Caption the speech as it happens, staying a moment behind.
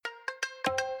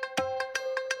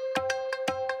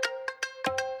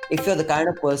if you're the kind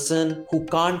of person who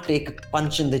can't take a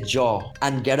punch in the jaw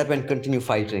and get up and continue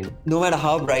fighting, no matter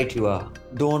how bright you are,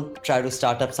 don't try to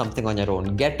start up something on your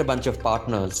own. Get a bunch of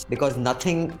partners, because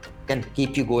nothing can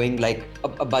keep you going like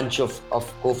a bunch of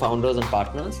co-founders and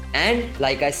partners. And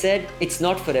like I said, it's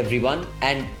not for everyone,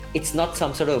 and it's not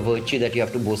some sort of virtue that you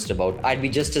have to boast about. I'd be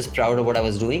just as proud of what I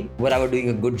was doing when I was doing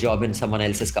a good job in someone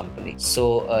else's company.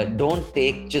 So don't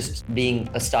take just being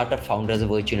a startup founder as a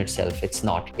virtue in itself. It's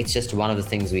not. It's just one of the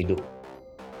things we do.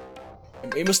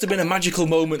 It must have been a magical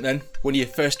moment then when you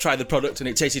first tried the product and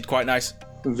it tasted quite nice.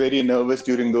 Very nervous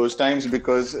during those times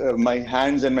because my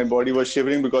hands and my body was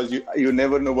shivering, because you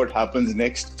never know what happens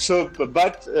next. So,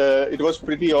 but it was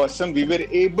pretty awesome. We were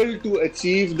able to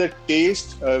achieve the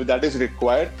taste that is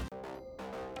required.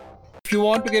 If you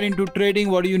want to get into trading,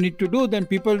 what do you need to do? Then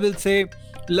people will say,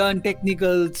 learn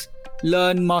technicals,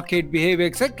 learn market behavior,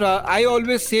 etc. I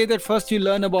always say that first you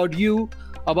learn about you,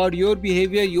 about your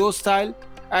behavior, your style,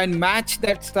 and match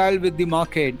that style with the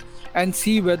market and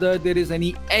see whether there is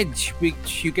any edge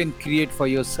which you can create for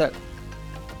yourself.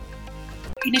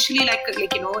 Initially,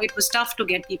 it was tough to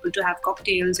get people to have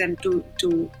cocktails and to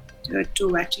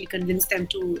actually convince them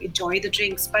to enjoy the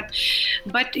drinks, but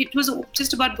it was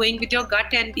just about going with your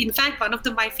gut. And in fact, one of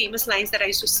my famous lines that I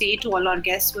used to say to all our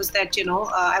guests was that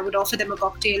I would offer them a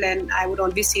cocktail and I would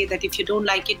always say that if you don't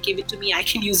like it, give it to me, I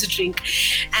can use a drink.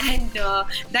 And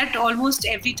that almost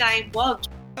every time worked.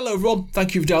 Hello everyone,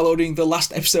 thank you for downloading the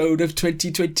last episode of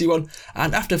 2021.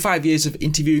 And after 5 years of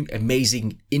interviewing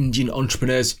amazing Indian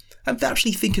entrepreneurs, I'm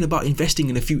actually thinking about investing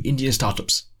in a few Indian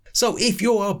startups. So if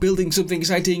you are building something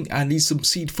exciting and need some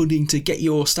seed funding to get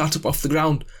your startup off the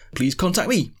ground, please contact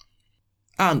me.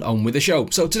 And on with the show.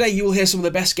 So today you will hear some of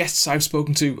the best guests I've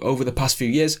spoken to over the past few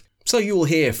years. So you will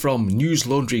hear from News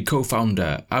Laundry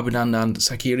co-founder Abhinandan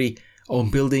Sakiri on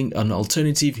building an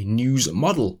alternative news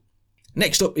model.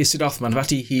 Next up is Siddharth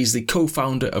Manvati. He's the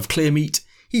co-founder of Clear Meat.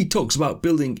 He talks about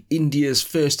building India's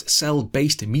first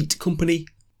cell-based meat company.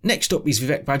 Next up is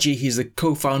Vivek Baji. He's the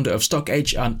co-founder of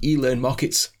StockEdge and eLearn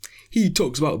Markets. He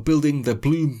talks about building the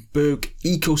Bloomberg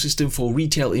ecosystem for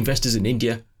retail investors in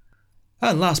India.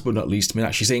 And last but not least,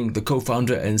 Meenakshi Singh, the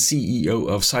co-founder and CEO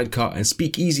of Sidecar and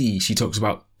Speakeasy. She talks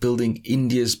about building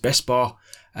India's best bar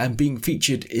and being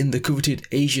featured in the coveted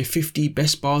Asia 50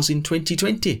 Best Bars in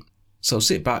 2020. So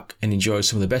sit back and enjoy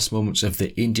some of the best moments of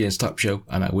the Indian Startup Show,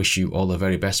 and I wish you all the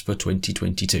very best for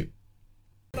 2022.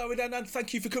 Hello, Abhinandan.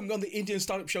 Thank you for coming on the Indian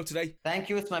Startup Show today. Thank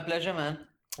you. It's my pleasure, man.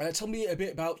 Tell me a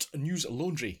bit about News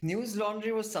Laundry. News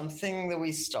Laundry was something that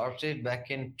we started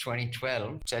back in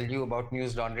 2012. Tell you about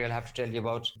News Laundry, I'll have to tell you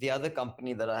about the other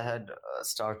company that I had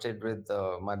started with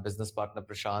my business partner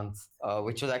Prashant,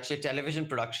 which was actually a television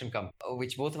production company,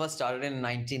 which both of us started in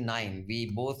 1999.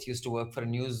 We both used to work for a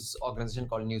news organization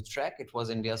called Newstrack. It was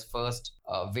India's first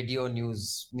video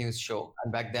news show.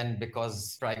 And back then,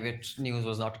 because private news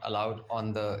was not allowed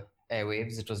on the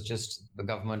airwaves, it was just the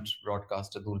government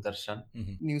broadcaster Doordarshan.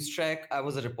 Newstrack, I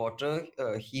was a reporter,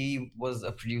 he was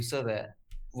a producer there.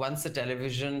 Once the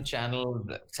television channel,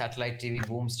 satellite TV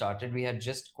boom started, we had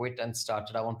just quit and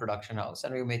started our own production house,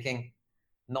 and we were making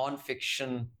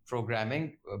non-fiction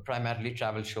programming, primarily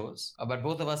travel shows. But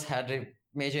both of us had a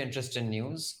major interest in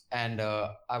news, and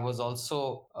I was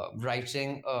also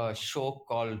writing a show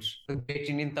called The Great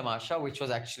Indian Tamasha, which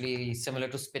was actually similar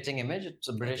to Spitting Image. It's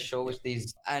a British show with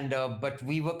these, and but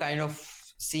we were kind of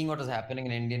seeing what was happening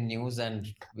in Indian news, and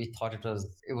we thought it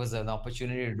was an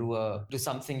opportunity to do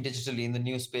something digitally in the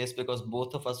news space, because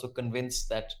both of us were convinced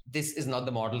that this is not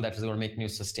the model that is going to make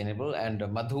news sustainable. And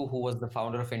Madhu, who was the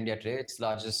founder of India Today, its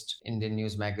largest Indian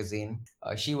news magazine,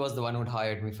 she was the one who'd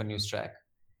hired me for Newstrack.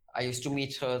 I used to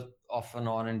meet her off and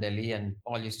on in Delhi, and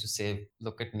all used to say,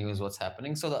 look at news, what's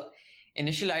happening. So the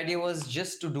initial idea was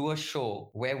just to do a show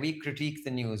where we critique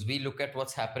the news. We look at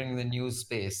what's happening in the news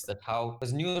space, that how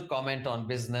was news would comment on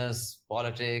business,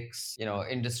 politics,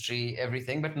 industry,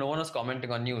 everything, but no one was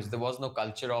commenting on news. There was no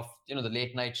culture of, the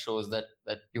late night shows that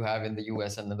you have in the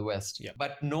US and in the West. Yeah.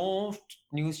 But no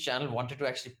news channel wanted to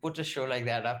actually put a show like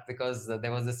that up, because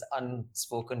there was this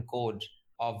unspoken code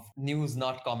of news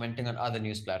not commenting on other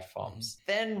news platforms.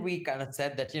 Then we kind of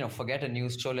said that, forget a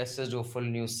news show, let's just do a full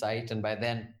news site. And by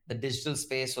then, the digital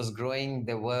space was growing.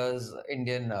 There was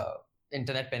Indian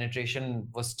internet penetration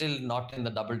was still not in the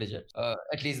double digit,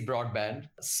 at least broadband.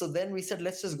 So then we said,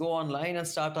 let's just go online and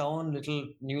start our own little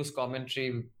news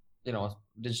commentary,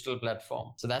 digital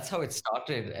platform. So that's how it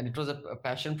started. And it was a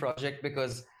passion project,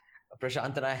 because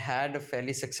Prashant and I had a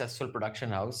fairly successful production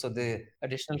house. So the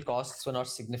additional costs were not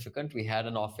significant. We had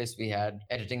an office, we had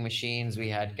editing machines, we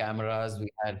had cameras, we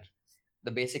had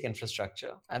the basic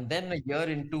infrastructure. And then a year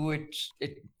into it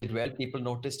did well. People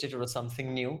noticed it was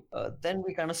something new. Then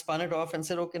we kind of spun it off and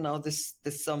said, okay, now this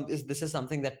is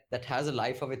something that has a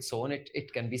life of its own.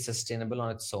 It can be sustainable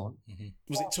on its own. Mm-hmm.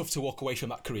 Was it tough to walk away from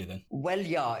that career then? Well,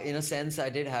 yeah, in a sense, I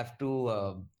did have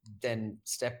to then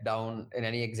step down in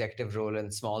any executive role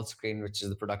in Small Screen, which is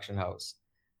the production house.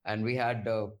 And we had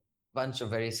bunch of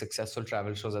very successful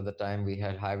travel shows at the time. We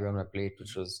had Highway on My Plate,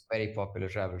 which was a very popular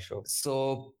travel show.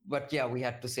 So, but yeah, we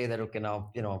had to say that, okay, now,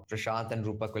 Prashant and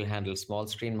Rupak will handle Small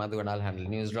Screen, Madhu and I'll handle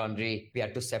News Laundry. We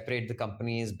had to separate the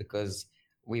companies because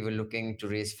we were looking to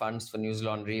raise funds for News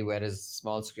Laundry, whereas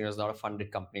Small Screen was not a funded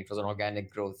company. It was an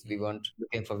organic growth. We weren't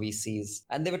looking for VCs.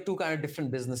 And they were two kind of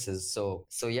different businesses. So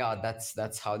yeah,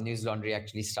 that's how News Laundry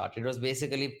actually started. It was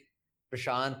basically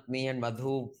Prashant, me and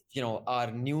Madhu,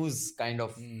 our news kind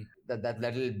of that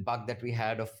little bug that we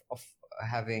had of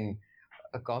having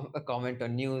a comment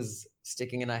on news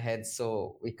sticking in our heads.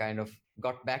 So we kind of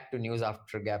got back to news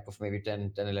after a gap of maybe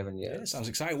 10, 11 years. Yeah, sounds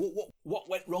exciting. What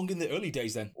went wrong in the early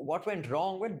days then? What went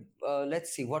wrong? Well,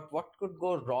 let's see. What could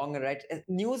go wrong, right?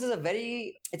 News is a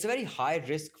very high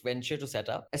risk venture to set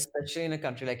up, especially in a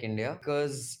country like India,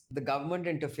 because the government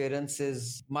interference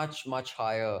is much, much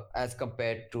higher as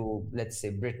compared to, let's say,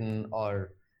 Britain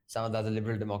or some of the other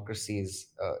liberal democracies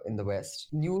in the West.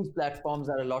 News platforms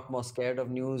are a lot more scared of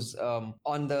news.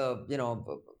 On the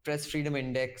Press Freedom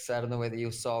Index, I don't know whether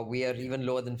you saw, we are even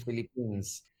lower than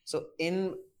Philippines. So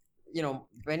in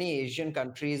many Asian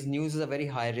countries, news is a very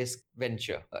high risk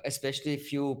venture, especially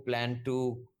if you plan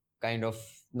to kind of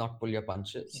not pull your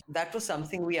punches. That was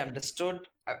something we understood,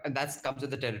 and that comes with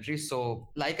the territory. So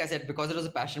like I said, because it was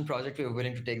a passion project, we were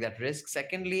willing to take that risk.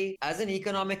 Secondly, as an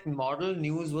economic model,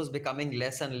 news was becoming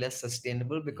less and less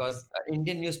sustainable because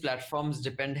Indian news platforms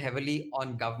depend heavily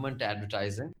on government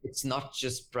advertising. It's not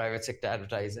just private sector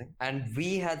advertising. And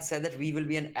we had said that we will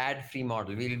be an ad-free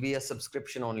model. We will be a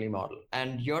subscription-only model.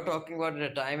 And you're talking about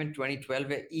at a time in 2012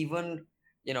 where even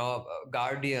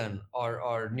Guardian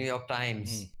or New York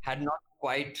Times had not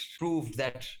quite proved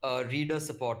that a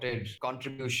reader-supported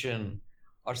contribution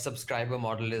or subscriber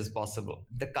model is possible.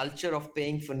 The culture of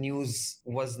paying for news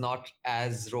was not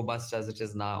as robust as it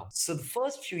is now. So the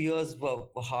first few years were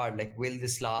hard. Like, will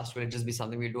this last? Will it just be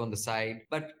something we'll do on the side?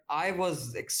 But I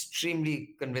was extremely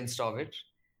convinced of it,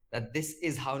 that this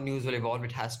is how news will evolve.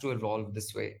 It has to evolve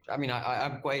this way. I mean,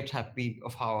 I'm quite happy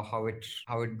of how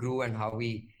it grew and how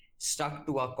we stuck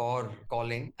to our core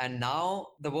calling. And now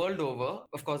the world over,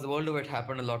 of course, it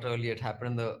happened a lot earlier. It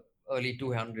happened in the early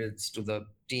 200s to the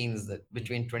teens, that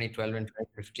between 2012 and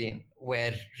 2015,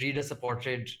 where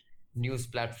reader-supported news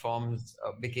platforms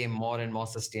became more and more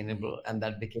sustainable, and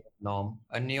that became the norm.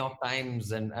 New York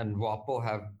Times and WAPO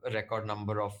have a record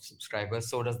number of subscribers.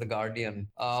 So does The Guardian.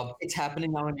 It's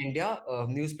happening now in India.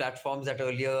 News platforms that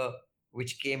earlier,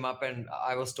 which came up, and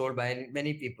I was told by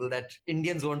many people that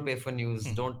Indians won't pay for news,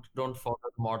 don't follow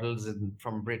models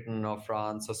from Britain or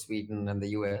France or Sweden and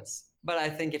the US. But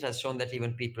I think it has shown that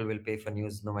even people will pay for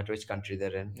news no matter which country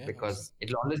they're in, because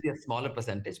it'll always be a smaller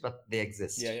percentage, but they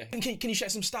exist. Yeah. Can you share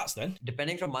some stats then?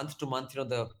 Depending from month to month,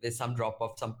 there's some drop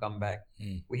off, some comeback.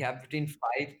 We have between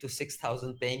 5,000 to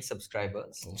 6,000 paying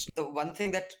subscribers. Awesome. The one thing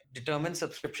that determines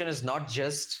subscription is not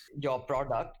just your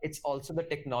product, it's also the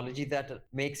technology that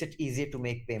makes it easier to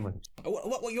make payment.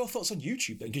 What are your thoughts on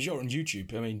YouTube then? Because you're on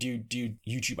YouTube. I mean, do you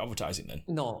YouTube advertising then?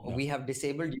 No, we have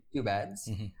disabled YouTube ads.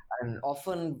 And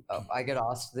often I get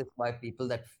asked this by people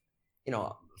that,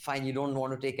 fine, you don't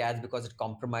want to take ads because it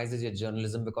compromises your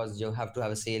journalism, because you have to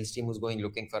have a sales team who's going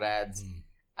looking for ads.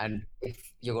 And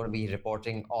if you're going to be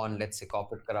reporting on, let's say,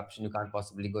 corporate corruption, you can't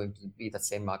possibly going to be the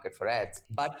same market for ads.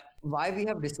 But why we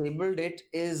have disabled it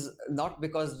is not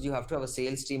because you have to have a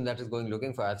sales team that is going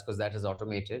looking for ads, because that is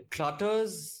automated.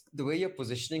 Clutters the way you're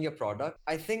positioning your product.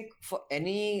 I think for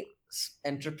any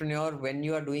entrepreneur, when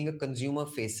you are doing a consumer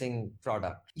facing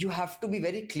product, you have to be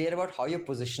very clear about how you're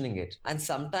positioning it. And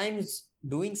sometimes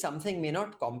doing something may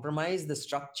not compromise the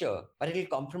structure, but it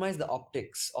will compromise the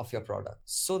optics of your product.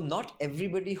 So not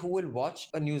everybody who will watch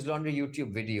a News Laundry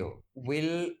YouTube video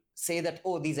will say that,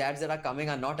 oh, these ads that are coming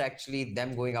are not actually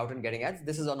them going out and getting ads.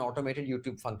 This is an automated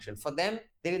YouTube function. For them,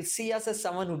 they will see us as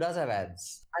someone who does have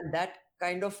ads. And that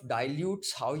kind of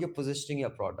dilutes how you're positioning your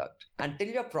product. Until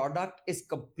your product is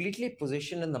completely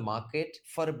positioned in the market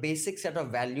for a basic set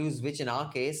of values, which in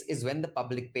our case is when the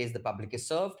public pays, the public is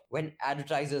served. When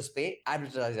advertisers pay,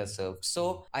 advertisers are served.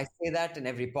 So I say that in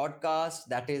every podcast.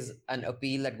 That is an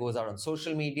appeal that goes out on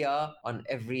social media, on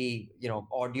every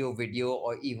audio, video,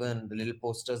 or even the little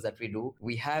posters that we do.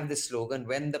 We have this slogan: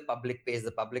 when the public pays, the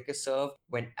public is served.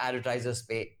 When advertisers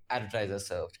pay, advertisers are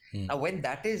served. Now, when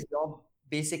that is your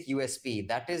basic USP.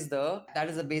 That is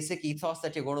the basic ethos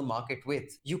that you're going to market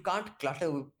with. You can't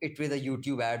clutter it with a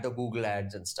YouTube ad or Google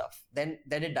ads and stuff. Then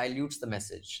it dilutes the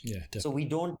message. Yeah, definitely. So we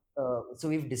don't. So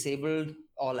we've disabled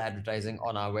all advertising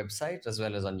on our website as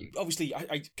well as on YouTube. Obviously,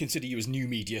 I consider you as new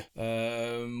media.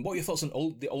 What are your thoughts on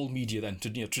the old media then,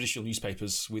 traditional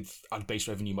newspapers with ad-based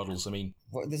revenue models? I mean,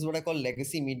 this is what I call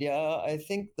legacy media. I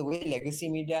think the way legacy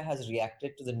media has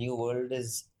reacted to the new world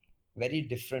is very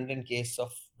different in case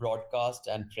of broadcast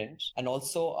and print. And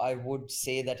also, I would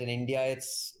say that in India,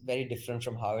 it's very different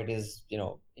from how it is,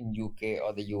 in UK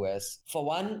or the US. For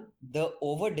one, the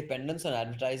over-dependence on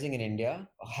advertising in India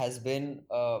has been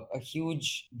a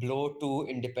huge blow to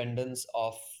independence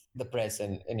of the press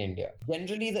in India.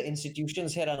 Generally, the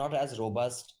institutions here are not as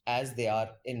robust as they are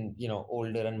in,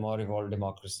 older and more evolved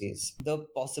democracies. The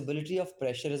possibility of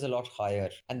pressure is a lot higher,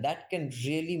 and that can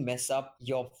really mess up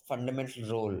your fundamental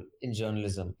role in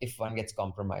journalism if one gets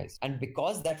compromised. And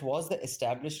because that was the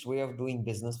established way of doing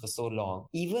business for so long,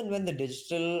 even when the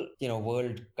digital,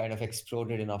 world kind of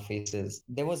exploded in our faces,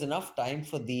 there was enough time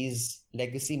for these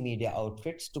legacy media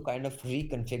outfits to kind of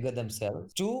reconfigure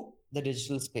themselves to the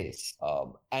digital space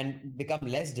and become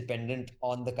less dependent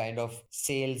on the kind of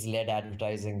sales-led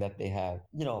advertising that they have.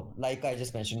 Like I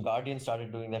just mentioned, Guardian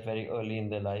started doing that very early in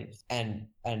their lives, and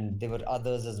there were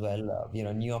others as well.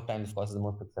 New York Times, of course, is the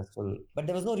most successful, but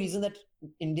there was no reason that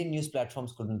Indian news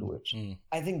platforms couldn't do it.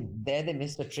 I think there they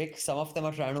missed a trick. Some of them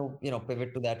are trying to,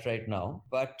 pivot to that right now,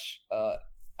 but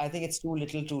I think it's too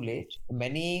little, too late.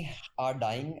 Many are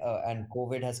dying, and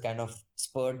COVID has kind of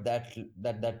spurred that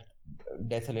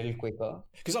death a little quicker.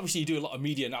 Because obviously you do a lot of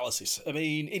media analysis. I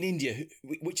mean, in India,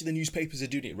 which of the newspapers are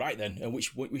doing it right then, and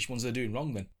which ones are doing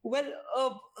wrong then? Well,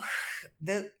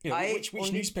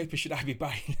 which newspaper should I be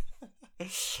buying?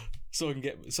 So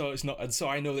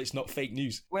I know that it's not fake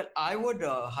news. Well, I would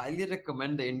highly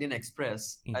recommend the Indian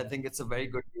Express. I think it's a very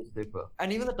good newspaper.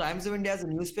 And even the Times of India as a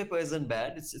newspaper isn't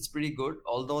bad. It's pretty good,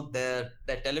 although their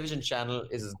television channel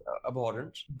is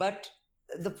abhorrent. But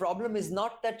the problem is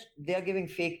not that they are giving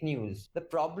fake news. The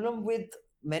problem with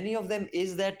many of them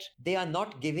is that they are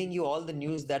not giving you all the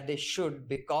news that they should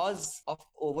because of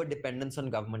over dependence on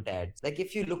government ads. Like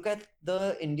if you look at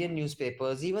the Indian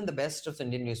newspapers, even the best of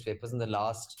Indian newspapers in the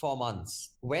last 4 months,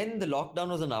 when the lockdown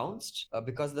was announced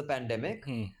because of the pandemic,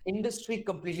 industry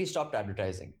completely stopped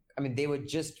advertising. I mean, they were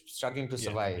just struggling to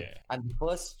survive. Yeah. And the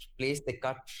first place they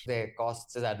cut their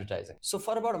costs is advertising. So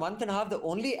for about a month and a half, the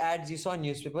only ads you saw in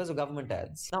newspapers were government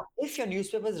ads. Now, if your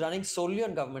newspaper is running solely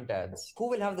on government ads, who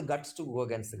will have the guts to go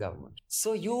against the government?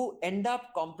 So you end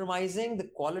up compromising the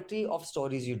quality of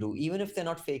stories you do, even if they're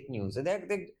not fake news.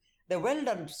 They're well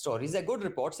done stories. They're good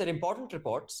reports. They're important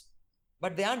reports,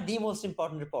 but they aren't the most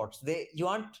important reports. You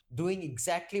aren't doing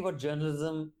exactly what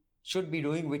journalism should be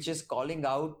doing, which is calling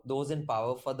out those in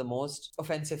power for the most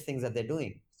offensive things that they're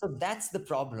doing. So that's the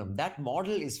problem. That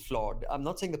model is flawed. I'm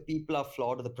not saying the people are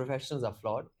flawed or the professionals are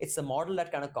flawed. It's the model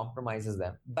that kind of compromises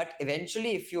them. But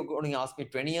eventually, if you're going to ask me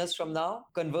 20 years from now,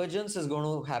 convergence is going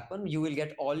to happen. You will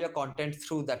get all your content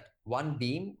through that one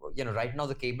beam. Right now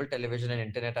the cable television and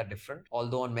internet are different.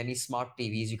 Although on many smart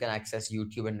TVs, you can access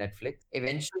YouTube and Netflix.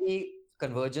 Eventually,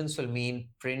 convergence will mean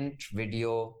print,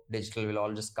 video, digital will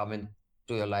all just come in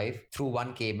to your life through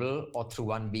one cable or through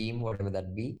one beam, whatever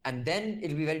that be. And then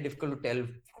it'll be very difficult to tell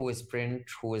who is print,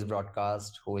 who is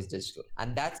broadcast, who is digital.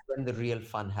 And that's when the real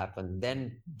fun happens.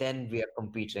 Then we are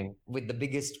competing with the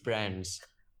biggest brands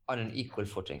on an equal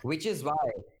footing, which is why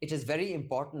it is very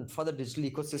important for the digital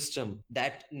ecosystem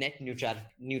that net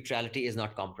neutrality is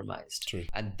not compromised. True.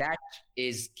 And that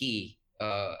is key.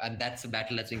 And that's a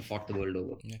battle that's being fought the world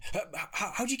over. Yeah.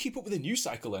 How do you keep up with the news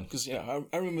cycle then? Because I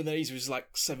remember the days it was like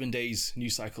 7 days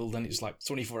news cycle, then it's like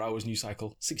 24 hours news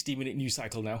cycle, 60-minute news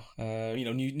cycle now.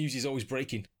 News is always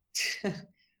breaking.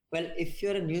 Well, if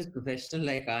you're a news professional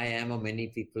like I am, or many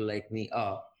people like me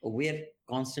are, we're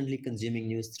constantly consuming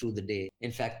news through the day.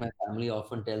 In fact, my family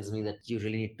often tells me that you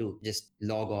really need to just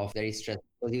log off. Very stressful.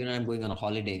 Because even when I'm going on a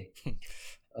holiday,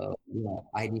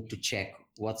 I need to check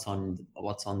what's on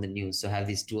the news. So I have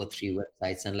these 2 or 3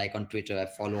 websites, and like on Twitter, I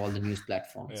follow all the news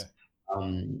platforms.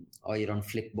 Yeah. Or you're on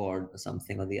Flipboard or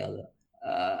something or the other.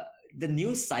 The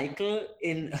news cycle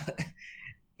in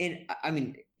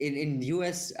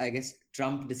US, I guess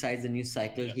Trump decides the news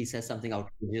cycle. Yeah. He says something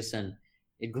outrageous and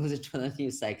it goes into the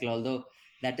news cycle. Although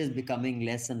that is becoming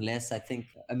less and less. I think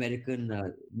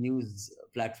American news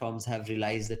platforms have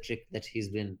realized the trick that he's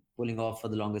been pulling off for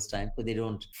the longest time, so they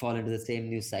don't fall into the same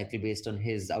news cycle based on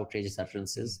his outrageous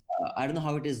utterances. I don't know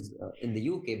how it is in the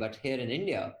UK, but here in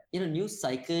India, news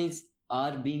cycles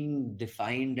are being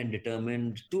defined and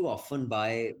determined too often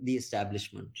by the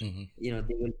establishment. They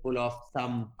will pull off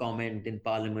some comment in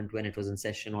Parliament when it was in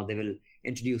session, or they will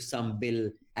introduce some bill,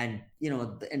 and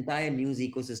the entire news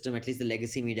ecosystem, at least the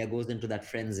legacy media, goes into that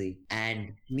frenzy.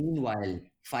 And meanwhile,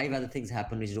 5 other things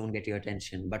happen which don't get your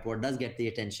attention. But what does get the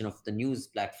attention of the news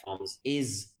platforms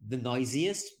is the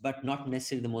noisiest, but not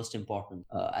necessarily the most important.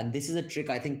 And this is a trick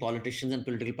I think politicians and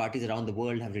political parties around the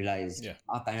world have realized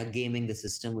are kind of gaming the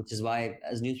system, which is why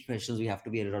as news professionals, we have to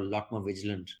be a lot more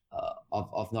vigilant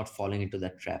of not falling into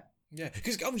that trap. Yeah,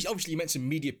 because obviously you mentioned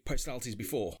media personalities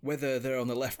before, whether they're on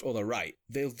the left or the right,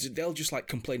 they'll just like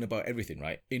complain about everything,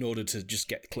 right? In order to just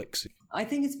get clicks. I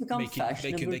think it's become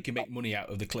fashionable. They can make money out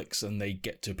of the clicks, and they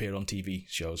get to appear on TV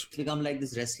shows. It's become like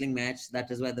this wrestling match.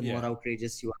 That is why the more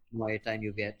outrageous you are, the more airtime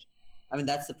you get. I mean,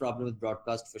 that's the problem with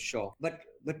broadcast for sure. But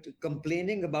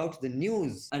complaining about the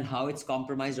news and how it's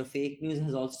compromised or fake news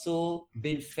has also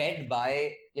been fed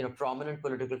by, prominent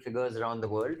political figures around the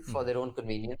world for their own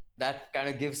convenience. That kind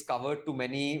of gives cover to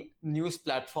many news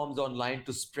platforms online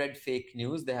to spread fake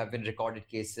news. There have been recorded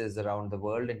cases around the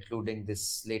world, including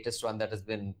this latest one that has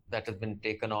been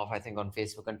taken off, I think, on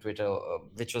Facebook and Twitter,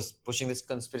 which was pushing this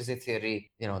conspiracy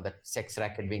theory, that sex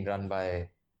racket being run by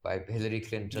Hillary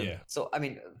Clinton. Yeah. So, I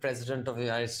mean, President of the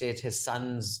United States, his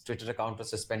son's Twitter account was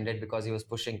suspended because he was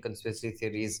pushing conspiracy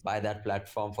theories by that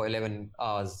platform for 11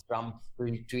 hours. Trump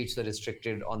tweets were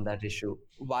restricted on that issue.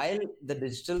 While the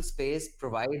digital space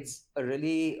provides a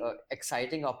really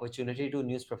exciting opportunity to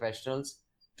news professionals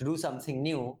to do something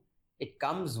new, it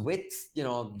comes with,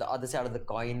 the other side of the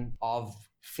coin of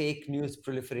fake news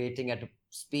proliferating at a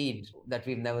speed that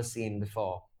we've never seen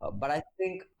before. But I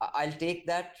think I'll take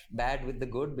that bad with the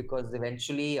good, because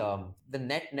eventually the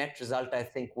net result, I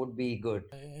think, would be good.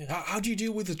 How do you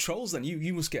deal with the trolls then?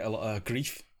 You must get a lot of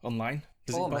grief online.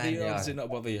 Does it bother you, or does it not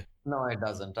bother you? No, it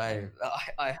doesn't. I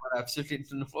have absolutely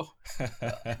no.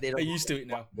 They are used to it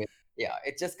now. Yeah,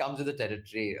 it just comes with the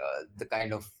territory. The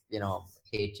kind of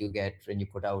hate you get when you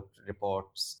put out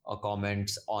reports or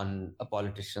comments on a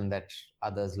politician that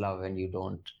others love and you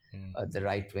don't. The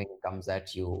right wing comes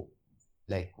at you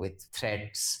like with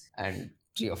threats and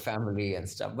to your family and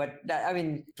stuff. But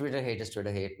Twitter hate is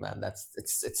Twitter hate, man.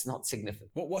 It's not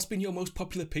significant. What's been your most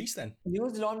popular piece then?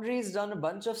 News Laundry has done a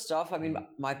bunch of stuff. I mean,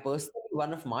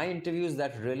 one of my interviews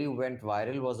that really went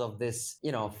viral was of this,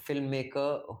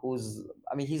 filmmaker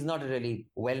he's not a really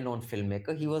well-known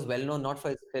filmmaker. He was well-known not for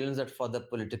his films, but for the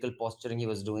political posturing he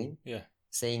was doing. Yeah.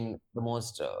 Saying the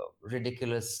most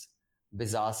ridiculous,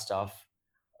 bizarre stuff.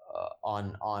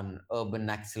 On urban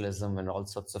naxalism and all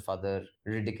sorts of other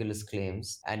ridiculous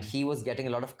claims. And he was getting a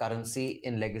lot of currency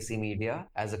in legacy media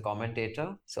as a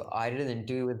commentator. So I did an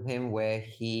interview with him where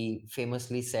he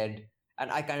famously said,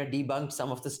 and I kind of debunked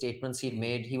some of the statements he'd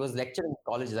made. He was lecturing in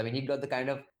colleges. I mean, he got the kind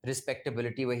of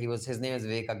respectability where his name is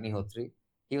Vivek Agnihotri.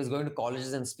 He was going to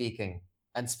colleges and speaking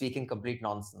complete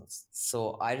nonsense.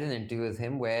 So I did an interview with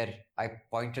him where I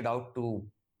pointed out to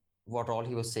what all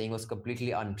he was saying was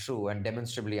completely untrue and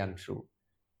demonstrably untrue.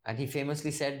 And he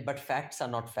famously said, but facts are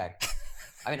not facts.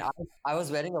 I mean, I was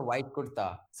wearing a white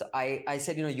kurta. So I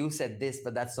said, you said this,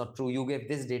 but that's not true. You gave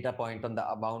this data point on the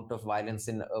amount of violence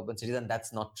in urban cities, and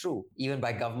that's not true, even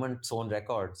by government's own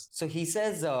records. So he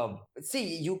says,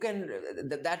 see, you can,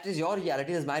 that is your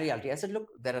reality, that's my reality. I said, look,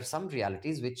 there are some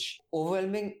realities which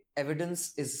overwhelming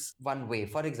evidence is one way.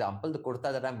 For example, the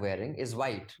kurta that I'm wearing is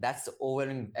white. That's the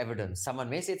overwhelming evidence. Someone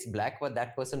may say it's black, but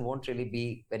that person won't really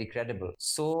be very credible.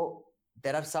 So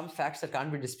there are some facts that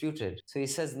can't be disputed. So he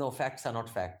says, no, facts are not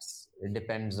facts. It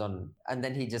depends on, and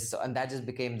then that just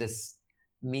became this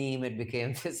meme. It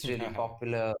became this really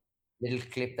popular little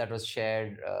clip that was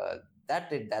shared. That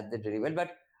did really well.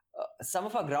 But some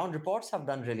of our ground reports have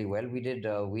done really well. We did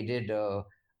a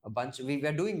bunch. We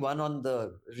were doing one on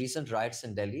the recent riots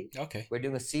in Delhi. Okay. We're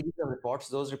doing a series of reports.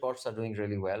 Those reports are doing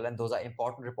really well. And those are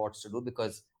important reports to do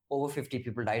because over 50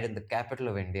 people died in the capital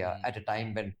of India at a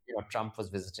time when Trump was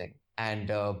visiting. And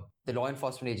the law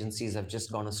enforcement agencies have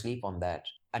just gone asleep on that.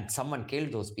 And someone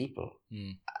killed those people.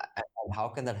 And how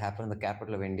can that happen in the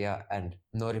capital of India and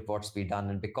no reports be done?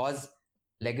 And because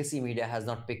legacy media has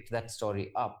not picked that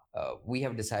story up, we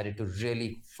have decided to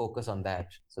really focus on that.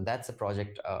 So that's a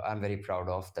project I'm very proud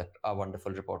of that our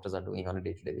wonderful reporters are doing on a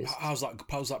day-to-day basis. How's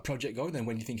that project going then?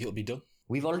 When do you think it'll be done?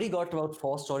 We've already got about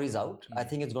 4 stories out. I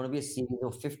think it's going to be a series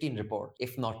of 15 reports,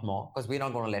 if not more, because we're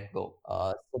not going to let go.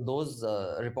 So those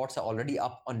reports are already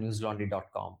up on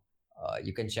newslaundry.com.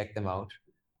 You can check them out.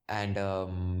 And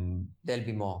there'll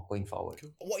be more going forward.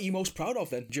 Cool. What are you most proud of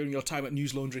then during your time at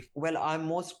News Laundry? Well, I'm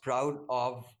most proud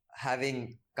of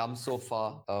having come so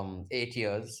far, 8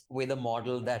 years, with a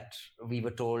model that we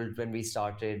were told when we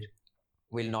started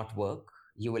will not work.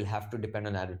 You will have to depend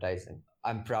on advertising.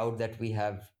 I'm proud that we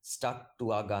have stuck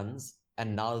to our guns.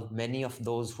 And now many of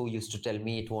those who used to tell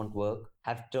me it won't work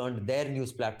have turned their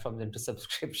news platforms into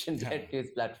subscription-led news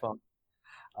platforms.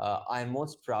 I'm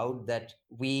most proud that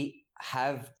we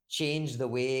have changed the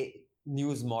way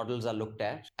news models are looked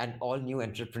at, and all new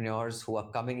entrepreneurs who are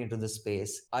coming into the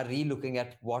space are re-looking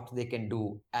at what they can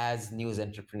do as news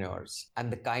entrepreneurs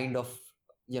and the kind of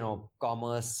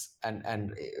commerce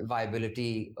and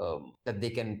viability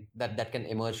that can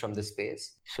emerge from this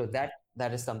space. So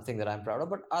that is something that I'm proud of.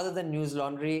 But other than News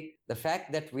Laundry, the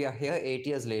fact that we are here 8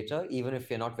 years later, even if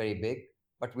we're not very big,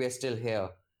 but we are still here,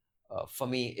 for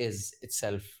me is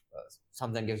itself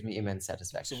something that gives me immense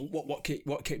satisfaction. So what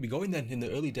kept me going then in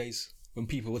the early days when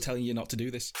people were telling you not to do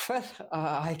this? Well,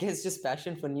 I guess just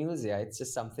passion for news. Yeah, it's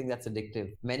just something that's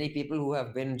addictive. Many people who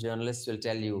have been journalists will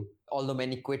tell you, although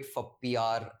many quit for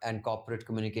PR and corporate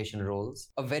communication roles,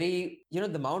 the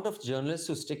amount of journalists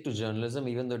who stick to journalism,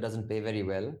 even though it doesn't pay very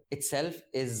well, itself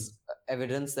is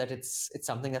evidence that it's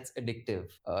something that's addictive.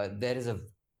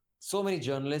 So many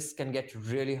journalists can get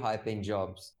really high-paying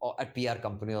jobs or at PR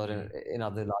company or in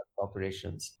other large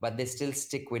corporations, but they still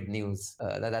stick with news.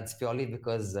 That's purely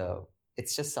because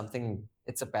it's just something.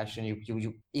 It's a passion.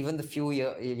 You even the few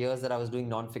years that I was doing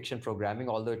non-fiction programming,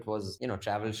 although it was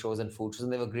travel shows and food shows,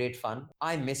 and they were great fun,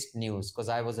 I missed news because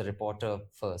I was a reporter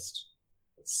first.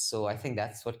 So I think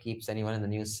that's what keeps anyone in the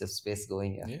news space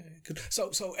going. Yeah, good.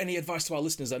 So any advice to our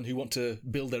listeners then who want to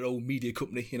build their own media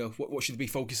company? What should they be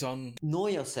focused on? Know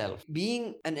yourself.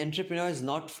 Being an entrepreneur is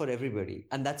not for everybody,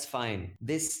 and that's fine.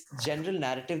 This general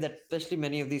narrative that especially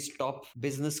many of these top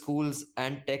business schools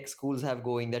and tech schools have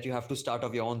going, that you have to start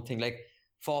off your own thing, like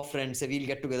 4 friends say we'll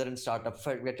get together and start up.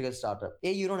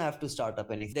 You don't have to start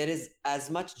up anything. There is as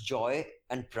much joy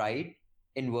and pride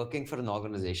in working for an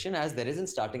organization as there is in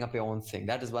starting up your own thing.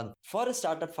 That is one. For a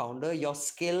startup founder, your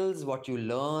skills, what you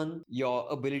learn, your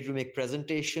ability to make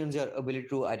presentations, your ability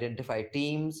to identify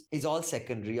teams is all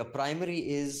secondary. Your primary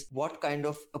is what kind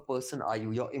of a person are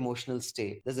you, your emotional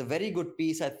state. There's a very good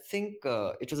piece, I think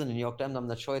it was in the New York Times, I'm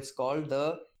not sure, it's called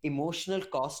The Emotional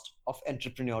Cost of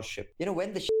Entrepreneurship.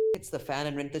 When the shit hits the fan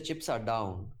and when the chips are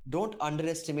down, don't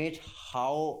underestimate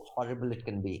how horrible it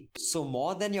can be. So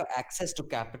more than your access to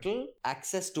capital,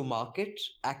 access to market,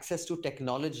 access to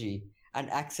technology, and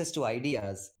access to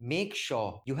ideas, make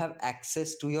sure you have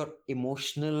access to your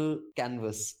emotional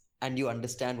canvas and you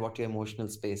understand what your emotional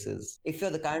space is. If you're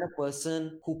the kind of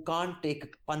person who can't take a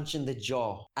punch in the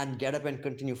jaw and get up and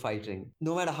continue fighting,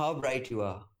 no matter how bright you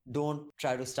are, don't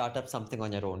try to start up something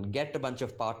on your own. Get a bunch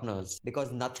of partners,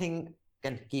 because nothing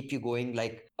can keep you going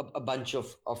like a bunch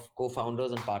of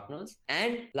co-founders and partners.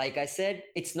 And like I said,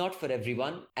 it's not for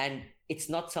everyone. And it's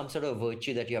not some sort of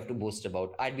virtue that you have to boast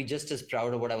about. I'd be just as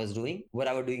proud of what I was doing, where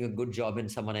I was doing a good job in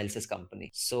someone else's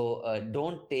company. So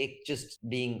don't take just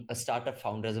being a startup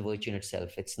founder as a virtue in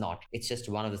itself. It's not. It's just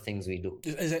one of the things we do.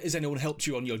 Has anyone helped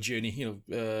you on your journey?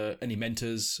 Any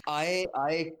mentors? I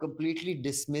completely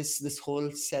dismiss this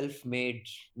whole self-made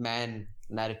man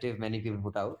narrative many people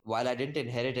put out. While I didn't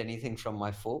inherit anything from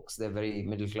my folks, they're very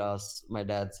middle class. My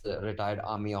dad's a retired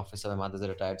army officer. My mother's a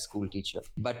retired school teacher.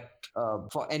 But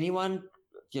for anyone,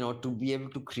 to be able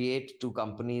to create 2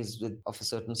 companies of a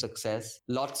certain success,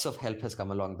 lots of help has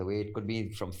come along the way. It could be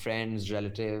from friends,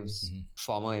 relatives,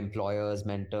 former employers,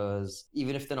 mentors.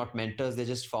 Even if they're not mentors, they're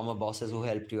just former bosses who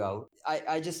helped you out.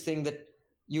 I just think that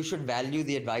you should value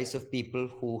the advice of people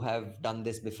who have done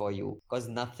this before you, because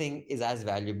nothing is as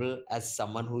valuable as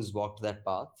someone who's walked that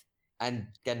path and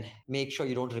can make sure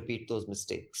you don't repeat those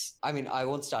mistakes. I mean, I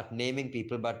won't start naming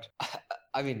people, but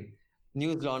I mean,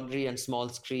 News Laundry and Small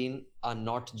Screen are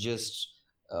not just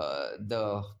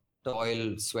the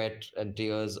toil, sweat and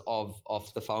tears of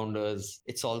the founders.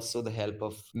 It's also the help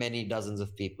of many dozens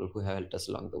of people who have helped us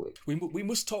along the way. We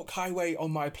must talk Highway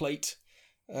on My Plate.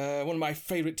 One of my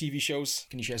favorite TV shows.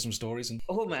 Can you share some stories?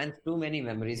 Oh man, too many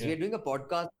memories. Yeah. We're doing a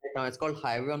podcast right now. It's called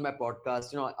Highway on My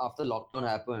Podcast. After lockdown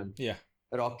happened,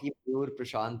 Rocky, Mayur,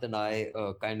 Prashant and I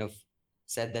kind of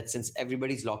said that since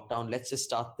everybody's locked down, let's just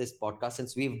start this podcast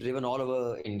since we've driven all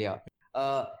over India.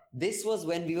 This was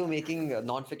when we were making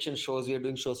non-fiction shows. We were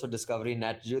doing shows for Discovery,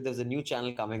 Nat Geo. There's a new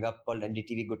channel coming up called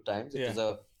NDTV Good Times. It was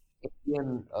a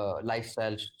Indian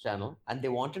lifestyle channel, and they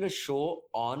wanted a show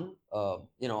on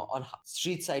on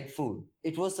street side food.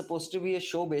 It was supposed to be a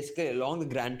show basically along the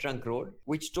Grand Trunk Road,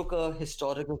 which took a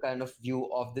historical kind of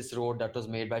view of this road that was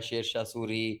made by Sher Shah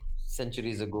Suri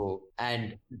centuries ago,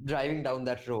 and driving down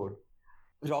that road.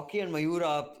 Rocky and Mayur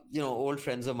are, old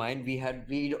friends of mine. We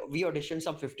auditioned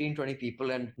some 15, 20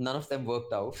 people and none of them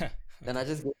worked out. Then I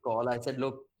just get a call. I said,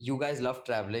 look, you guys love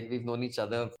traveling. We've known each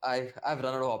other. I've run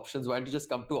out of options. Why don't you just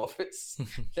come to office?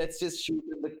 Let's just shoot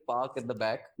in the park at the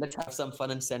back. Let's have some fun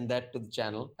and send that to the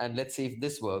channel. And let's see if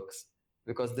this works,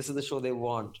 because this is the show they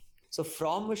want. So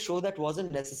from a show that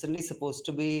wasn't necessarily supposed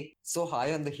to be so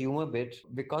high on the humor bit,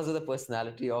 because of the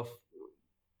personality of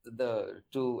the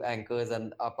two anchors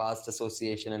and our past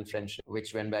association and friendship,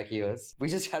 which went back years, we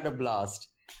just had a blast.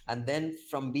 And then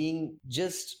from being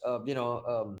just,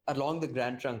 along the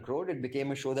Grand Trunk Road, it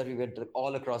became a show that we went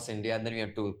all across India. And then we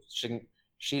went to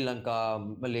Sri Lanka,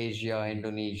 Malaysia,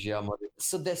 Indonesia.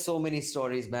 So there's so many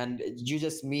stories, man. You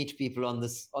just meet people on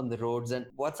the roads. And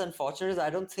what's unfortunate is I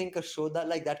don't think a show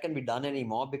that can be done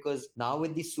anymore, because now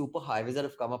with these super highways that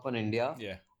have come up on India,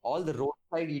 all the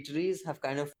roadside eateries have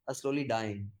kind of are slowly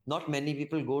dying. Not many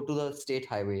people go to the state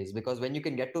highways, because when you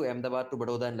can get to Ahmedabad to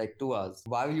Baroda in like 2 hours,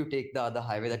 why will you take the other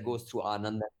highway that goes through Anand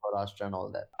and Maharashtra and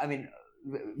all that? I mean,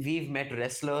 we've met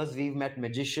wrestlers, we've met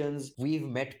magicians, we've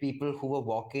met people who were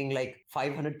walking like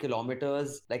 500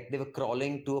 kilometers, like they were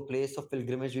crawling to a place of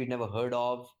pilgrimage we'd never heard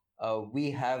of. We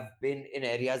have been in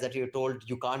areas that you're told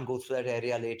you can't go through that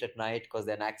area late at night because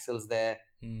there are Naxals there.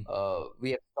 We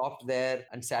have stopped there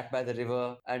and sat by the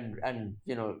river and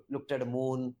looked at a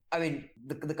moon. I mean,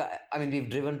 we've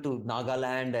driven to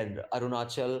Nagaland and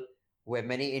Arunachal, where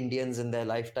many Indians in their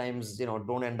lifetimes,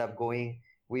 don't end up going.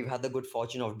 We've had the good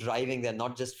fortune of driving there,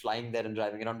 not just flying there and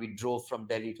driving around. We drove from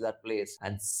Delhi to that place.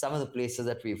 And some of the places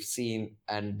that we've seen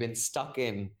and been stuck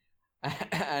in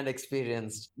and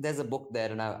experienced, there's a book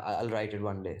there, and I'll write it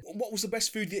one day. What was the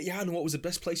best food that you had, and what was the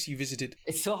best place you visited?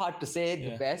 It's so hard to say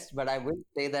the best, but I will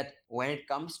say that when it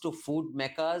comes to food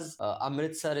meccas,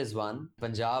 Amritsar is one.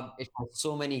 Punjab, it has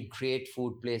so many great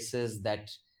food places that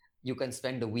you can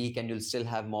spend a week and you'll still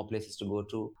have more places to go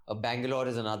to. Bangalore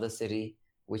is another city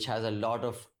which has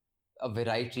a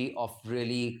variety of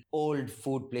really old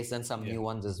food places and some new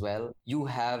ones as well. You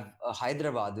have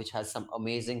Hyderabad, which has some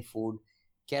amazing food.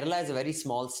 Kerala is a very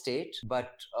small state,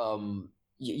 but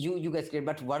you guys get.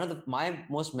 But one of my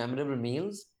most memorable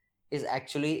meals is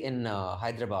actually in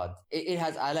Hyderabad.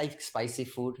 I like spicy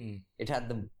food. It had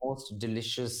the most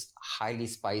delicious, highly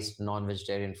spiced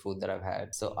non-vegetarian food that I've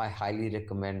had. So I highly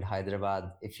recommend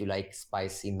Hyderabad if you like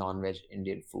spicy non-veg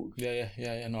Indian food. Yeah.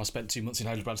 No, I spent 2 months in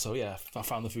Hyderabad, so yeah, I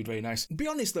found the food very nice. Be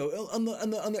honest though, on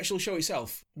the actual show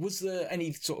itself, was there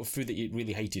any sort of food that you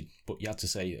really hated, but you had to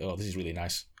say, oh, this is really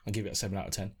nice? I'll give it a 7 out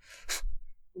of 10.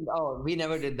 Oh, we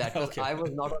never did that. Okay. I was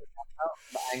not on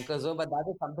the anchors, but that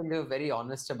is something they were very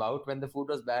honest about. When the food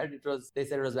was bad, they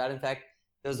said it was bad. In fact,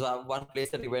 there was one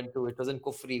place that we went to. It was in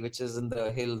Kufri, which is in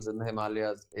the hills in the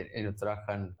Himalayas in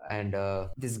Uttarakhand. And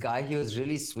this guy, he was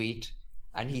really sweet,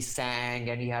 and he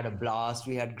sang and he had a blast.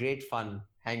 We had great fun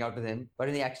hang out with him. But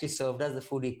when he actually served us the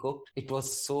food he cooked, it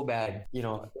was so bad, it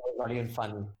was not even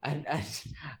funny. And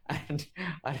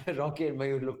Rocky and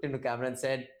Mayur looked into camera and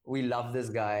said, we love this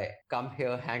guy. Come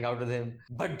here, hang out with him,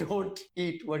 but don't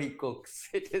eat what he cooks.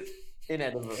 It is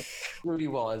inedible. It really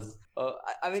was.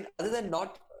 Other than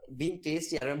not being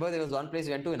tasty, I remember there was one place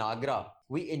we went to in Agra.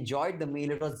 We enjoyed the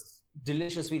meal. It was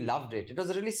delicious. We loved it. It was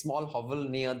a really small hovel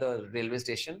near the railway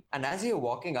station. And as we were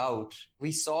walking out,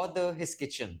 we saw his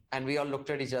kitchen, and we all looked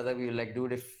at each other. We were like,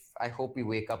 dude, I hope we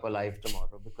wake up alive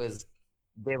tomorrow, because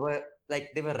there were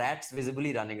rats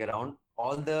visibly running around.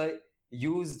 All the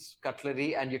used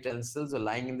cutlery and utensils were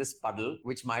lying in this puddle,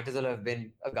 which might as well have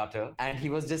been a gutter. And he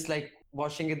was just like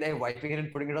washing it there, wiping it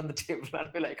and putting it on the table. And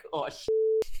we're like, oh,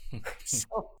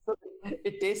 so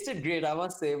it tasted great, I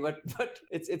must say, but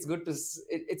it's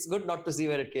good not to see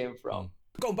where it came from.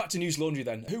 Going back to News Laundry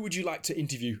then, who would you like to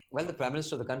interview? Well, the Prime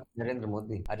Minister of the country, Narendra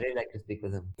Modi. I'd really like to speak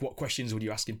with him. What questions would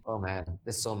you ask him? Oh man,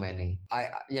 there's so many.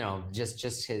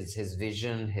 Just his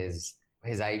vision, his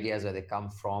ideas, where they come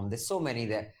from. There's so many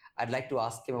there. I'd like to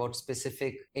ask him about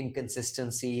specific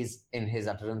inconsistencies in his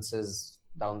utterances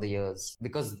down the years,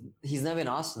 because he's never been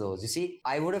asked those. You see,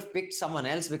 I would have picked someone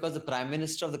else because the Prime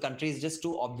Minister of the country is just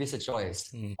too obvious a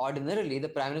choice. Ordinarily, the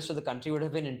Prime Minister of the country would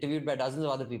have been interviewed by dozens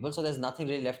of other people, so there's nothing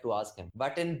really left to ask him.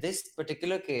 But in this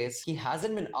particular case, he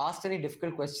hasn't been asked any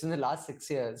difficult questions in the last 6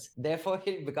 years. Therefore,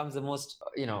 he becomes the most,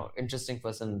 interesting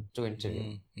person to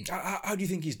interview. How do you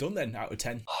think he's done then, out of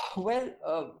 10?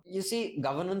 Well, you see,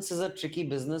 governance is a tricky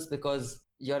business, because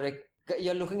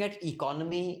you're looking at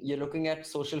economy, you're looking at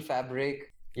social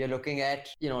fabric, you're looking at,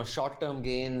 short-term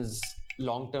gains,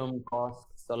 long-term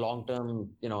costs, the long-term,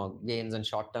 gains and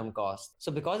short-term costs.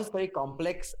 So because it's very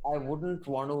complex, I wouldn't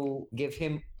want to give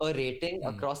him a rating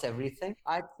across everything.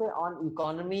 I'd say on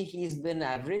economy, he's been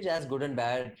average, as good and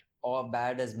bad or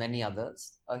bad as many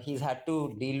others. He's had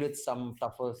to deal with some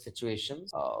tougher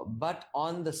situations. But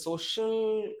on the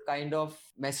social kind of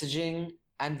messaging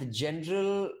and the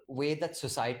general way that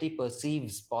society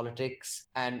perceives politics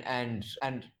and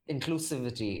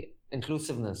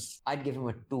inclusiveness, I'd give him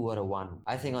a 2 or a 1.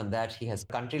 I think on that he has.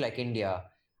 A country like India,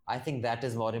 I think that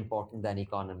is more important than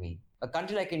economy. A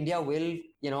country like India will,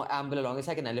 amble along. It's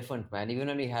like an elephant, man. Even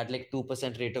when we had like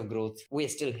 2% rate of growth, we're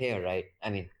still here, right?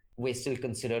 I mean, we're still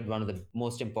considered one of the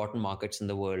most important markets in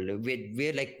the world.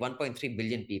 We're like 1.3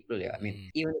 billion people here. I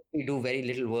mean, even if we do very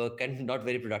little work and not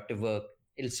very productive work,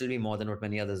 it'll still be more than what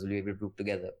many others will be able to do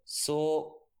together.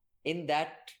 So in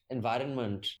that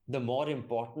environment, the more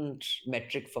important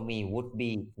metric for me would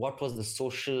be what was the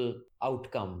social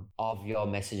outcome of your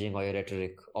messaging or your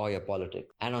rhetoric or your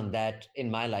politics. And on that,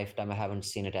 in my lifetime, I haven't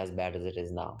seen it as bad as it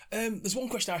is now. There's one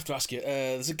question I have to ask you.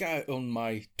 There's a guy on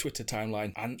my Twitter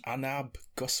timeline, Anab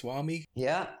Goswami.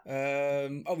 Yeah.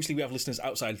 Obviously, we have listeners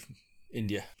outside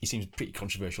India. He seems pretty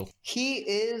controversial. He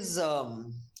is,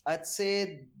 I'd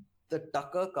say, the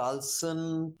Tucker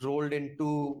Carlson rolled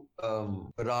into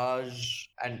Raj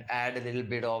and add a little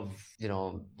bit of,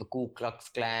 the Ku Klux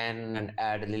Klan and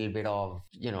add a little bit of,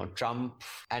 Trump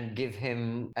and give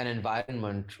him an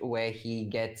environment where he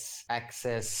gets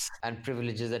access and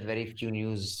privileges that very few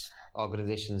news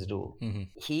organizations do. Mm-hmm.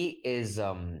 He is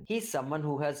he's someone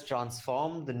who has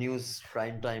transformed the news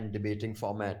primetime debating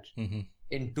format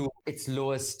into its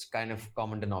lowest kind of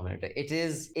common denominator.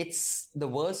 It's the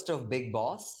worst of Big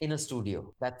Boss in a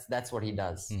studio. That's what he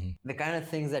does. Mm-hmm. The kind of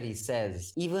things that he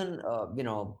says, even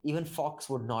Fox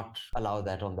would not allow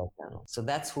that on that channel. So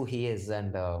that's who he is.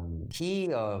 And he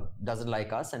doesn't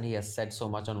like us, and he has said so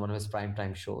much on one of his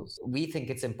primetime shows. We think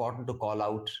it's important to call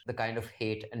out the kind of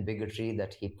hate and bigotry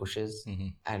that he pushes. Mm-hmm.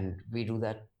 And we do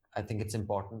that. I think it's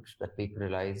important that people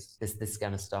realize this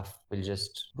kind of stuff will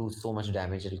just do so much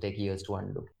damage. It'll take years to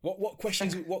undo. What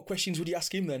questions would you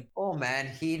ask him then? Oh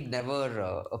man, he'd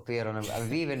never appear on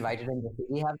we've invited him.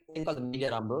 We have a thing called the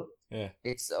Media Rumble. Yeah.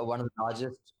 It's one of the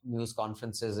largest news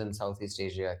conferences in Southeast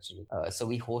Asia, actually. So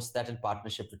we host that in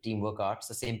partnership with Teamwork Arts,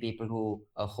 the same people who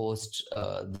host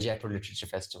the Jaipur Literature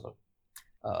Festival.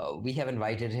 We have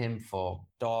invited him for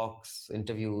talks,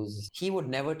 interviews. He would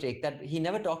never take that. He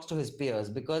never talks to his peers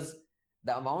because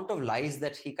the amount of lies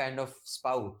that he kind of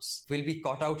spouts will be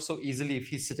caught out so easily if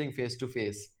he's sitting face to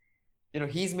face.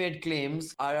 He's made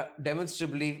claims are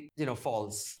demonstrably,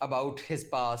 false about his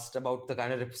past, about the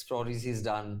kind of stories he's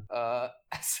done.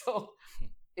 So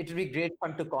it would be great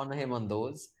fun to corner him on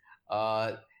those.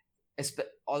 Also,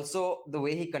 the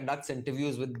way he conducts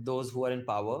interviews with those who are in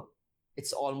power.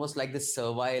 It's almost like this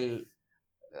servile,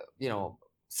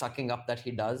 sucking up that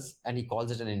he does, and he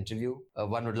calls it an interview.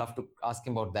 One would love to ask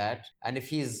him about that. And if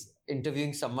he's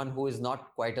interviewing someone who is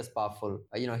not quite as powerful,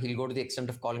 he'll go to the extent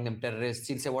of calling them terrorists.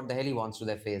 He'll say what the hell he wants to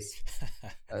their face.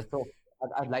 So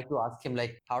I'd like to ask him,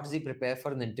 how does he prepare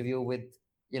for an interview with,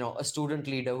 a student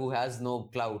leader who has no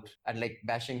clout and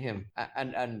bashing him?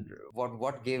 And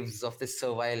what gives of this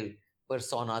servile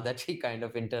persona that he kind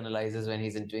of internalizes when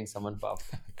he's interviewing someone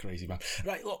powerful. Crazy man.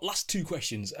 Right, look, last 2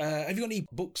 questions. Have you got any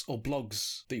books or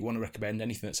blogs that you want to recommend?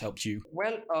 Anything that's helped you?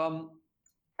 Well,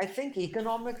 I think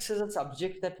economics is a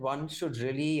subject that one should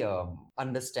really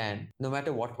understand, no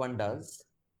matter what one does.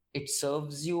 It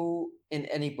serves you in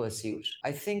any pursuit.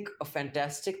 I think a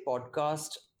fantastic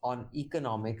podcast on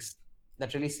economics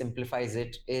that really simplifies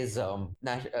it is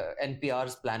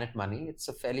NPR's Planet Money. It's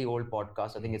a fairly old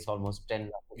podcast. I think it's almost 10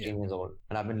 or 15 years old.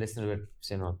 And I've been listening to it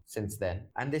since then.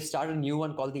 And they started a new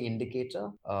one called The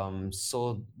Indicator.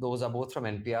 So those are both from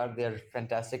NPR. They're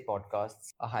fantastic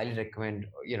podcasts. I highly recommend,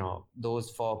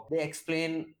 those they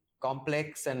explain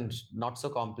complex and not so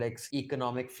complex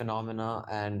economic phenomena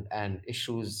and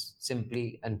issues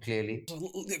simply and clearly.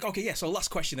 Okay, yeah. So last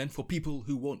question then, for people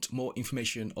who want more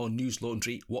information on News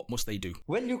Laundry, what must they do?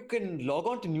 Well, you can log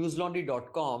on to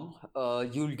newslaundry.com.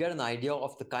 You'll get an idea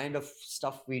of the kind of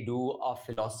stuff we do, our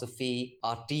philosophy,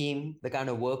 our team, the kind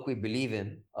of work we believe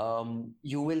in.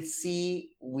 You will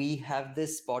see we have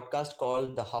this podcast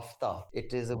called The Hafta.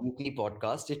 It is a weekly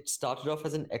podcast. It started off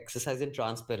as an exercise in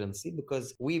transparency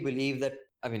because we believe that,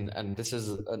 and this is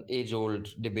an age-old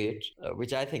debate,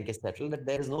 which I think is settled, that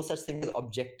there is no such thing as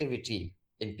objectivity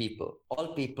in people.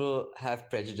 All people have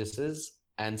prejudices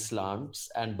and slants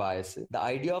and biases. The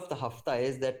idea of the Hafta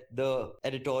is that the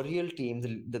editorial team,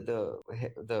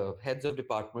 the heads of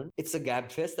department, it's a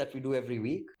gabfest that we do every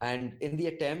week. And in the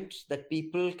attempt that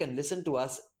people can listen to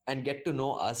us and get to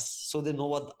know us so they know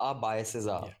what our biases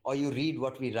are. Yeah. Or you read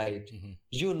what we write. Mm-hmm.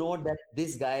 You know that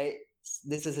this guy,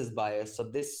 this is his bias. So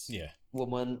this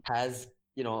woman has,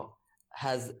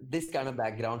 has this kind of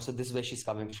background. So this is where she's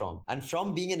coming from. And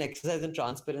from being an exercise in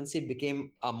transparency, it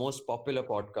became our most popular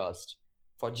podcast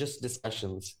for just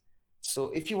discussions.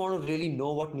 So if you want to really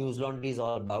know what News Laundry is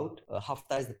all about,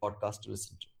 Hafta is the podcast to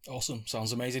listen to. Awesome.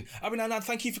 Sounds amazing. Abhi Anand,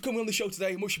 thank you for coming on the show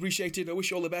today. Much appreciated. I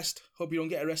wish you all the best. Hope you don't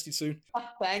get arrested soon.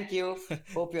 Thank you.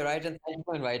 Hope you're right. And thank you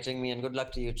for inviting me. And good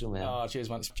luck to you too, man. Cheers,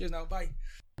 man. Cheers now. Bye.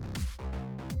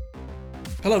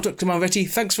 Hello, Dr. Manvetti.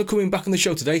 Thanks for coming back on the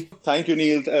show today. Thank you,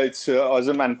 Neil. It's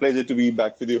awesome and pleasure to be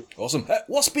back with you. Awesome.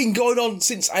 What's been going on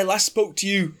since I last spoke to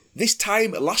you this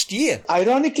time last year?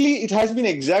 Ironically, it has been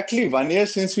exactly 1 year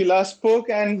since we last spoke,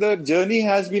 and the journey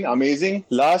has been amazing.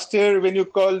 Last year, when you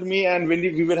called me and when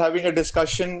we were having a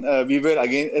discussion, we were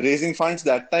again raising funds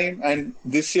that time, and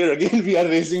this year again we are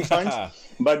raising funds.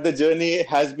 But the journey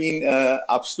has been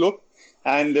upslope.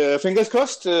 And fingers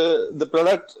crossed, the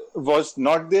product was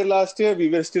not there last year. We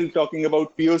were still talking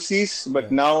about POCs,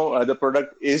 but now the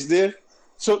product is there.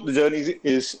 So the journey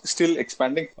is still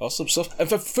expanding. Awesome stuff. And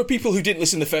for people who didn't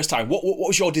listen the first time, what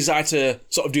was your desire to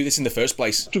sort of do this in the first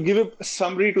place? To give a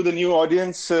summary to the new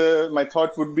audience, my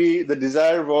thought would be the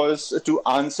desire was to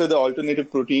answer the alternative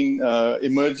protein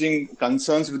emerging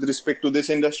concerns with respect to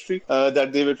this industry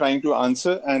that they were trying to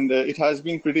answer. And it has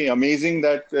been pretty amazing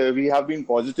that we have been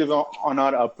positive on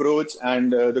our approach,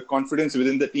 and the confidence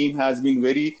within the team has been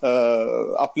very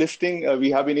uplifting. We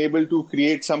have been able to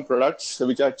create some products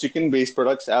which are chicken-based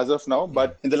products as of now,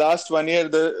 but in the last 1 year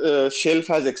the shelf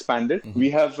has expanded. We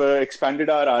have expanded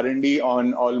our R&D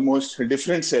on almost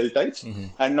different cell types,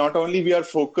 and not only we are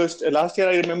focused. Last year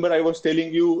I remember I was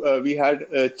telling you we had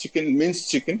minced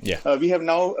chicken. We have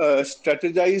now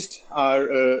strategized our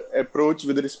approach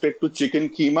with respect to chicken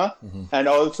keema, and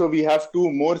also we have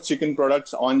 2 more chicken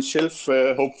products on shelf.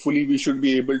 Hopefully we should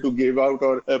be able to give out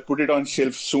or put it on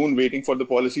shelf soon, waiting for the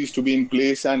policies to be in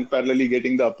place and parallelly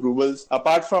getting the approvals.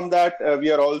 Apart from that, we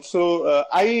are also,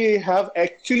 I have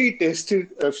actually tested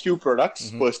a few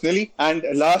products personally, and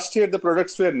last year the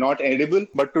products were not edible,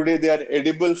 but today they are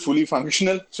edible, fully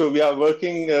functional. So we are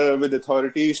working with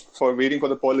authorities for waiting for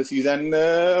the policies,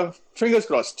 and fingers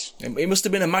crossed. It must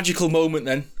have been a magical moment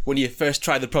then when you first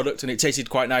tried the product and it tasted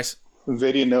quite nice.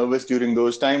 Very nervous during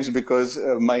those times because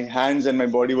my hands and my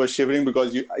body was shivering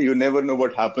because you never know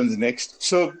what happens next.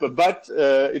 So, but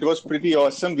it was pretty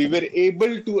awesome. We were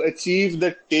able to achieve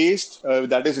the taste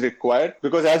that is required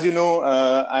because, as you know,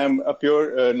 I am a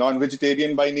pure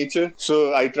non-vegetarian by nature.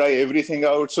 So I try everything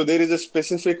out. So there is a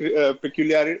specific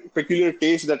peculiar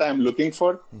taste that I am looking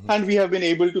for. And we have been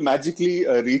able to magically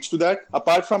reach to that.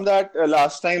 Apart from that,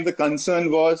 last time the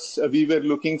concern was we were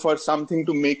looking for something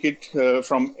to make it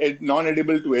from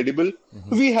non-edible to edible.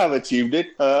 We have achieved it.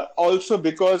 Also,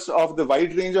 because of the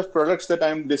wide range of products that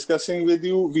I'm discussing with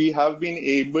you, we have been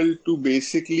able to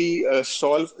basically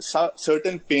solve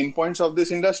certain pain points of this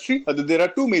industry. There are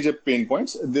 2 major pain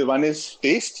points. The one is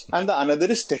taste and the another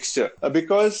is texture.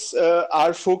 Because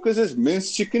our focus is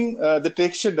minced chicken, the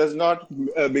texture does not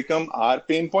become our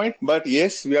pain point. But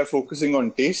yes, we are focusing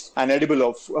on taste and edible,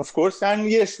 of course. And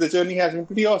yes, the journey has been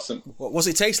pretty awesome. What was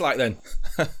it taste like then?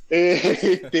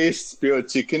 It tastes pure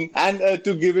chicken. And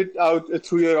to give it out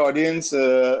through your audience,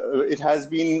 it has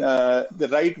been the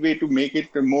right way to make it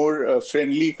more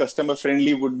friendly, customer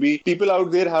friendly would be people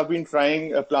out there have been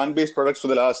trying plant-based products for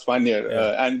the last 1 year.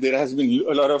 And there has been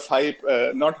a lot of hype,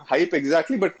 not hype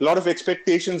exactly, but a lot of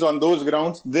expectations on those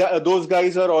grounds. Those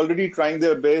guys are already trying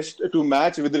their best to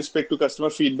match with respect to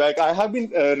customer feedback. I have been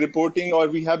reporting, or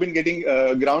we have been getting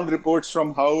ground reports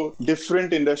from how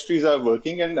different industries are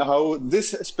working and how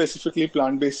this specifically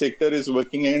plant-based sector is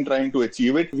working and trying to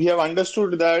achieve it. We have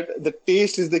understood that the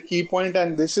taste is the key point,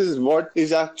 and this is what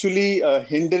is actually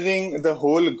hindering the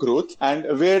whole growth, and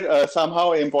where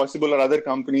somehow Impossible or other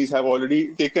companies have already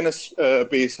taken a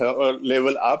pace or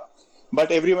level up. But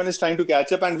everyone is trying to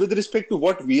catch up. And with respect to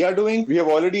what we are doing, we have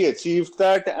already achieved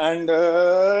that. And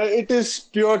it is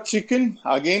pure chicken.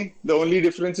 Again, the only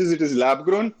difference is it is lab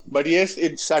grown. But yes,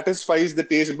 it satisfies the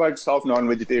taste buds of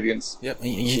non-vegetarians. Yep,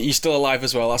 you're still alive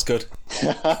as well. That's good.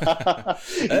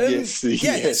 Yes.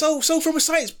 Yeah. So from a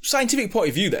scientific point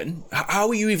of view then, how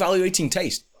are you evaluating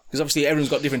taste? Because obviously everyone's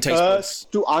got different taste buds.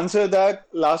 To answer that,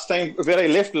 where I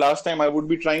left last time, I would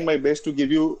be trying my best to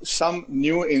give you some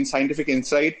new scientific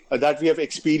insight that we have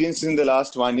experienced in the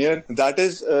last 1 year. That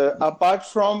is, apart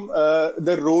from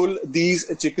the role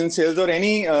these chicken cells or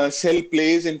any cell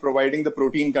plays in providing the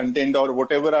protein content or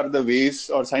whatever are the ways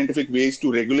or scientific ways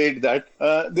to regulate that,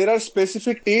 there are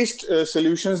specific taste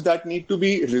solutions that need to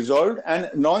be resolved. And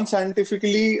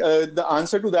non-scientifically, the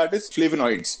answer to that is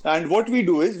flavonoids. And what we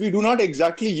do is we do not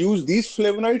exactly use these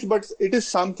flavonoids, but it is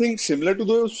something similar to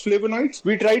those flavonoids.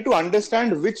 We try to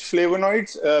understand which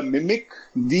flavonoids mimic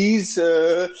these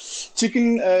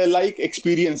chicken-like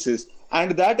experiences.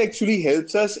 And that actually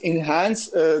helps us enhance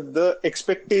the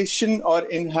expectation or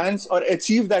enhance or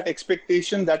achieve that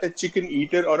expectation that a chicken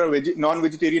eater or a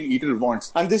non-vegetarian eater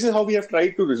wants. And this is how we have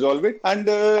tried to resolve it. And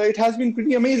it has been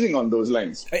pretty amazing on those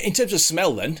lines. In terms of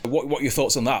smell then, what are your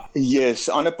thoughts on that? Yes.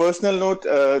 On a personal note,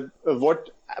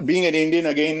 being an Indian,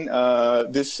 again,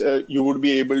 you would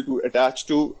be able to attach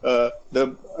to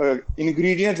the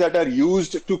ingredients that are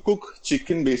used to cook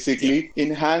chicken, basically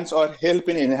enhance or help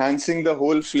in enhancing the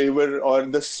whole flavor or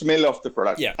the smell of the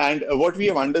product. Yeah. And what we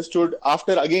have understood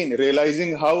after, again,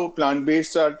 realizing how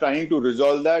plant-based are trying to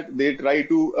resolve that, they try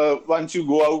to, once you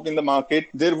go out in the market,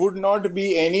 there would not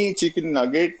be any chicken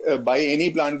nugget by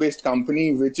any plant-based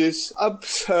company which is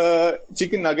a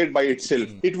chicken nugget by itself.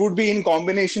 It would be in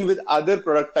combination with other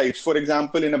product types. For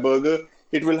example, in a burger,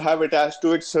 it will have attached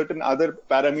to it certain other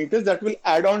parameters that will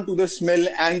add on to the smell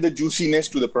and the juiciness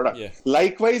to the product. Yeah.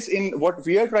 Likewise, in what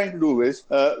we are trying to do is,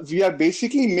 we are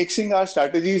basically mixing our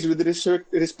strategies with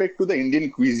respect to the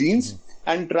Indian cuisines.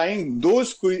 And trying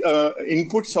those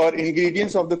inputs or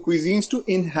ingredients of the cuisines to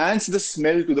enhance the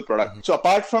smell to the product. So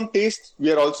apart from taste,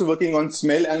 we are also working on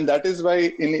smell, and that is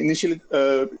why in initial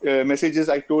messages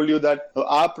I told you that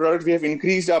our product, we have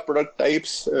increased our product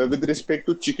types with respect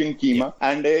to chicken keema,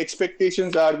 and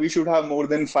expectations are we should have more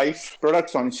than 5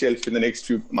 products on shelf in the next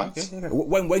few months. Okay.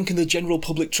 When can the general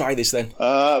public try this then?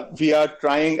 We are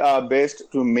trying our best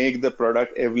to make the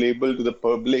product available to the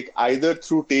public either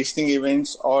through tasting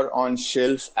events or on shelf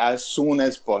as soon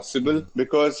as possible,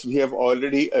 because we have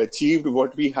already achieved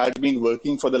what we had been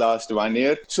working for the last 1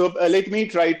 year. So let me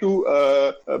try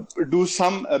to do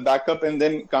some backup and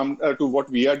then come to what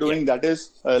we are doing. That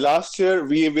is, last year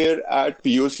we were at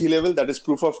POC level, that is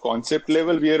proof of concept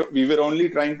level. We were only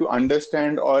trying to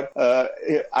understand or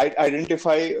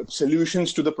identify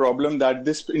solutions to the problem that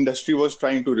this industry was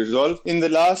trying to resolve. In the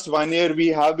last 1 year, we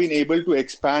have been able to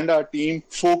expand our team,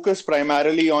 focus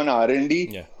primarily on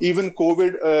R&D. Even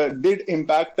COVID did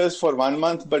impact us for 1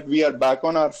 month, but we are back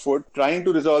on our foot trying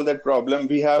to resolve that problem.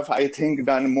 We have, I think,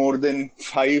 done more than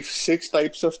 5-6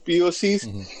 types of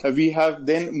POCs. We have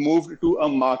then moved to a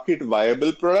market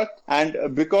viable product.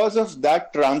 And because of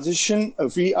that transition,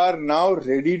 we are now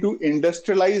ready to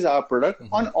industrialize our product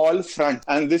on all fronts.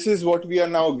 And this is what we are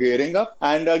now gearing up.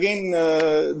 And again,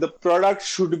 the product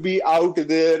should be out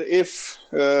there if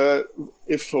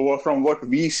from what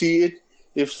we see it,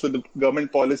 if the government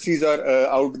policies are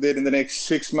out there in the next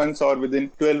 6 months or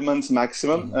within 12 months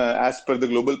maximum, as per the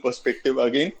global perspective,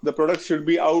 again, the product should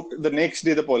be out the next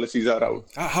day the policies are out.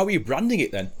 How are you branding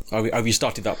it then? Have you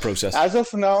started that process? As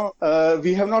of now,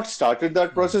 we have not started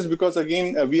that process because,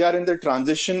 again, we are in the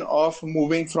transition of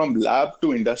moving from lab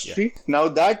to industry. Now,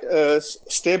 that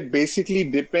step basically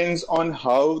depends on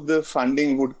how the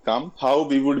funding would come, how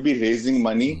we would be raising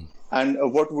money. And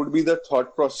what would be the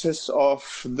thought process of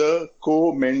the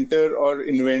co-mentor or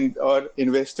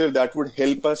investor that would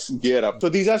help us gear up. So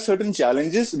these are certain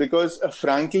challenges because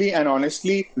frankly and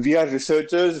honestly, we are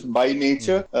researchers by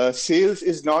nature. Sales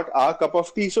is not our cup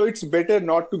of tea. So it's better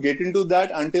not to get into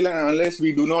that until and unless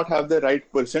we do not have the right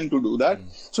person to do that.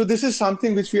 So this is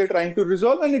something which we are trying to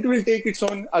resolve, and it will take its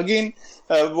own, again,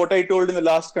 what I told in the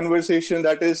last conversation,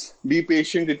 that is, be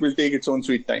patient, it will take its own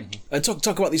sweet time. And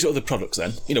talk about these other products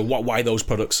then. You know, why those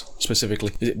products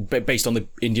specifically? Is it based on the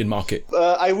Indian market?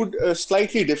 I would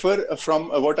slightly differ from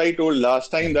what I told last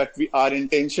time, that our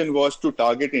intention was to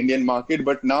target Indian market,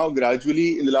 but now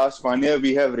gradually in the last 1 year,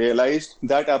 we have realized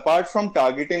that apart from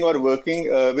targeting or working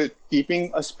with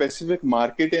keeping a specific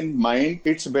market in mind,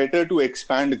 it's better to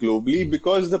expand globally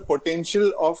because the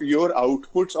potential of your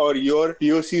outputs or your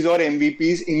POCs or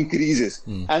MVPs increases.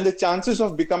 And the chances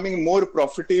of becoming more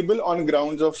profitable on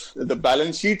grounds of the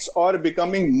balance sheets or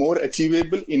becoming more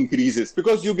achievable increases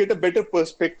because you get a better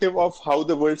perspective of how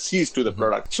the world sees to the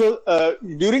product. So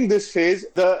during this phase,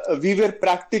 we were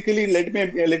practically, let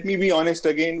me be honest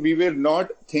again, we were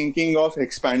not thinking of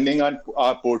expanding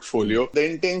our portfolio. The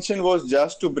intention was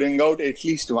just to bring out at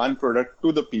least one product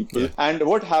to the people. And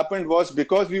what happened was,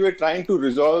 because we were trying to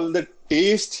resolve the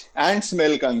taste and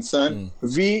smell concern,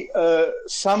 we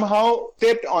somehow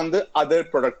stepped on the other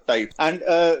product type. And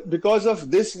because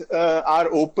of this, our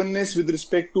openness with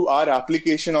respect to our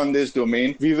application on this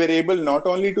domain, we were able not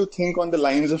only to think on the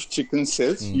lines of chicken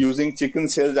cells, using chicken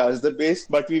cells as the base,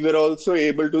 but we were also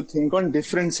able to think on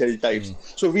different cell types.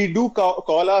 So we do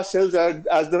call ourselves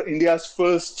as the India's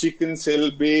first chicken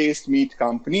cell-based meat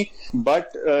company,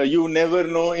 but you never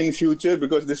know in future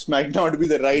because this might not be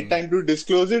the right time to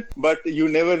disclose it. But but you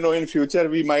never know, in future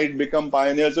we might become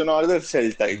pioneers on other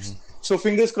cell types. So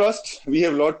fingers crossed, we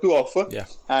have a lot to offer. Yeah.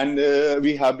 And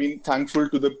we have been thankful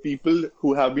to the people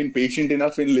who have been patient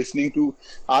enough in listening to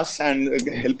us and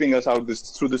helping us out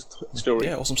through this story.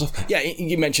 Yeah, awesome stuff. Yeah,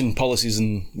 you mentioned policies,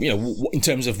 and in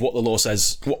terms of what the law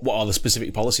says, what are the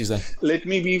specific policies then? Let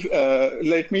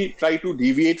me try to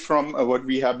deviate from what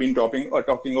we have been talking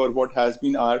or what has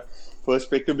been our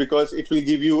perspective, because it will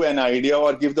give you an idea,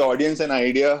 or give the audience an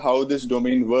idea how this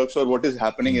domain works, or what is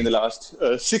happening in the last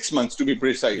 6 months, to be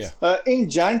precise. Yeah. In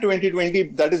Jan 2020,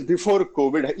 that is before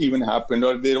COVID even happened,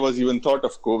 or there was even thought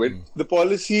of COVID, the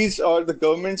policies or the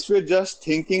governments were just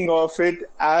thinking of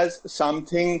it as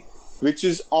something which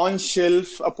is on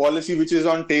shelf, a policy which is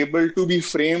on table to be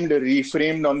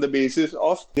reframed on the basis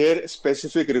of their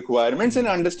specific requirements and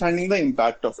understanding the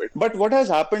impact of it. But what has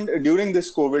happened during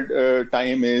this COVID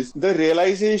time is the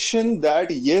realization that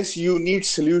yes, you need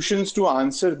solutions to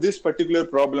answer this particular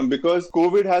problem, because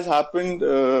COVID has happened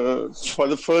for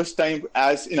the first time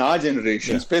as in our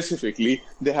generation specifically.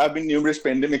 There have been numerous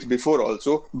pandemics before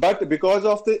also, but because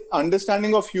of the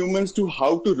understanding of humans to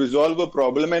how to resolve a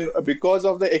problem, and because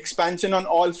of the expansion on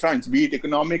all fronts, be it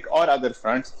economic or other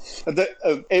fronts,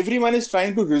 everyone is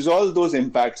trying to resolve those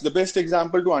impacts. The best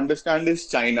example to understand is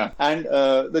China, and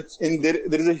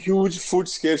there is a huge food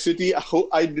scarcity.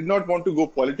 I did not want to go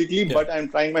politically, but I'm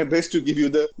trying my best to give you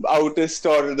the outest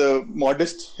or the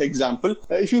modest example.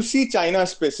 If you see China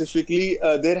specifically,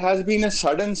 there has been a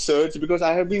sudden surge, because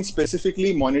I have been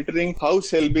specifically monitoring how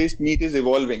cell-based meat is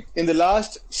evolving. In the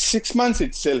last 6 months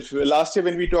itself, last year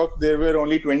when we talked, there were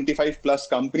only 25 plus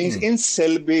companies in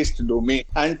cell-based domain,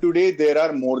 and today there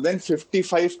are more than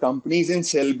 55 companies in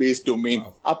cell-based domain.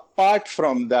 Wow. Apart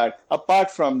from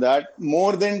that,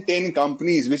 more than 10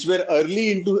 companies which were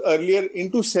earlier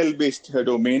into cell-based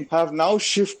domain have now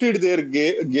shifted their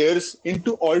gears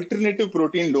into alternative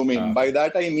protein domain. By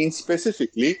that I mean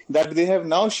specifically that they have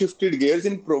now shifted gears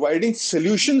in providing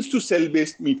solutions to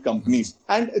cell-based meat companies.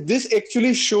 And this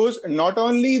actually shows not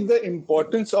only the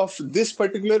importance of this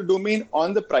particular domain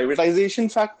on the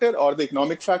privatization factor or the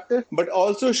economic factor, but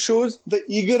also shows the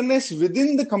eagerness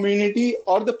within the community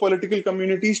or the political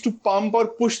communities to pump or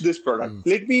push this product.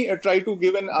 Let me try to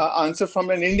give an answer from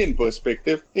an Indian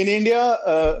perspective. In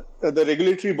India, the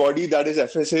regulatory body, that is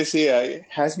FSSAI,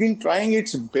 has been trying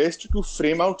its best to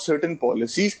frame out certain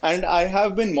policies, and I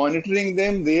have been monitoring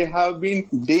them. They have been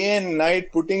day and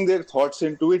night putting their thoughts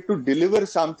into it to deliver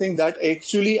something that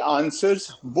actually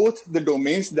answers both the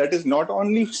domains, that is not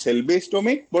only cell-based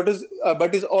domain, but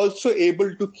is also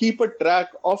able to keep a track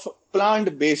of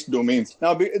plant-based domains.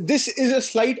 Now, this is a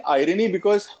slight irony,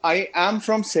 because I am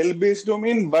from cell-based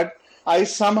domain, but I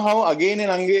somehow again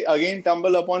and again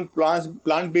tumble upon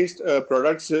plant-based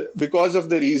products because of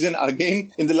the reason,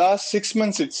 again, in the last 6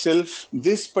 months itself,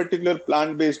 this particular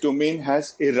plant-based domain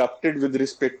has erupted with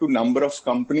respect to number of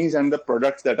companies and the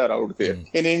products that are out there.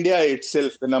 In India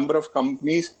itself, the number of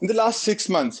companies in the last 6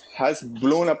 months has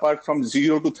blown apart from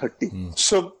 0 to 30.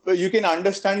 So you can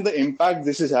understand the impact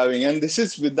this is having, and this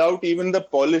is without even the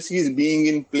policies being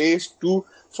in place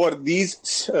for these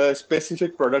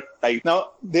specific product type. Now,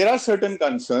 there are certain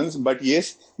concerns, but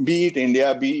yes, be it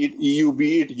India, be it EU,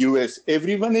 be it US,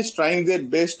 everyone is trying their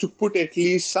best to put at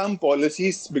least some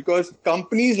policies, because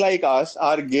companies like us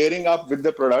are gearing up with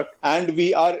the product, and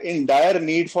we are in dire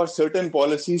need for certain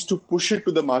policies to push it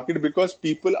to the market, because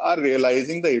people are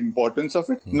realizing the importance of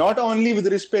it, not only with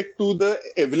respect to the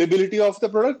availability of the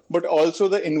product, but also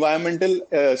the environmental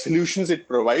solutions it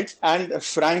provides. And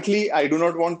frankly, I do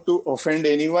not want to offend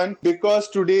anyone, because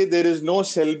today there is no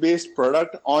cell-based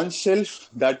product on shelf.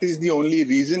 That is the only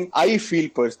reason I feel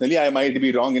personally, I might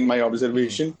be wrong in my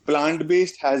observation,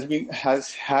 plant-based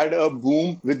has had a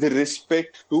boom with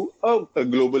respect to a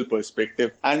global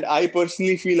perspective. And I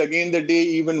personally feel, again, the day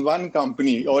even one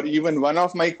company or even one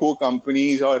of my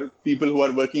co-companies or people who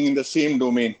are working in the same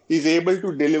domain is able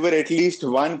to deliver at least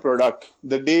one product,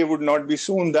 the day would not be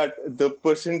soon that the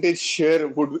percentage share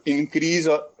would increase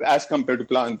as compared to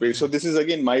plant-based. So this is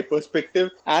again my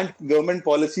perspective, and government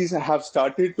policies have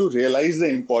started to realize the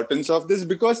importance of this,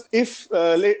 because if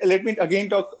let me again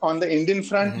talk on the Indian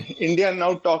front. India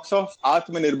now talks of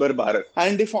Atmanirbhar Bharat,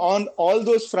 and if on all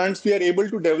those fronts we are able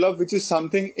to develop, which is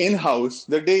something in-house,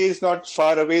 the day is not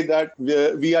far away that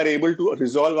we are able to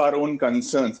resolve our own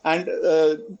concerns. And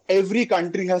every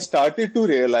country has started to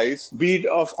realize, be it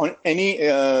on any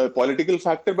political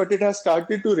factor, but it has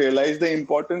started to realize the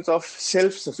importance of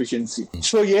self-sufficiency.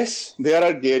 So yes, there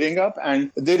India are gearing up,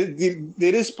 and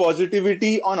there is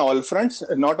positivity on all fronts,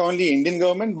 not only Indian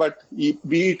government, but be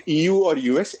it EU or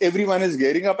US, everyone is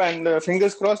gearing up, and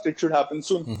fingers crossed it should happen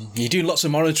soon. You're doing lots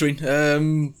of monitoring.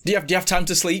 Do you have time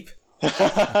to sleep?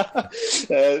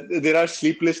 There are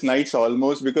sleepless nights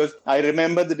almost, because I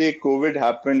remember the day COVID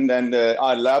happened and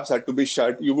our labs had to be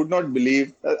shut. You would not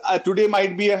believe. Today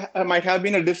might have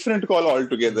been a different call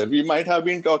altogether. We might have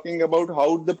been talking about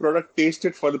how the product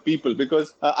tasted for the people,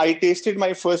 because I tasted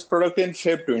my first product in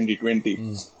Feb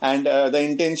 2020, and the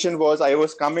intention was I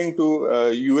was coming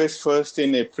to US first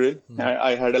in April.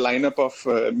 I had a lineup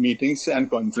of meetings and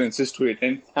conferences to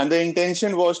attend, and the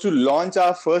intention was to launch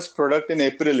our first product in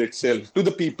April itself to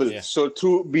the people. So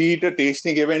through, be it a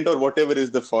tasting event or whatever is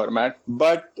the format.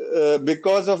 But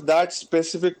because of that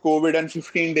specific COVID and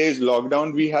 15 days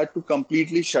lockdown, we had to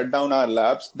completely shut down our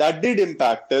labs. That did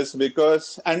impact us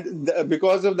because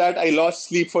of that, I lost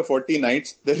sleep for 40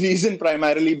 nights. The reason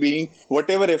primarily being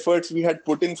whatever efforts we had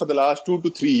put in for the last 2 to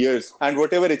 3 years and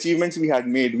whatever achievements we had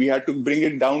made, we had to bring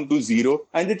it down to zero.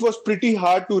 And it was pretty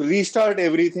hard to restart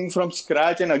everything from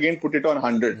scratch and again put it on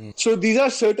 100. So these are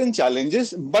certain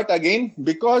challenges. But again,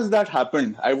 because that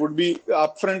happened, I would be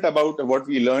upfront about what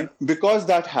we learned. Because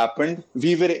that happened,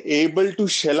 we were able to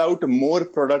shell out more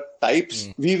product types.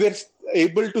 We were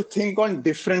able to think on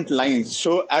different lines.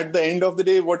 So at the end of the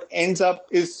day, what ends up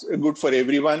is good for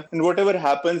everyone. And whatever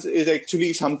happens is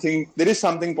actually there is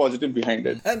something positive behind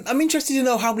it. I'm interested to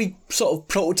know how many sort of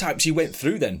prototypes you went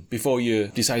through then before you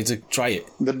decided to try it.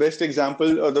 The best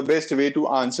example or the best way to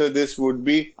answer this would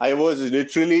be, I was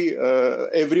literally,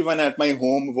 everyone at my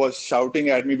home was shouting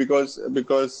at me because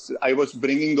I was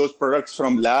bringing those products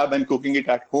from lab and cooking it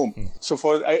at home. So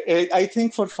I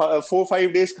think for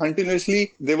 4-5 days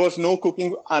continuously, there was no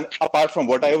cooking apart from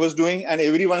what I was doing, and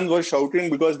everyone was shouting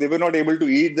because they were not able to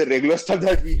eat the regular stuff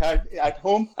that we had at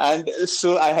home. And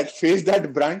so I had faced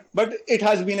that brunt, but it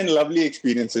has been a lovely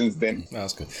experience since then.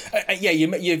 That's good.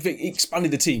 You've expanded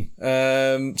the team.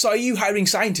 So are you hiring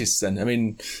scientists then? I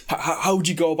mean, how would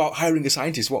you go about hiring a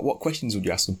scientist? What questions would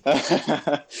you ask them?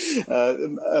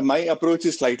 My approach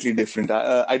is slightly different.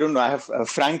 I don't know.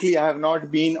 Frankly, I have not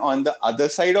been on the other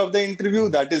side of the interview,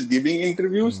 that is giving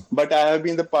interviews, but I have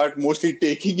been the part mostly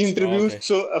taking interviews.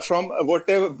 So from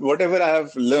whatever I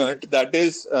have learned, that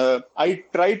is, I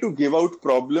try to give out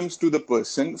problems to the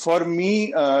person. For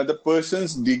me, the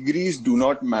person's degrees do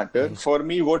not matter. For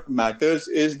me, what matters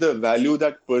is the value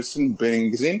that person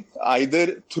brings in,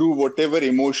 either through whatever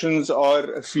emotions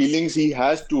or feelings he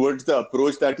has towards the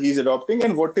approach that he's adopting,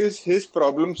 and what is his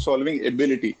problem solving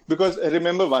ability. Because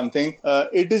remember one thing,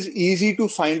 it is easy to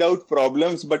find out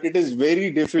problems, but it is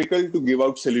very difficult to give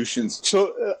out solutions.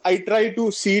 So I try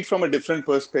to see it from a different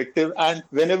perspective, and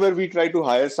whenever we try to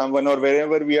hire someone or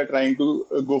wherever we are trying to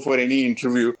go for any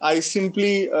interview, I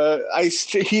simply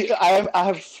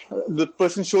the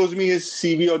person shows me his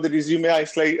CV or the resume, I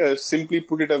simply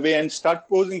put it away and start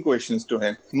posing questions to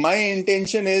him. My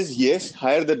intention is, yes,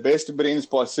 hire the best brains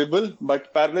possible,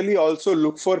 but parallelly also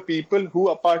look for people who,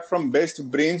 apart from best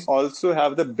brains, also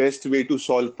have the best way to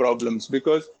solve problems,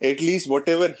 because at least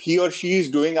whatever he or she is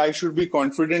doing, I should be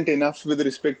confident enough with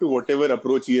respect to whatever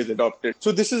approach he has adopted.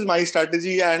 So this is my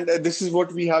strategy, and this is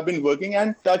what we have been working,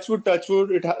 and touch wood,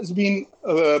 it has been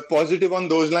positive on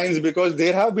those lines, because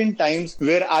there have been times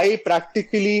where I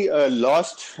practically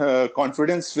lost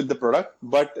confidence with the product,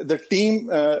 but the team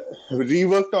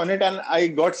reworked on it, and I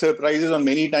got surprises on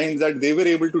many times that they were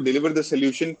able to deliver the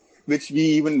solution which we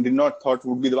even did not thought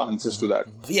would be the answers to that.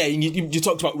 Yeah, you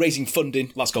talked about raising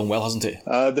funding. That's gone well, hasn't it?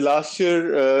 The last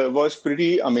year was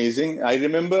pretty amazing. I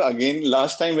remember, again,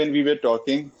 last time when we were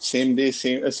talking, same day,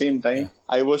 same time,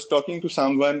 I was talking to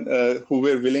someone who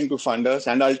were willing to fund us,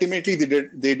 and ultimately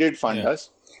they did fund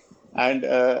us. And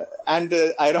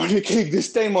ironically,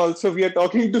 this time also we are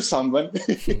talking to someone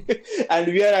and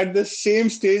we are at the same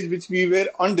stage which we were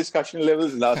on discussion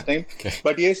levels last time.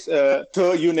 But yes,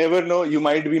 so you never know, you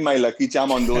might be my lucky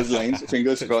charm on those lines.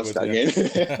 Fingers crossed again.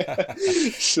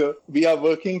 So we are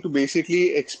working to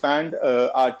basically expand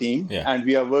our team, and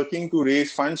we are working to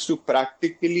raise funds to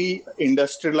practically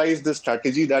industrialize the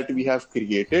strategy that we have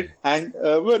created, and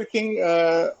working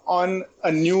on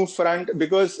a new front,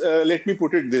 because let me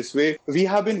put it this way. way. We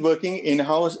have been working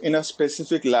in-house in a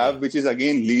specific lab, which is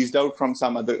again leased out from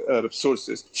some other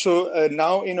sources. So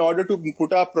now in order to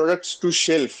put our products to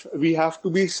shelf, we have to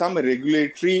be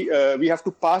we have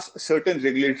to pass certain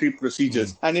regulatory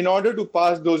procedures. And in order to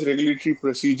pass those regulatory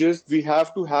procedures, we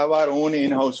have to have our own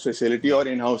in-house facility or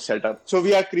in-house setup. So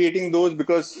we are creating those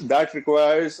because that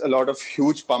requires a lot of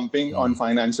huge pumping on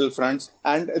financial fronts.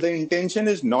 And the intention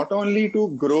is not only to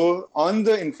grow on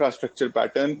the infrastructure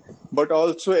pattern, but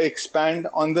also expand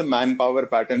on the manpower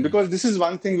pattern. Because this is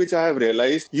one thing which I have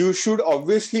realized. You should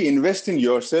obviously invest in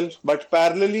yourself, but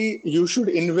parallelly, you should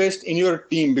invest in your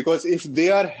team, because if they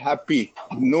are happy,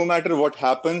 no matter what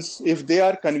happens, if they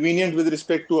are convenient with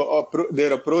respect to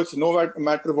their approach, no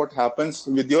matter what happens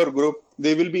with your group,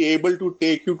 they will be able to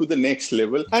take you to the next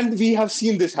level. And we have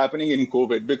seen this happening in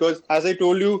COVID, because as I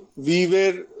told you, we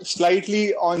were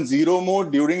slightly on zero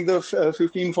mode during the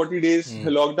 15-40 days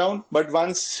lockdown. But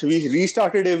once we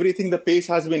restarted everything, the pace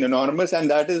has been enormous. And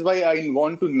that is why I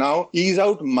want to now ease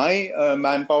out my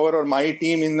manpower or my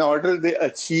team in order they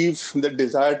achieve the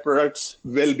desired products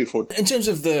well before. In terms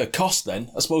of the cost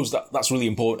then, I suppose that's really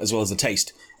important as well as the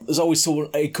taste. There's always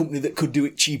a company that could do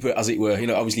it cheaper, as it were.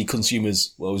 Obviously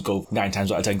consumers will always go 9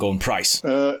 times out of 10 go on price.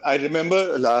 I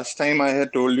remember last time I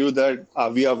had told you that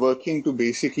we are working to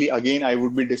basically, again, I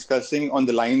would be discussing on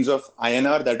the lines of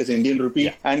INR, that is Indian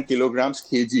rupee, and kilograms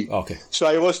kg. Okay. So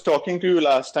I was talking to you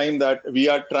last time that we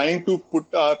are trying to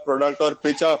put our product or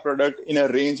pitch our product in a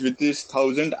range which is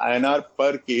 1000 INR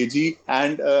per kg.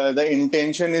 And the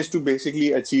intention is to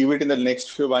basically achieve it in the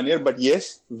next 1 year. But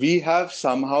yes, we have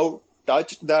somehow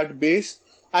touched that base.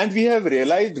 And we have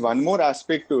realized one more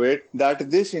aspect to it,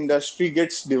 that this industry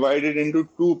gets divided into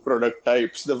 2 product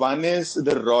types. The one is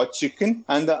the raw chicken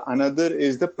and the another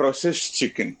is the processed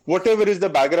chicken. Whatever is the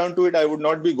background to it, I would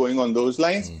not be going on those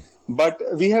lines. But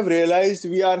we have realized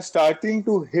we are starting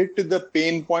to hit the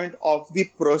pain point of the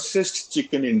processed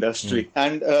chicken industry.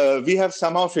 And we have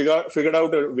somehow figured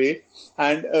out a way.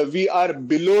 And we are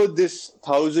below this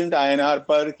 1000 INR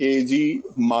per kg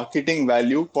marketing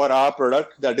value for our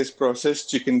product, that is processed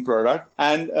chicken product.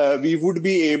 And we would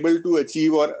be able to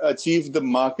achieve the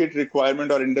market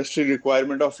requirement or industry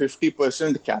requirement of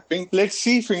 50% capping. Let's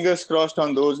see, fingers crossed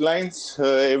on those lines.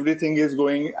 Everything is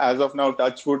going, as of now,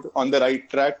 touch wood, on the right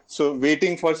track. So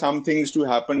waiting for some things to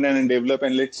happen and develop,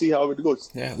 and let's see how it goes.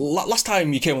 Yeah. Last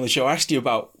time you came on the show, I asked you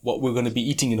about what we're going to be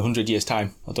eating in 100 years'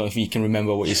 time. I don't know if you can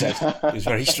remember what you said. It was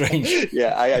very strange.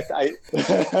 Yeah,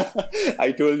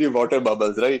 I told you water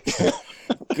bubbles, right?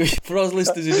 For us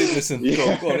listeners who didn't listen,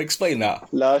 go on, explain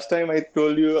that. Last time I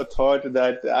told you a thought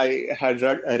that I had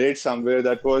read somewhere,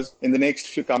 that was in the next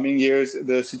few coming years,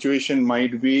 the situation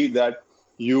might be that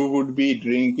you would be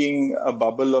drinking a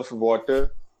bubble of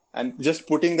water and just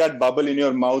putting that bubble in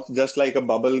your mouth, just like a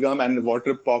bubble gum, and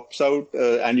water pops out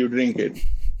and you drink it.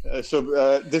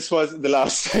 So this was the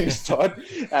last time's thought,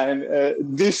 and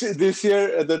this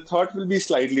year the thought will be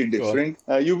slightly different.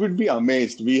 You would be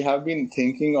amazed. We have been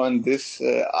thinking on this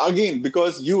again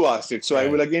because you asked it. So I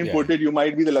will again put it. You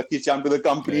might be the lucky charm to the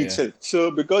company itself.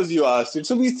 So because you asked it,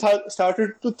 so we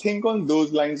started to think on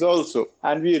those lines also,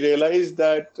 and we realized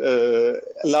that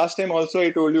last time also I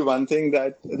told you one thing,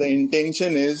 that the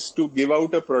intention is to give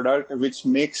out a product which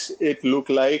makes it look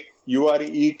like you are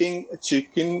eating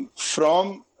chicken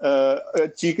from a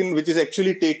chicken which is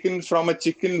actually taken from a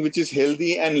chicken which is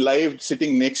healthy and live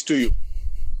sitting next to you.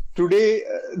 Today,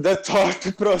 the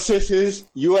thought process is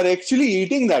you are actually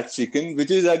eating that chicken,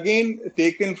 which is again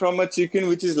taken from a chicken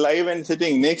which is live and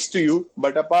sitting next to you.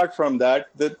 But apart from that,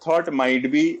 the thought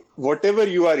might be whatever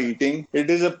you are eating,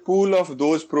 it is a pool of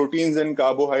those proteins and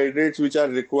carbohydrates which are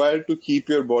required to keep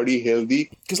your body healthy.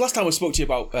 Because last time I spoke to you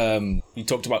about, you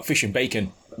talked about fish and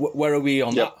bacon. Where are we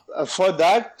on that? For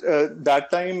that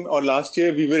time or last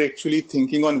year, we were actually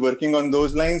thinking on working on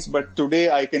those lines. But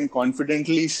today I can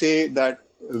confidently say that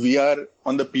we are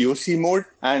on the POC mode,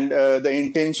 and the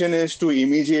intention is to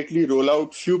immediately roll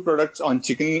out few products on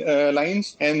chicken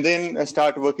lines and then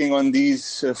start working on these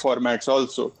formats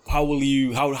also. How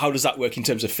does that work in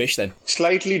terms of fish then?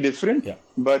 Slightly different,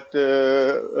 but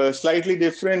the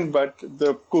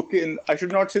cooking, I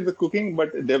should not say the cooking,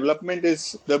 but development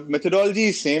is, the methodology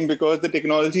is same, because the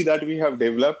technology that we have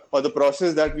developed or the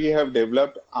process that we have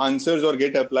developed answers or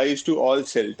get applies to all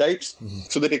cell types.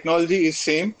 So the technology is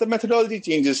same, the methodology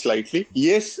changes slightly.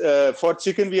 Yes, for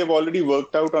chicken, we have already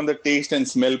worked out on the taste and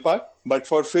smell part. But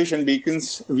for fish and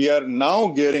beacons, we are now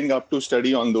gearing up to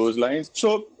study on those lines.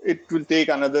 So it will take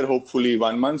another, hopefully,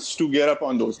 1 month to gear up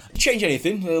on those. Change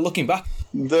anything, looking back?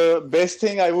 The best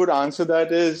thing I would answer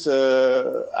that is,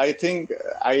 I think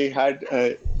I had,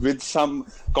 with some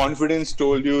confidence,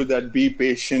 told you that be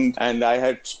patient, and I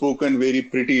had spoken very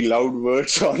pretty loud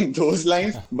words on those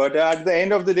lines. But at the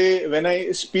end of the day, when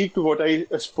I speak to what I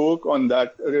spoke on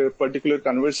that particular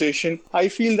conversation, I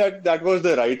feel that that was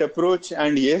the right approach.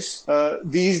 And yes,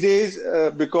 these days,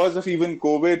 because of even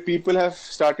COVID, people have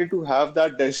started to have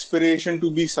that desperation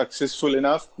to be successful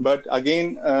enough. But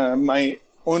again, my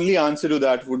only answer to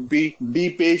that would be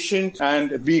patient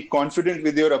and be confident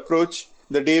with your approach.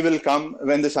 The day will come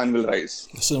when the sun will rise.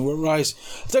 The sun will rise.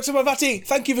 Dr. Mahvati,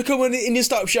 thank you for coming on the Indian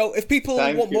Startup Show. If people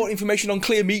want more information on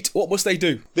ClearMeet, what must they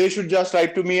do? They should just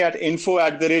write to me at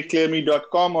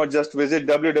info@clearmeet.com or just visit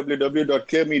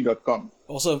www.clearmeet.com.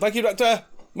 Awesome. Thank you, Doctor.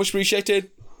 Much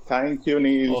appreciated. Thank you,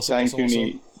 Neil. Awesome, Thank you,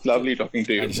 Neil. Lovely talking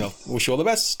to you. And yourself. Wish you all the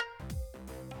best.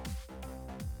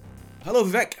 Hello,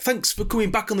 Vivek. Thanks for coming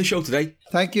back on the show today.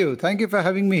 Thank you. Thank you for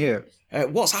having me here.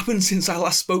 What's happened since I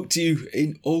last spoke to you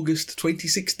in August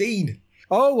 2016?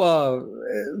 Oh,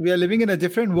 we are living in a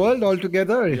different world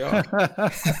altogether. Yeah.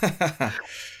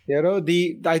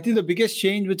 I think the biggest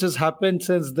change which has happened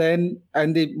since then,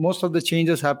 and most of the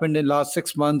changes happened in last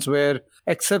 6 months, where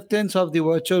acceptance of the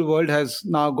virtual world has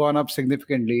now gone up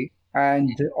significantly.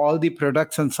 And all the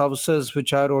products and services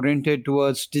which are oriented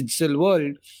towards digital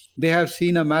world, they have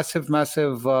seen a massive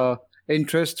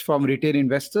interest from retail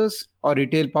investors or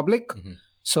retail public. Mm-hmm.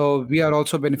 So we are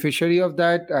also beneficiary of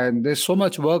that. And there's so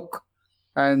much work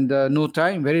and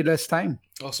very less time.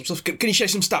 Awesome stuff. Can you share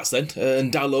some stats then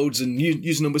and downloads and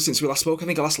user numbers since we last spoke? I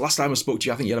think last time I spoke to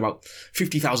you, I think you had about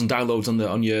 50,000 downloads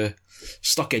on your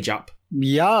StockEdge app.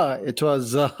 Yeah, it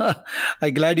was.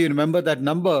 I'm glad you remember that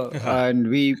number. And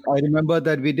I remember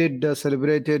that we did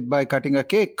celebrate it by cutting a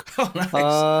cake. Oh, nice.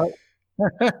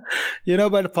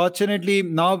 But fortunately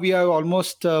now we have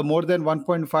almost more than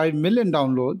 1.5 million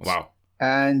downloads. Wow.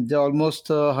 And almost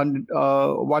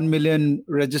 1 million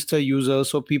registered users.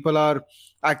 So people are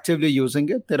actively using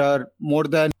it. There are more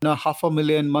than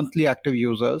 500,000 monthly active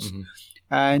users, mm-hmm.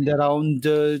 and around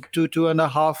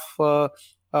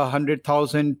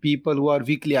 2,500,000 people who are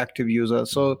weekly active users.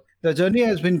 So the journey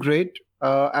has been great.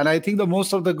 And I think the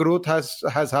most of the growth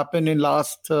has happened in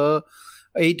last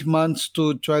 8 months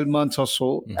to 12 months or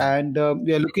so. Mm-hmm. And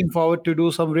we are looking forward to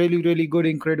do some really, really good,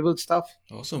 incredible stuff.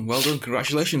 Awesome. Well done.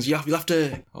 Congratulations. You'll have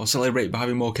to celebrate by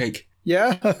having more cake.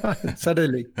 Yeah,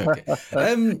 certainly. Okay.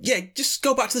 Just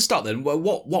go back to the start then.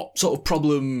 What sort of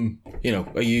problem,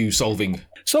 are you solving?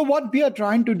 So what we are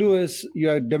trying to do is you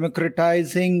are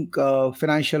democratizing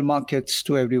financial markets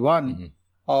to everyone.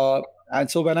 Mm-hmm. And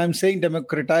so when I'm saying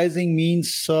democratizing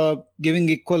means giving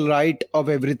equal right of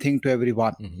everything to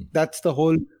everyone. Mm-hmm. That's the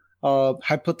whole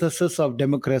hypothesis of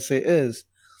democracy is.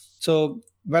 So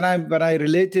when I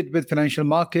relate it with financial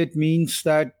market means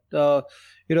that,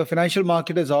 financial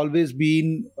market has always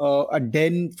been a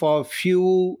den for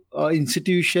few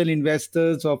institutional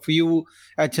investors or few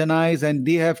HNIs, and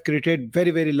they have created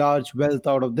very, very large wealth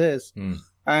out of this. Mm.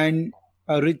 And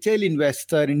a retail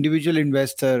investor, individual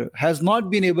investor, has not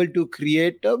been able to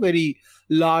create a very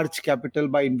large capital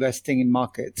by investing in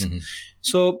markets. Mm-hmm.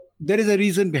 So there is a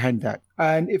reason behind that.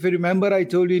 And if you remember, I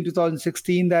told you in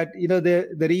 2016 that,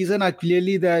 the reason are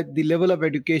clearly that the level of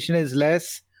education is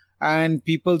less and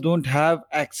people don't have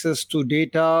access to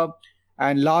data.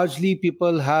 And largely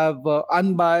people have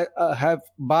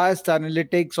biased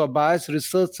analytics or biased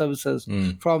research services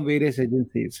from various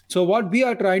agencies. So what we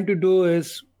are trying to do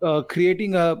is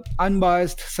creating an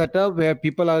unbiased setup where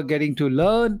people are getting to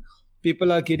learn,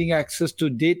 people are getting access to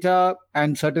data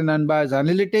and certain unbiased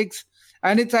analytics.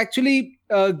 And it's actually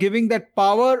giving that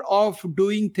power of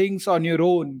doing things on your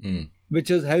own, which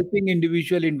is helping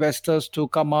individual investors to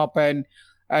come up and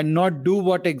not do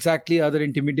what exactly other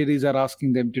intermediaries are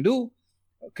asking them to do,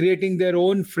 creating their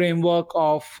own framework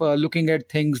of looking at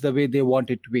things the way they want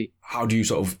it to be. How do you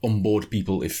sort of onboard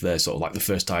people if they're sort of like the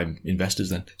first time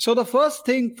investors then? So the first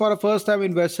thing for a first time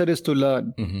investor is to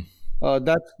learn. Mm-hmm.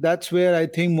 That's where I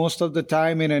think most of the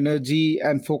time and energy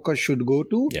and focus should go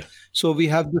to. Yeah. So we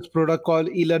have this product called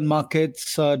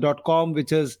elearnmarkets.com,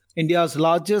 which is India's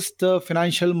largest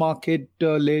financial market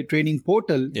training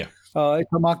portal. Yeah.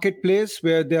 It's a marketplace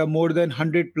where there are more than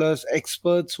 100 plus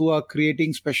experts who are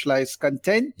creating specialized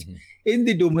content in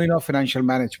the domain of financial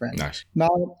management. Nice.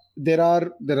 Now, there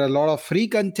are a lot of free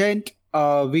content.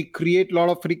 We create a lot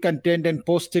of free content and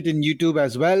post it in YouTube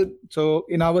as well. So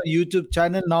in our YouTube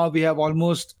channel, now we have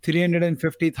almost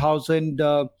 350,000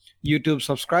 YouTube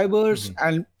subscribers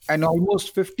and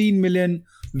almost 15 million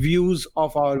views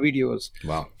of our videos.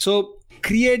 Wow. So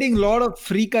creating a lot of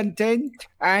free content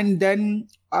and then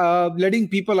letting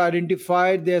people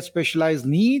identify their specialized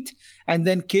needs and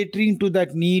then catering to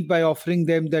that need by offering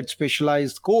them that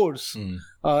specialized course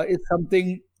is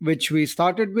something which we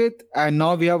started with. And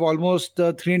now we have almost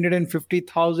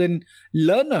 350,000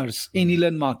 learners in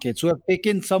eLearn Markets who have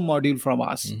taken some module from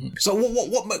us. So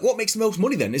what makes the most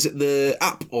money then? Is it the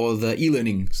app or the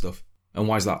e-learning stuff? And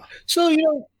why is that? So,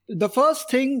 the first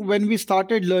thing when we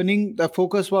started learning, the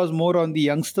focus was more on the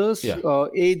youngsters,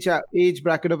 age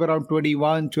bracket of around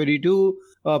 21, 22,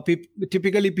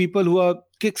 typically people who are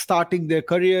kickstarting their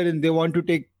career and they want to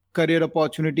take career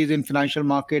opportunities in financial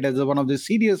market as one of the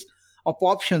serious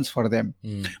options for them.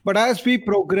 But as we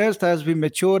progressed, as we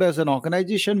mature as an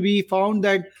organization, we found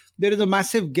that there is a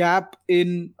massive gap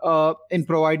in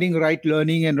providing right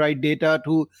learning and right data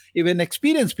to even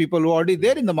experienced people who are already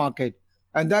there in the market.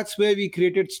 And that's where we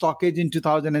created Stockage in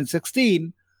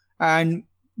 2016. And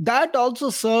that also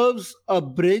serves a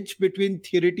bridge between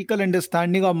theoretical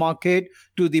understanding of market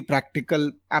to the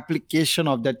practical application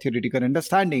of that theoretical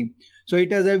understanding. So it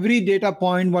has every data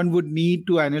point one would need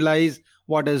to analyze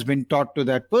what has been taught to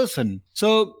that person.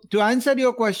 So to answer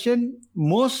your question,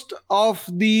 most of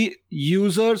the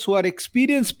users who are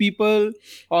experienced people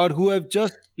or who have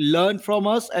just learned from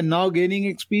us and now gaining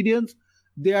experience,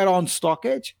 they are on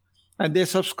Stockage. And they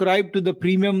subscribe to the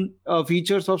premium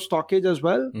features of Stockage as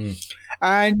well.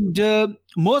 And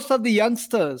most of the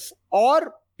youngsters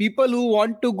or people who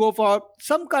want to go for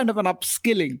some kind of an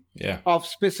upskilling of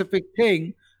specific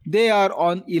thing, they are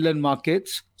on eLearn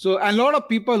Markets. So and a lot of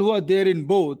people who are there in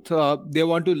both, they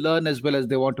want to learn as well as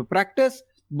they want to practice.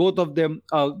 Both of them,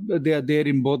 they are there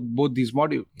in both these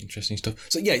modules. Interesting stuff.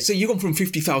 So so you've gone from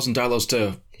 50,000 downloads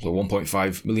to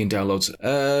 1.5 million downloads.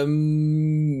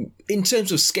 In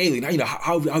terms of scaling,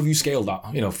 how have you scaled that?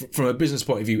 From a business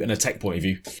point of view and a tech point of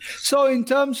view. So in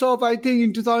terms of, I think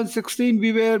in 2016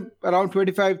 we were around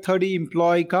 25-30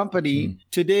 employee company.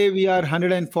 Today we are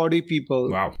 140 people.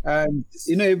 Wow! And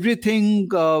everything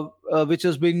which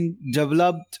has been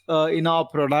developed in our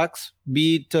products,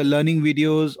 be it learning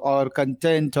videos or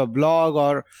content or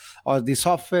blog or the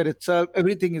software itself,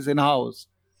 everything is in-house.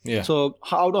 Yeah. So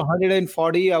out of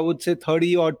 140, I would say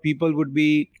 30 odd people would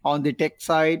be on the tech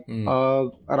side.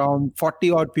 Around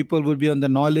 40 odd people would be on the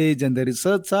knowledge and the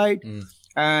research side.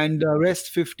 And the rest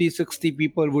 50, 60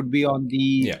 people would be on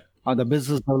the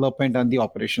business development and the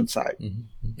operation side.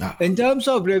 In terms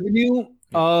of revenue,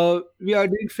 we are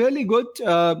doing fairly good.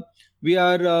 We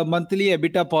are monthly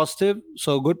EBITDA positive.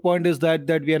 So good point is that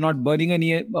we are not burning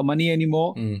any money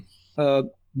anymore.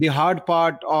 The hard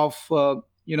part of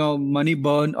money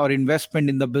burn or investment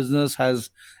in the business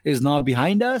is now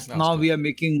behind us. That's now good. We are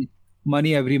making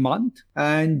money every month.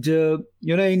 And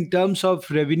in terms of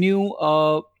revenue,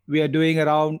 we are doing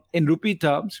around, in rupee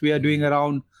terms, we are doing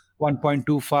around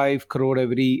 1.25 crore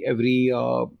every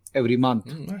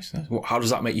month. Nice. How does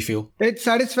that make you feel? It's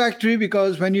satisfactory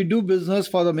because when you do business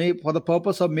for the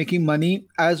purpose of making money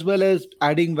as well as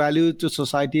adding value to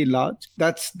society at large,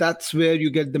 that's where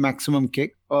you get the maximum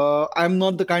kick. I'm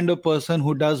not the kind of person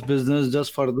who does business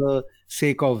just for the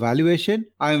sake of valuation.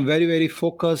 I'm very, very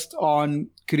focused on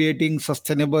creating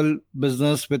sustainable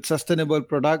business with sustainable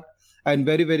product and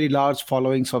very, very large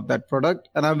followings of that product.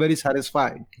 And I'm very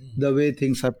satisfied the way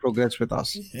things have progressed with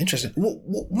us. Interesting.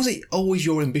 What was it always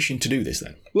your ambition to do this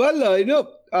then? Well, I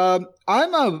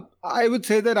would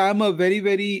say that I'm a very,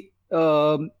 very,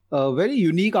 very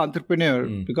unique entrepreneur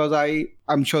because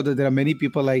I'm sure that there are many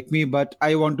people like me, but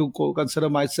I want to consider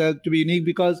myself to be unique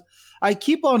because I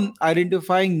keep on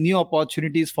identifying new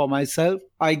opportunities for myself.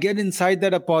 I get inside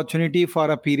that opportunity for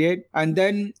a period, and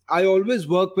then I always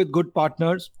work with good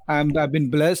partners. I've been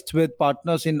blessed with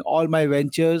partners in all my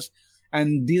ventures,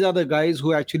 and these are the guys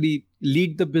who actually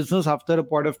lead the business after a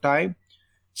point of time.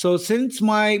 So since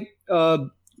my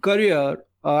career,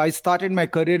 I started my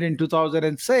career in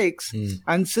 2006,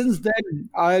 and since then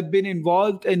I've been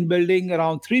involved in building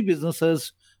around 3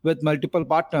 businesses with multiple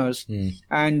partners.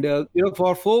 And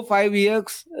for 4-5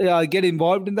 years, I get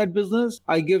involved in that business.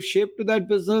 I give shape to that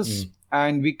business,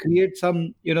 and we create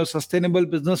some sustainable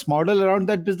business model around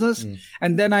that business.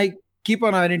 And then I keep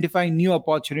on identifying new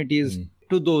opportunities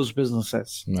to those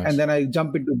businesses. Nice. And then I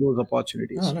jump into those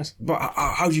opportunities. Oh, nice. But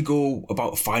how do you go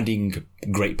about finding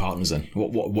great partners then?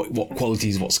 What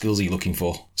qualities, what skills are you looking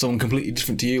for? Someone completely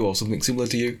different to you or something similar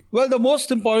to you? Well, the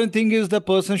most important thing is the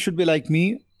person should be like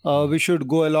me. We should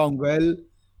go along well.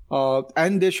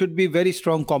 And there should be very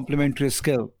strong complementary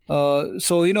skill.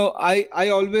 So I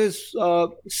always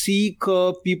seek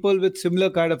people with similar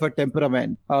kind of a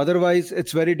temperament. Otherwise,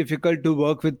 it's very difficult to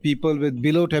work with people with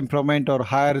below temperament or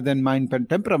higher than mine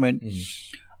temperament.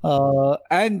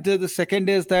 And the second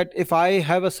is that if I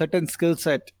have a certain skill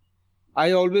set,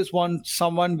 I always want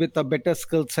someone with a better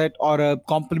skill set or a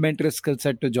complementary skill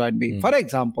set to join me. For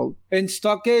example, in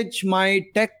Stockage, my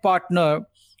tech partner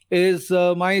is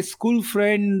my school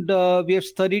friend. We have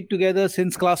studied together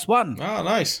since class 1. Ah,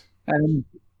 nice. And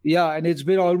and it's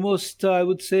been almost, I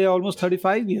would say, almost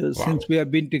 35 years since we have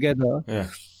been together. Yeah.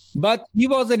 But he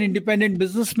was an independent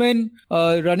businessman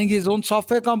running his own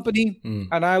software company,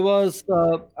 and I was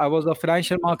a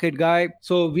financial market guy.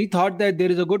 So we thought that there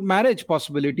is a good marriage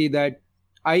possibility, that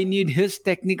I need his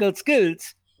technical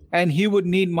skills and he would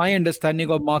need my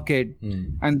understanding of market,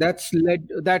 and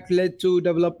that led to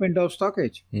development of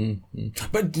Stockage.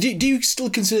 But do you still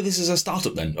consider this as a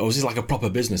startup then, or is this like a proper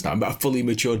business now, a fully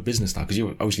matured business now?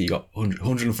 Because you got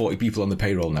 140 people on the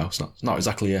payroll now. It's not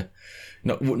exactly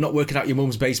not working out your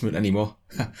mum's basement anymore.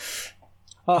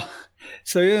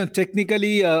 So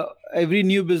technically, every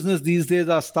new business these days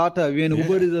are startup. Even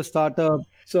Uber is a startup.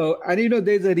 So, and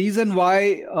there's a reason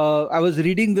why I was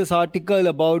reading this article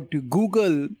about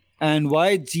Google and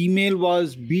why Gmail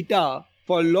was beta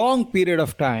for a long period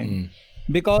of time.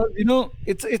 Because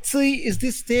it's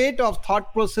the state of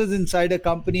thought process inside a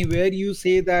company where you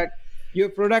say that your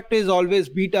product is always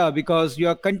beta because you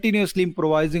are continuously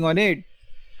improvising on it.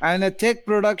 And a tech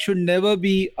product should never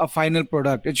be a final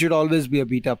product. It should always be a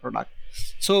beta product.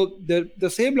 So the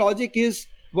same logic is,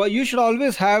 you should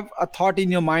always have a thought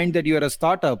in your mind that you are a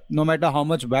startup, no matter how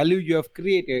much value you have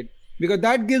created, because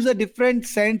that gives a different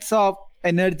sense of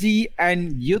energy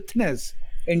and youthness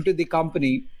into the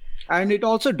company. And it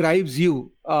also drives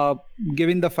you,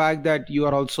 given the fact that you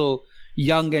are also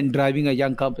young and driving a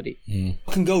young company.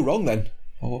 What can go wrong then?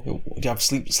 Or do you have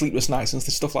sleepless nights and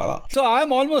stuff like that? So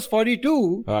I'm almost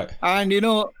 42. Right. And,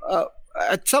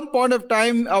 at some point of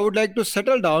time, I would like to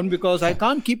settle down because I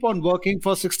can't keep on working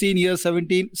for 16 years,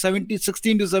 16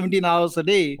 to 17 hours a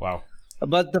day. Wow.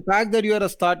 But the fact that you are a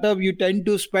startup, you tend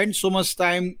to spend so much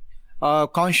time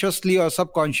consciously or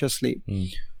subconsciously.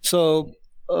 So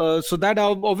that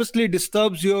obviously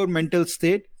disturbs your mental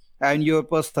state and your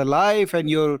personal life and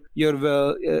your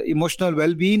emotional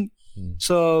well-being.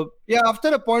 So after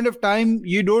a point of time,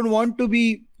 you don't want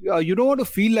to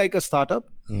feel like a startup.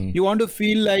 You want to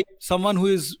feel like someone who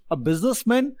is a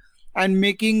businessman and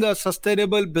making a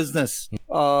sustainable business.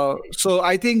 So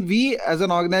I think we as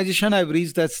an organization have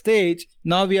reached that stage.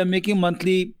 Now we are making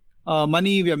monthly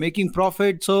money, we are making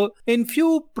profit. So in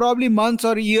few probably months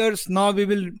or years, now we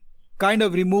will kind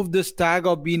of remove this tag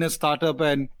of being a startup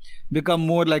and become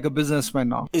more like a businessman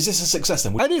now. Is this a success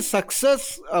then? I think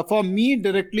success for me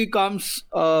directly comes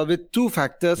with two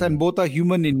factors, and both are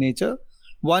human in nature.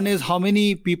 One is how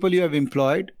many people you have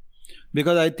employed,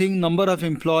 because I think number of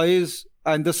employees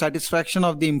and the satisfaction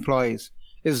of the employees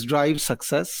drives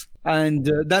success.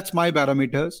 And that's my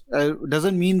parameters.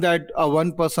 Doesn't mean that a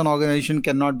one-person organization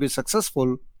cannot be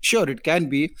successful. Sure, it can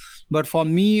be. But for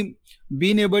me,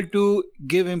 being able to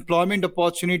give employment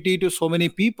opportunity to so many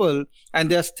people and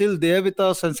they're still there with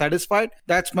us and satisfied,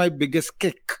 that's my biggest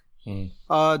kick.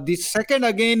 The second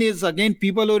is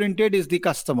people-oriented is the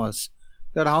customers.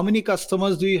 That how many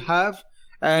customers do you have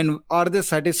and are they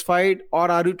satisfied,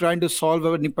 or are you trying to solve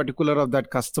any particular of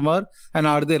that customer, and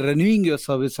are they renewing your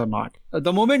service or not?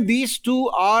 The moment these two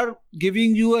are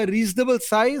giving you a reasonable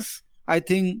size, I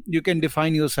think you can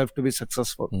define yourself to be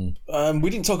successful. We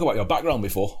didn't talk about your background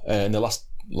before in the last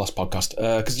podcast,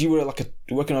 because you were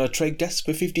working on a trade desk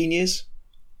for 15 years,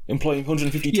 employing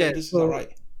 150 traders. Is that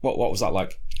right? What was that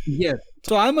like? Yes.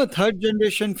 So I'm a third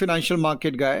generation financial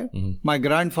market guy. My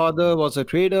grandfather was a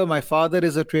trader. My father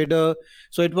is a trader.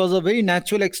 So it was a very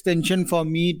natural extension for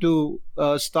me to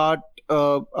start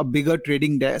a bigger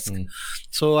trading desk.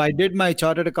 So I did my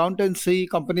chartered accountancy,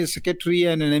 company secretary,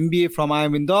 and an MBA from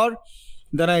IIM Indore.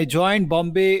 Then I joined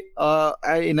Bombay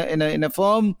in a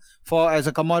firm as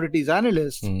a commodities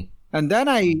analyst. And then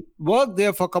I worked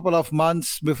there for a couple of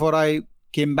months before I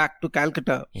came back to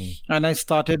Calcutta, and I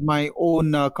started my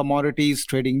own commodities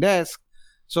trading desk.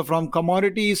 So from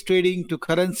commodities trading to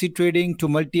currency trading to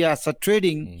multi-asset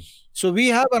trading. So we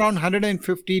have around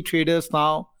 150 traders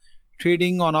now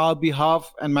trading on our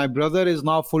behalf, and my brother is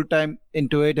now full-time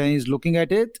into it and he's looking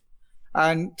at it.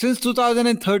 And since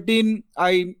 2013,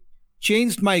 I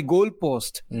changed my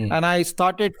goalpost and I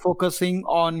started focusing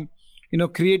on,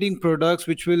 creating products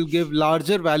which will give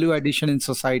larger value addition in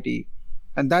society.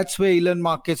 And that's where Elon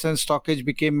Markets and Stockage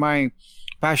became my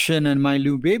passion and my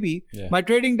new baby. My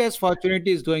trading desk,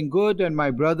 fortunately, is doing good, and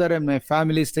my brother and my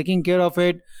family is taking care of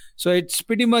it. So it's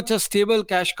pretty much a stable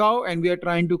cash cow, and we are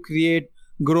trying to create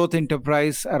growth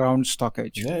enterprise around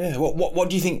Stockage. What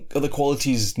do you think are the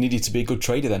qualities needed to be a good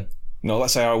trader then?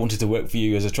 Let's say I wanted to work for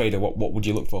you as a trader. What would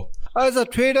you look for? As a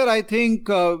trader, I think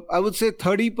I would say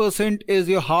 30% is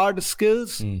your hard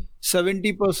skills,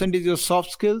 70% is your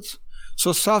soft skills.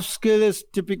 So soft skill is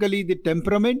typically the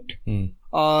temperament,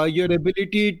 your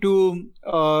ability to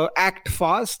act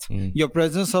fast, your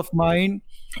presence of mind,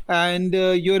 and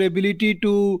your ability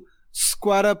to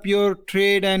square up your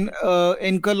trade and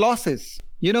incur losses.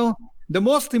 The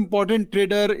most important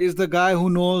trader is the guy who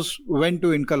knows when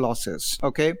to incur losses.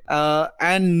 Okay.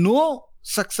 And no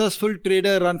successful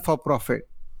trader run for profit.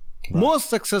 Right. Most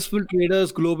successful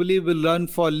traders globally will run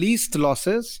for least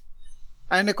losses.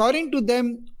 And according to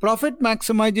them, profit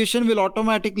maximization will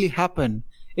automatically happen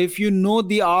if you know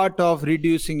the art of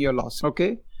reducing your loss.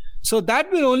 Okay. So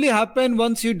that will only happen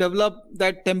once you develop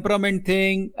that temperament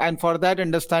thing. And for that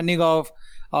understanding of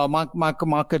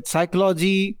market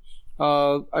psychology,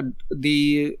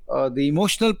 the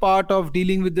emotional part of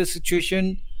dealing with the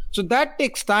situation. So that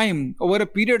takes time. Over a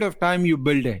period of time, you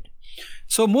build it.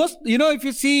 So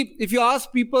if you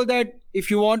ask people that if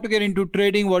you want to get into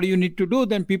trading, what do you need to do?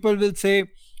 Then people will say,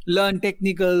 learn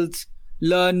technicals,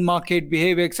 learn market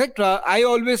behavior, etc. I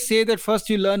always say that first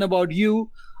you learn about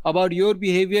you, about your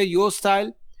behavior, your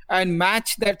style, and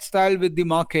match that style with the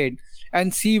market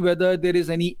and see whether there is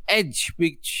any edge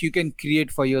which you can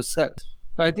create for yourself.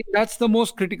 So I think that's the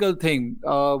most critical thing.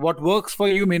 What works for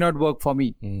you may not work for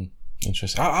me.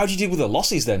 Interesting. How do you deal with the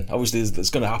losses then? Obviously, it's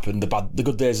going to happen. The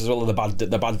good days as well as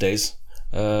the bad days.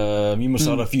 You must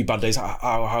have had a few bad days.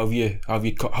 How have you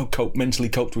mentally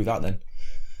coped with that then?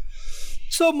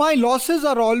 So my losses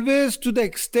are always to the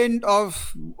extent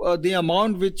of the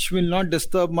amount which will not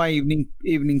disturb my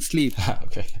evening sleep.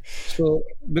 Okay. So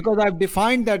because I've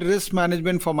defined that risk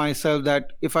management for myself,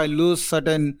 that if I lose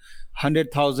certain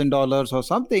 $100,000 or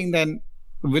something, then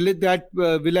will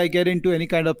I get into any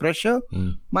kind of pressure?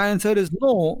 My answer is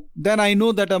no. Then I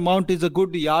know that amount is a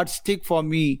good yardstick for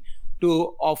me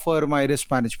to offer my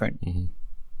risk management.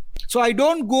 So I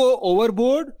don't go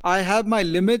overboard. I have my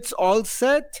limits all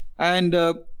set, and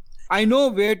I know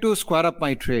where to square up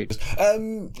my trade.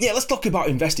 Let's talk about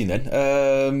investing then.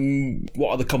 What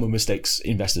are the common mistakes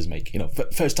investors make?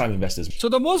 First-time investors. So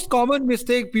the most common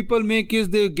mistake people make is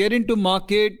they get into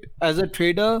market as a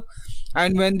trader,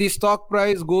 and when the stock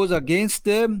price goes against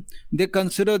them, they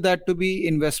consider that to be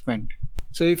investment.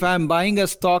 So if I'm buying a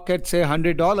stock at say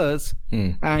 $100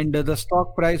 and the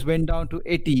stock price went down to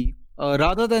 80,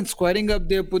 rather than squaring up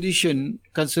their position,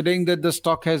 considering that the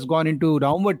stock has gone into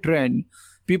downward trend,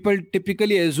 people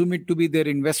typically assume it to be their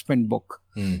investment book.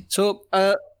 So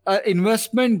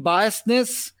investment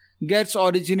biasness gets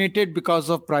originated because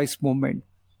of price movement.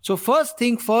 So first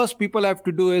thing first, people have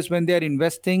to do is when they are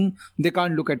investing, they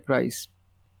can't look at price.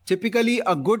 Typically,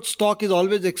 a good stock is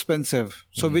always expensive,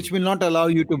 so which will not allow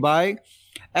you to buy.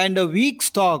 And a weak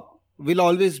stock will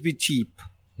always be cheap.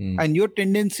 And your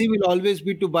tendency will always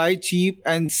be to buy cheap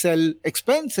and sell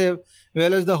expensive,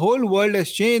 whereas the whole world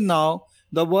has changed now.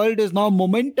 The world is now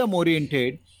momentum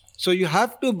oriented. So you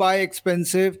have to buy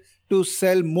expensive to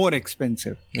sell more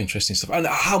expensive. Interesting stuff. And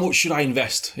how much should I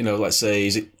invest? Let's say,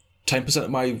 is it 10%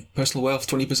 of my personal wealth,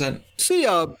 20%? See,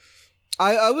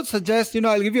 I would suggest,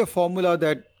 I'll give you a formula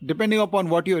that depending upon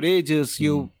what your age is,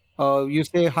 you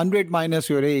say 100 minus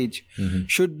your age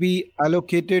should be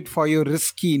allocated for your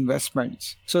risky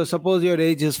investments. So suppose your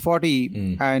age is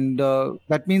 40 and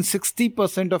that means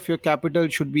 60% of your capital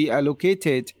should be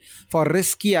allocated for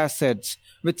risky assets,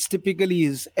 which typically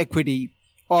is equity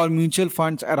or mutual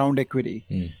funds around equity.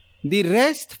 The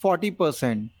rest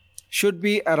 40% should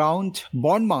be around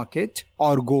bond market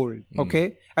or gold.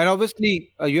 Okay. And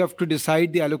obviously you have to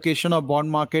decide the allocation of bond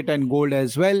market and gold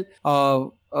as well.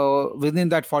 Within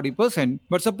that 40%.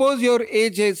 But suppose your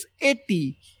age is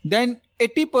 80, then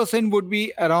 80% would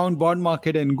be around bond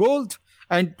market and gold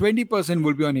and 20%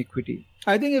 would be on equity.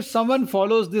 I think if someone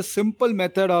follows this simple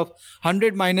method of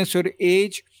 100 minus your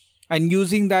age and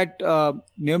using that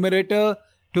numerator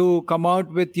to come out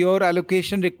with your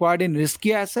allocation required in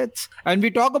risky assets. And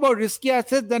we talk about risky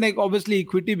assets, then obviously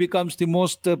equity becomes the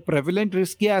most prevalent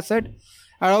risky asset.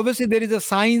 And obviously there is a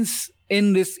science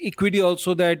in this equity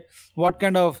also that what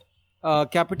kind of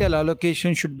capital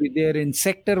allocation should be there in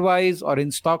sector wise or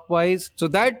in stock wise. So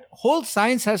that whole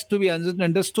science has to be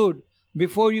understood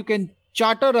before you can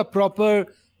charter a proper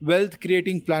wealth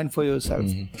creating plan for yourself.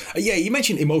 Yeah, you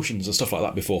mentioned emotions and stuff like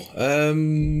that before.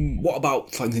 What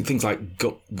about things like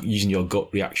using your gut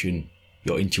reaction,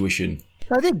 your intuition?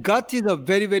 I think gut is a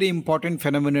very, very important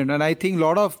phenomenon. And I think a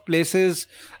lot of places,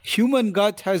 human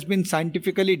gut has been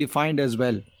scientifically defined as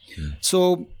well.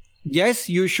 So yes,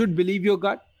 you should believe your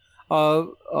gut.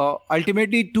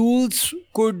 Ultimately, tools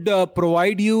could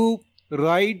provide you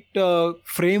right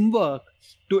framework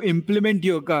to implement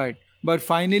your gut, but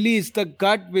finally it's the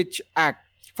gut which acts.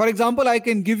 For example, I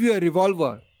can give you a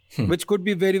revolver, which could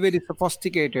be very, very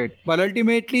sophisticated, but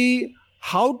ultimately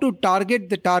how to target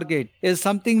the target is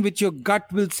something which your gut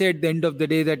will say at the end of the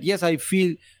day that, yes, I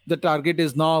feel the target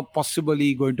is now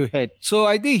possibly going to hit. So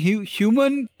I think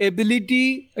human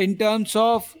ability in terms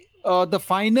of the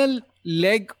final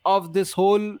leg of this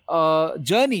whole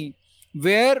journey,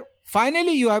 where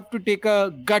finally you have to take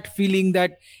a gut feeling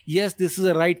that, yes, this is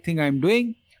the right thing I'm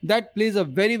doing, that plays a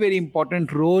very, very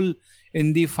important role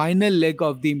in the final leg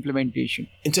of the implementation.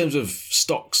 In terms of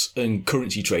stocks and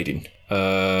currency trading,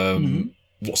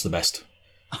 what's the best?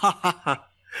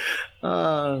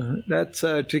 That's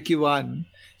a tricky one.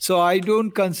 So I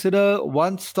don't consider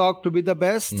one stock to be the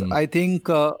best. I think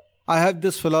I have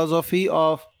this philosophy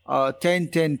of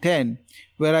 10-10-10,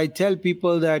 where I tell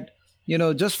people that,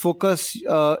 just focus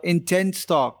in 10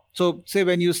 stock. So say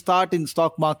when you start in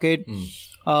stock market,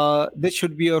 this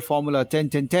should be your formula.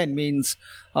 10-10-10 means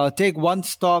take one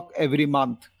stock every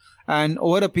month, and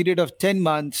over a period of 10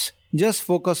 months, just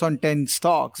focus on 10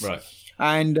 stocks. Right.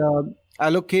 And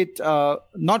allocate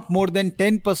not more than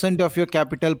 10% of your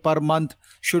capital per month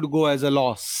should go as a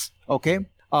loss. Okay.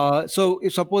 So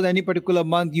if suppose any particular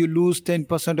month you lose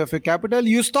 10% of your capital,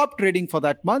 you stop trading for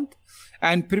that month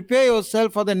and prepare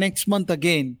yourself for the next month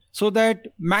again, so that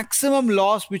maximum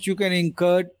loss which you can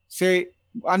incur, say,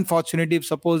 unfortunately, if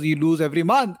suppose you lose every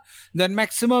month, then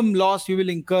maximum loss you will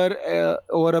incur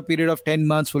over a period of 10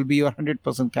 months will be your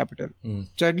 100% capital.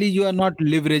 So at least you are not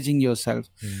leveraging yourself.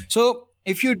 So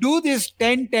if you do this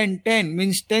 10-10-10,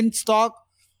 means 10 stock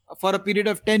for a period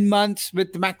of 10 months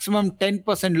with maximum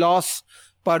 10% loss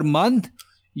per month,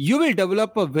 you will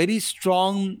develop a very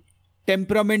strong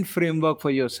temperament framework for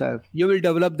yourself. You will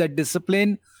develop that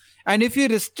discipline. And if you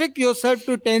restrict yourself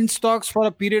to 10 stocks for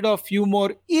a period of few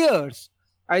more years,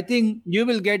 I think you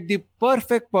will get the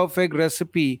perfect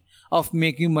recipe of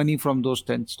making money from those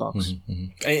 10 stocks.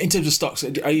 In terms of stocks,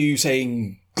 are you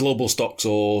saying global stocks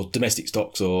or domestic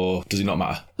stocks, or does it not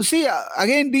matter? See,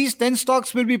 again, these 10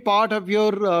 stocks will be part of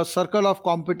your circle of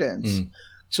competence.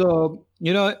 So,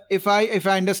 if I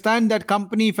understand that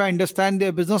company, if I understand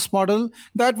their business model,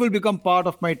 that will become part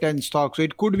of my 10 stocks. So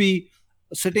it could be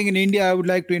sitting in India, I would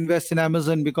like to invest in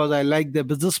Amazon because I like their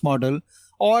business model.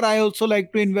 Or I also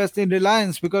like to invest in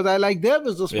Reliance because I like their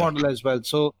business model as well.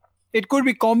 So it could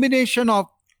be combination of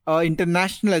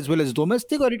international as well as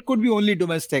domestic, or it could be only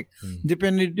domestic,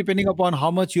 depending upon how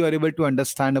much you are able to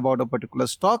understand about a particular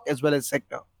stock as well as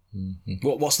sector.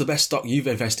 What's the best stock you've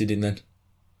invested in then?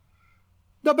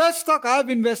 The best stock I've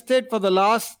invested for the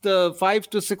last 5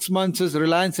 to 6 months is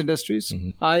Reliance Industries.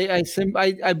 I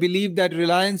believe that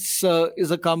Reliance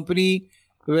is a company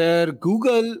where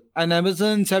Google and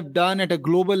Amazon have done at a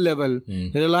global level.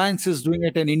 Reliance is doing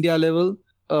it at an India level.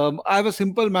 I have a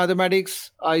simple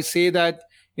mathematics. I say that,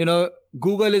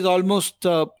 Google is almost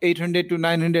 $800 to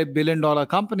 $900 billion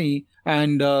company,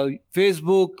 and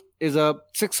Facebook is a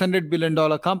 $600 billion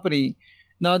company.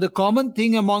 Now, the common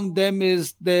thing among them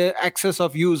is the access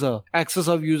of user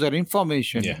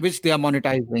information, which they are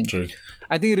monetizing. True.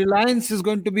 I think Reliance is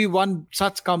going to be one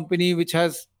such company which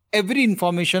has every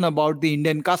information about the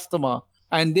Indian customer,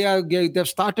 and they've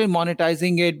started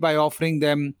monetizing it by offering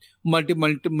them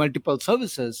multiple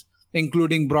services,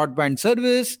 including broadband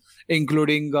service,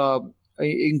 including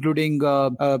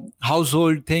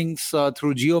household things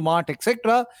through JioMart,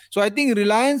 etc. So I think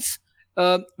Reliance,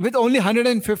 with only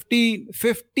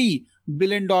 $150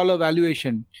 billion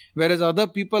valuation, whereas other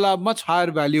people are much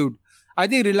higher valued, I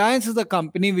think Reliance is a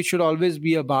company which should always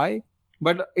be a buy.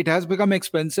 But it has become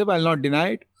expensive. I'll not deny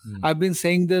it. I've been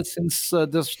saying this since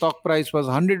the stock price was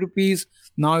 100 rupees.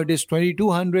 Now it is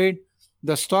 2,200.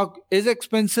 The stock is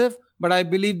expensive, but I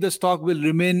believe the stock will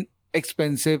remain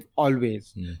expensive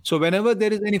always. So whenever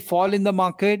there is any fall in the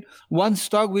market, one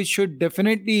stock which should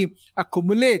definitely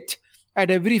accumulate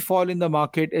at every fall in the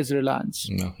market is Reliance.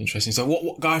 No, interesting. So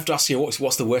what I have to ask you,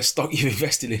 what's the worst stock you've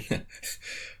invested in?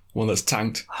 One that's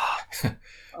tanked.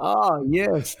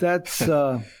 Yes, that's...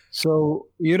 So,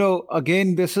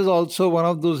 again, this is also one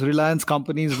of those Reliance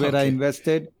companies where I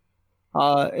invested.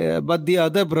 But the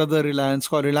other brother Reliance,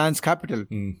 called Reliance Capital.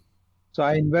 So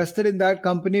I invested in that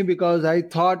company because I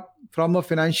thought from a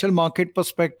financial market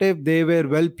perspective, they were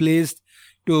well placed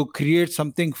to create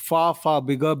something far, far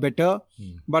bigger, better.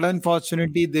 But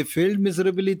unfortunately, they failed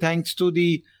miserably thanks to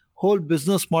the whole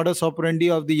business modus operandi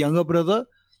of the younger brother.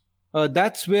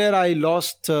 That's where I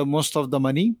lost most of the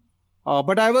money.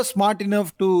 But I was smart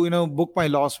enough to, book my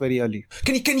loss very early.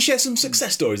 Can you share some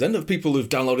success stories then of people who've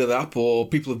downloaded the app or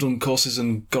people who've done courses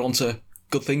and got onto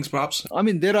good things, perhaps? I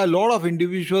mean, there are a lot of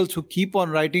individuals who keep on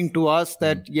writing to us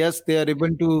that yes, they are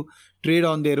able to trade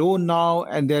on their own now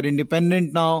and they're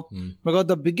independent now. Because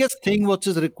the biggest thing which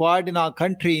is required in our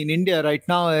country, in India right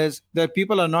now, is that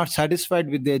people are not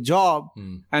satisfied with their job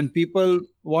and people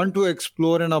want to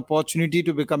explore an opportunity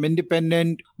to become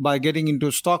independent by getting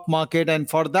into stock market. And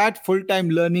for that,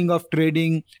 full-time learning of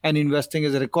trading and investing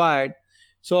is required.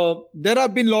 So there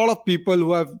have been a lot of people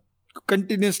who have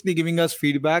continuously giving us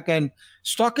feedback, and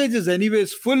Stockage is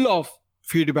anyways full of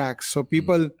feedback. So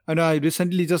people, and I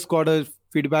recently just got a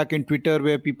feedback in Twitter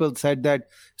where people said that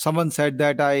someone said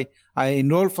that I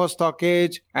enrolled for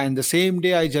Stockage and the same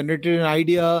day I generated an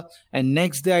idea and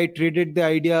next day I traded the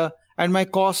idea and my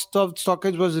cost of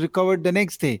Stockage was recovered the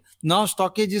next day. Now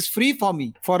Stockage is free for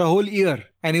me for a whole year.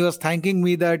 And he was thanking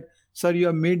me that, sir, you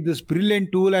have made this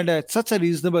brilliant tool and at such a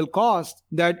reasonable cost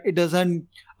that it doesn't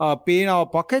pay in our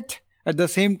pocket. At the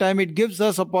same time, it gives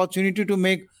us opportunity to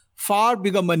make far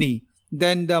bigger money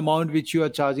than the amount which you are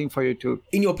charging for your tool.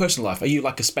 In your personal life, are you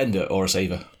like a spender or a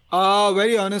saver?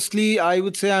 Very honestly, I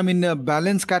would say I'm in a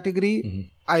balance category.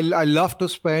 I love to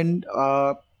spend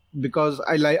because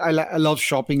I love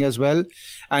shopping as well.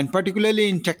 And particularly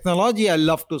in technology, I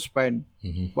love to spend.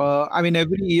 I mean,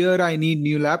 every year I need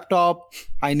new laptop,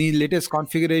 I need latest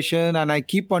configuration, and I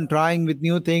keep on trying with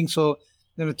new things. So,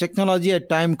 technology at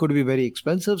time could be very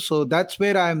expensive. So that's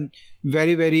where I'm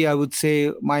very, very, I would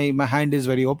say my hand is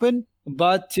very open.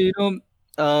 But,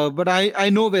 but I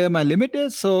know where my limit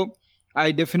is. So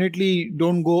I definitely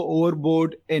don't go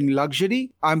overboard in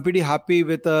luxury. I'm pretty happy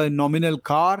with a nominal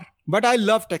car. But I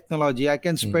love technology. I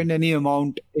can spend any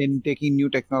amount in taking new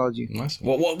technology. Nice.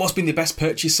 What's been the best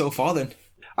purchase so far then?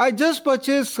 I just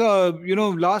purchased,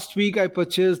 last week I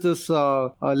purchased this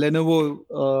Lenovo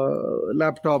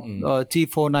laptop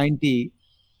T490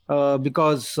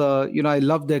 because, I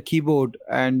love their keyboard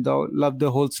and love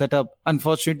the whole setup.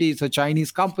 Unfortunately, it's a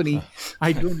Chinese company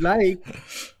I don't like.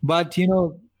 But,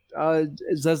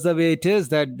 it's just the way it is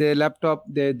that their laptop,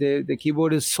 the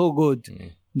keyboard is so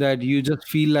good that you just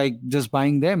feel like just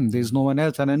buying them. There's no one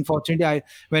else. And unfortunately,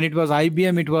 when it was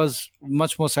IBM, it was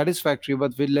much more satisfactory.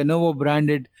 But with Lenovo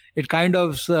branded, it kind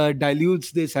of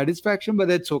dilutes the satisfaction, but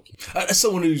that's okay. As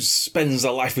someone who spends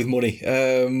their life with money,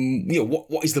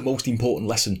 what is the most important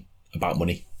lesson about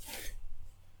money?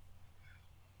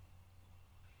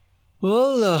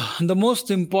 Well, the most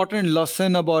important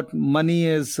lesson about money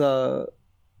is,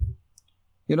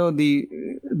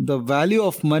 the value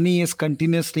of money is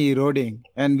continuously eroding,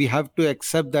 and we have to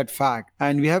accept that fact.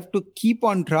 And we have to keep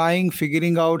on trying,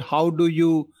 figuring out how do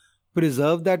you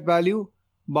preserve that value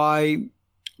by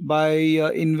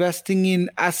investing in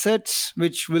assets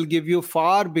which will give you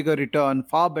far better return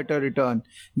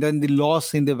than the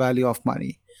loss in the value of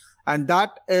money. And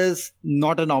that is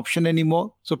not an option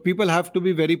anymore. So people have to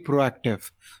be very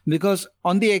proactive, because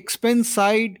on the expense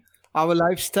side, our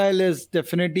lifestyle is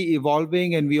definitely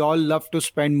evolving and we all love to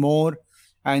spend more.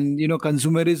 And,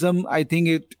 consumerism, I think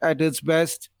it at its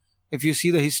best, if you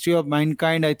see the history of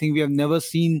mankind, I think we have never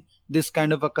seen this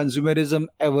kind of a consumerism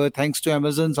ever, thanks to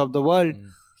Amazons of the world.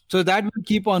 So that will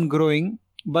keep on growing.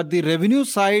 But the revenue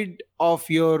side of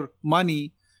your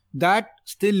money, that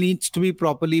still needs to be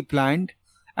properly planned.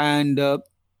 And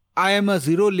I am a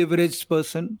zero leveraged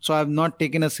person, so I have not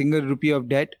taken a single rupee of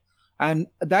debt. And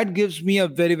that gives me a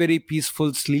very, very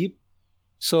peaceful sleep.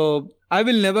 So I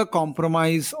will never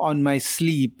compromise on my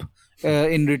sleep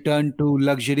in return to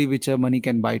luxury which money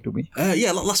can buy to me.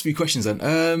 Last few questions then.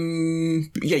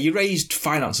 You raised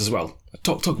finance as well.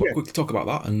 Quickly talk about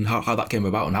that and how that came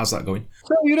about and how's that going?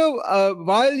 So,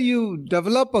 while you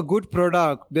develop a good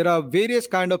product, there are various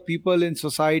kind of people in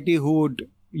society who would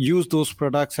use those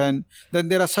products. And then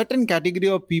there are certain category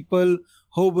of people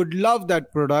who would love that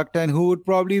product and who would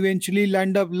probably eventually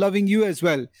end up loving you as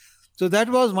well. So that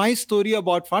was my story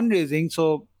about fundraising.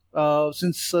 So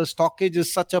since Stockage is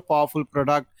such a powerful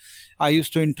product, I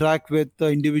used to interact with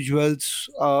individuals,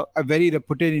 very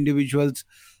reputed individuals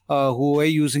who were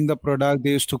using the product.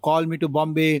 They used to call me to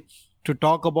Bombay to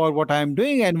talk about what I am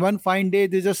doing. And one fine day,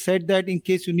 they just said that in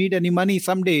case you need any money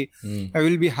someday, I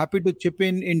will be happy to chip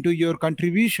into your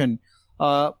contribution.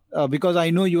 Because I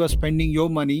know you are spending your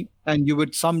money and you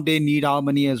would someday need our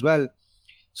money as well.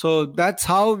 So that's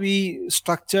how we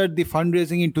structured the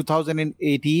fundraising in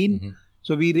 2018.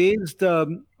 So we raised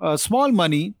small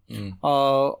money,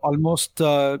 almost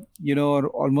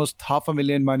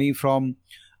 $500,000 money from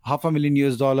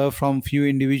 $500,000 from few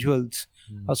individuals.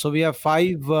 So we have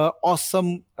 5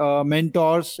 awesome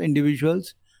mentors,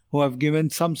 individuals who have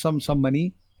given some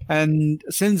money. And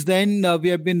since then, we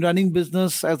have been running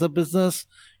business as a business,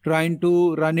 trying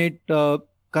to run it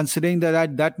considering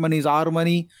that money is our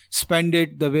money, spend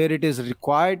it the way it is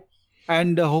required.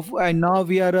 And now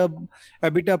we are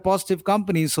a bit of positive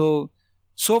company. So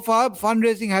far,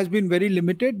 fundraising has been very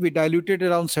limited. We diluted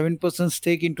around 7%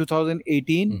 stake in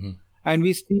 2018. And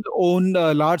we still own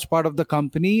a large part of the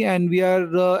company, and we are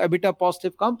a bit of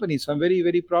positive company. So I'm very,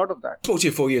 very proud of that. I spoke to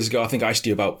you 4 years ago. I think I asked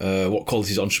you about what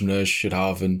qualities entrepreneurs should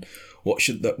have and what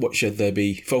should they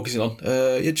be focusing on.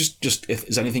 Just if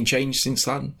has anything changed since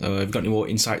then? Have you got any more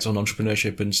insights on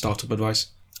entrepreneurship and startup advice?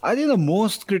 I think the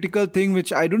most critical thing,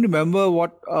 which I don't remember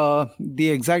what the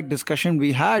exact discussion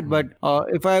we had, but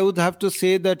if I would have to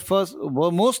say that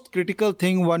most critical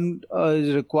thing one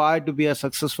is required to be a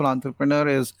successful entrepreneur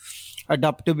is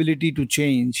adaptability to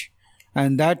change.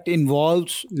 And that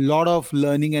involves a lot of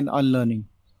learning and unlearning.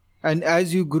 And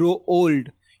as you grow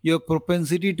old, your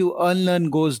propensity to unlearn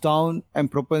goes down, and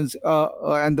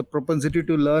the propensity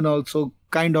to learn also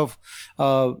kind of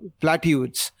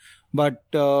plateaus. But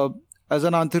as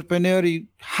an entrepreneur, you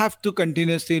have to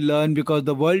continuously learn because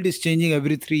the world is changing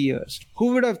every 3 years.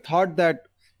 Who would have thought that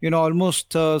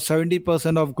almost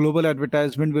 70% of global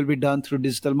advertisement will be done through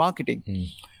digital marketing?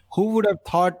 Who would have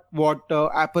thought what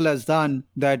Apple has done,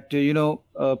 that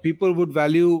people would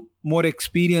value more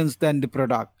experience than the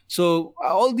product? So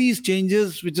all these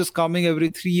changes which is coming every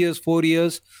 3 years, 4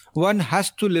 years, one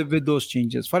has to live with those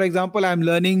changes. For example, I'm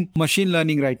learning machine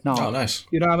learning right now. Oh, nice.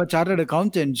 I'm a chartered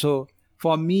accountant, so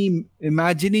for me,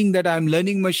 imagining that I'm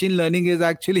learning machine learning is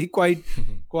actually quite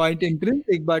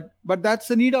intrinsic, but that's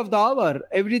the need of the hour.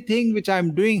 Everything which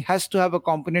I'm doing has to have a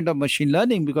component of machine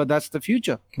learning because that's the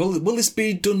future. Will this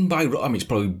be done by, it's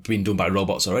probably been done by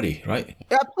robots already, right?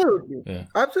 Absolutely. Yeah.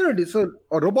 Absolutely. So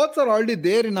robots are already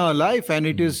there in our life, and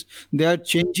they are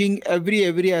changing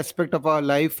every aspect of our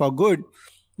life for good.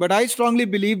 But I strongly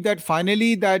believe that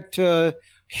finally that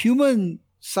human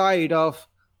side of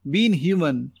being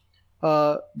human,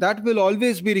 that will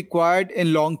always be required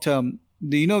in long term.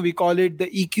 We call it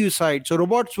the EQ side. So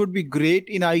robots would be great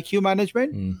in IQ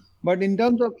management, but in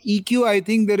terms of EQ, I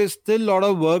think there is still a lot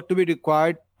of work to be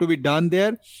required to be done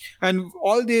there. And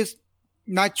all this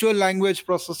natural language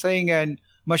processing and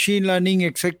machine learning,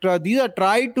 etc., these are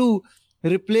tried to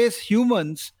replace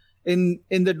humans in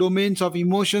the domains of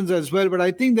emotions as well. But I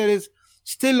think there is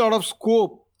still a lot of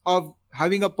scope of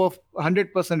having a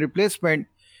 100% replacement.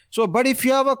 So, but if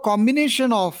you have a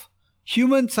combination of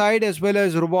human side as well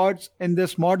as robots in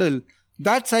this model,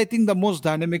 that's, I think, the most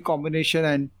dynamic combination.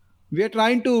 And we are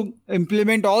trying to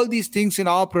implement all these things in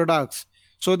our products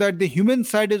so that the human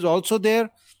side is also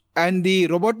there, and the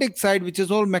robotic side, which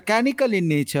is all mechanical in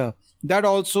nature, that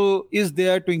also is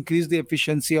there to increase the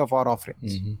efficiency of our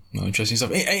offerings. Interesting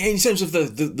stuff. In terms of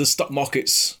the stock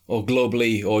markets, or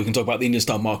globally, or you can talk about the Indian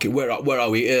stock market, where are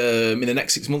we? In the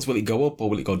next 6 months, will it go up or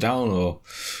will it go down, or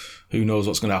who knows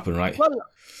what's going to happen, right? Well,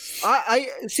 I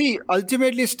see,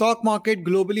 ultimately, stock market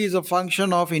globally is a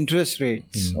function of interest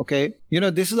rates. Okay.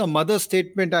 This is a mother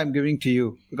statement I'm giving to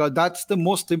you, because that's the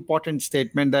most important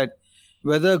statement, that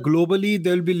whether globally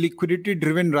there will be liquidity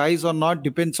driven rise or not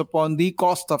depends upon the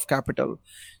cost of capital.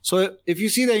 So if you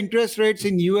see the interest rates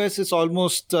in US is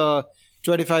almost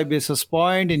 25 basis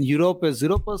point, in Europe is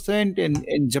 0%,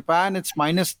 in Japan it's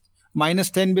minus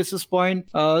 10 basis point.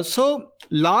 So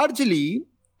largely,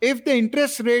 if the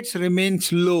interest rates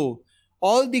remains low,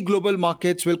 all the global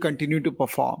markets will continue to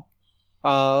perform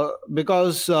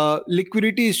because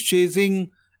liquidity is chasing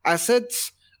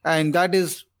assets, and that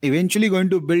is eventually going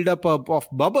to build up a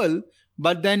bubble,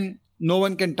 but then no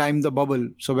one can time the bubble.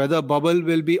 So whether bubble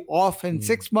will be off in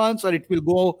 6 months or it will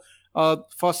go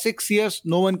for 6 years,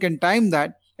 no one can time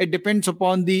that. It depends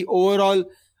upon the overall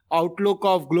outlook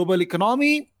of global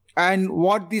economy and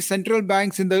what the central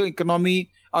banks in the economy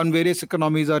on various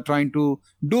economies are trying to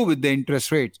do with the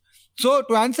interest rates. So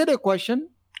to answer the question,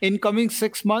 in coming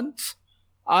 6 months,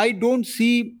 I don't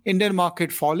see Indian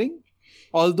market falling.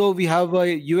 Although we have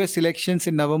US elections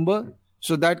in November,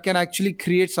 so that can actually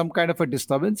create some kind of a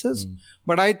disturbances.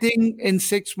 But I think in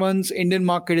 6 months, Indian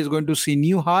market is going to see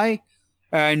new high,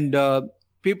 and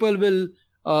people will,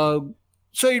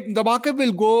 the market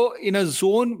will go in a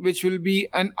zone which will be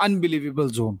an unbelievable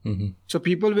zone. So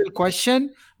people will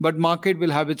question, but market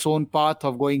will have its own path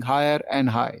of going higher and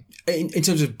high. In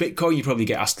terms of Bitcoin, you probably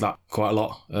get asked that quite a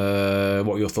lot.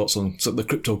 What are your thoughts on the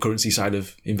cryptocurrency side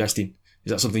of investing? Is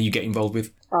that something you get involved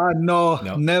with? No,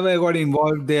 never got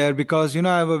involved there, because,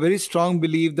 I have a very strong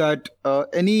belief that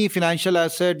any financial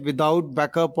asset without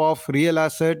backup of real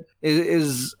asset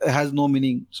has no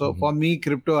meaning. So for me,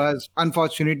 crypto has,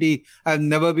 unfortunately, I've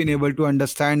never been able to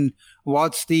understand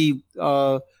what's the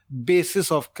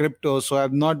basis of crypto. So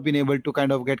I've not been able to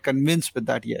kind of get convinced with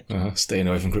that yet. Staying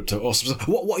away from crypto. Awesome.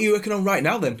 So what are you working on right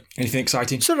now then? Anything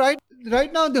exciting? So right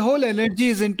now, the whole energy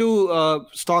is into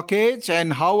Stockage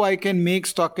and how I can make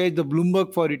Stockage the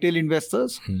Bloomberg for retail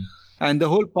investors. And the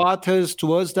whole path is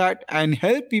towards that and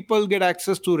help people get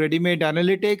access to ready-made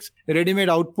analytics, ready-made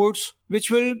outputs,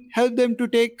 which will help them to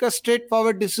take a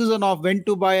straightforward decision of when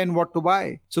to buy and what to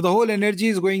buy. So the whole energy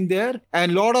is going there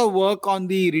and a lot of work on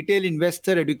the retail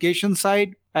investor education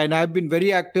side. And I've been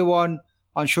very active on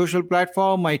social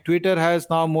platform. My Twitter has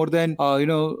now more than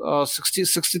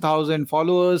 60,000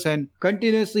 followers and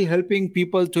continuously helping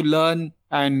people to learn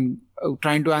and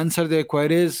trying to answer their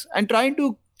queries and trying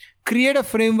to create a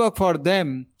framework for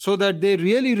them so that they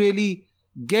really, really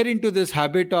get into this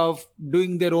habit of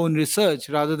doing their own research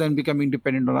rather than becoming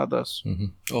dependent on others.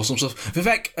 Awesome stuff.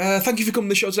 Vivek, thank you for coming on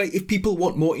the show today. If people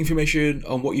want more information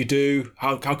on what you do,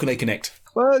 how can they connect?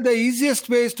 Well, the easiest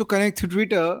way is to connect through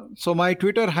Twitter. So my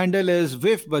Twitter handle is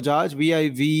Viv Bajaj,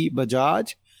 VIV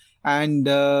Bajaj. And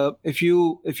if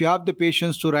you have the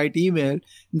patience to write email,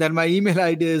 then my email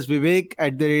ID is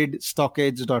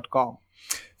vivek@stockage.com.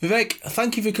 Vivek,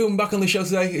 thank you for coming back on the show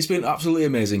today. It's been absolutely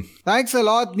amazing. Thanks a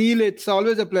lot, Neil. It's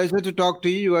always a pleasure to talk to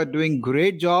you. You are doing a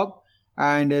great job.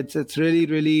 And it's really,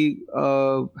 really,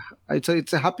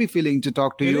 it's a happy feeling to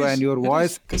talk to you and your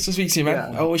voice. Good to speak to you,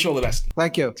 man. I wish you all the best.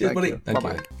 Thank you. Cheers, buddy.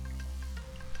 Bye-bye.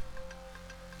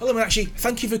 Hello, Meenakshi.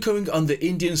 Thank you for coming on the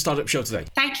Indian Startup Show today.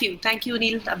 Thank you,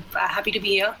 Neil. I'm happy to be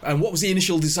here. And what was the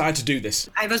initial desire to do this?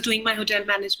 I was doing my hotel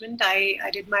management. I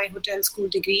did my hotel school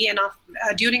degree, and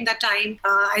during that time,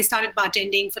 I started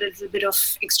bartending for a little bit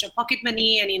of extra pocket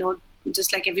money, and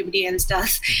just like everybody else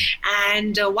does.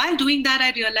 And while doing that, I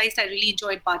realized I really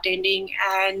enjoyed bartending,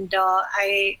 and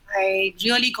I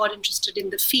really got interested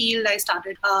in the field. I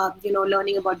started,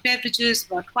 learning about beverages,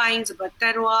 about wines, about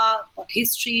terroir, about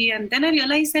history, and then I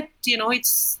realized that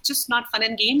it's just not fun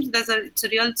and games. It's a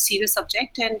real serious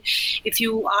subject, and if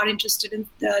you are interested in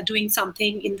doing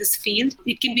something in this field,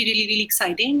 it can be really, really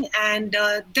exciting. And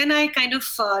then I kind of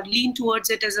leaned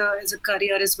towards it as a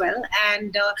career as well.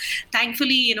 And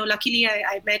thankfully, luckily,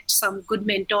 I met some good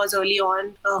mentors early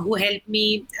on who helped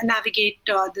me navigate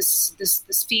this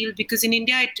field, because in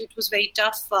India it was very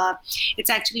tough. It's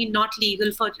actually not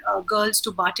legal for girls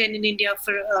to bartend in India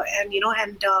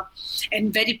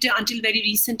until very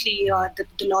recently the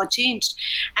law changed,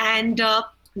 and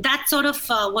that sort of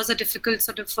was a difficult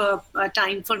sort of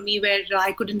time for me, where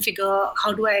I couldn't figure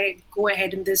how do I go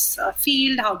ahead in this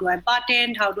field, how do I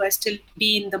bartend, how do I still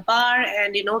be in the bar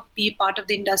and be part of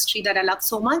the industry that I love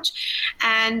so much.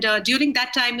 And during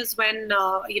that time is when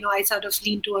I sort of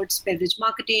leaned towards beverage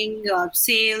marketing,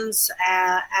 sales,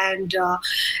 and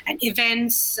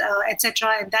events,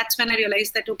 etc. And that's when I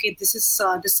realized that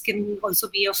this can also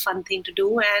be a fun thing to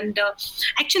do. And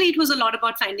actually, it was a lot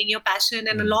about finding your passion.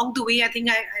 And along the way, I think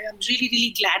I'm really,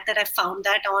 really glad that I found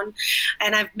that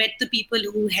and I've met the people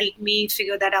who helped me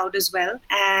figure that out as well.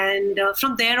 And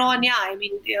from there on,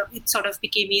 it sort of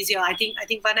became easier. I think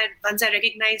once I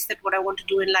recognized that what I want to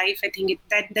do in life, I think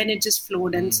then it just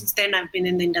flowed. And since then, I've been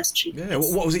in the industry. Yeah.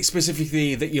 What was it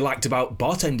specifically that you liked about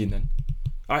bartending then?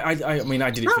 I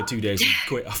did it for 2 days and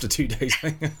quit after 2 days.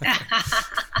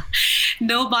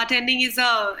 No, bartending is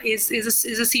a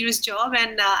serious job,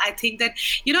 and I think that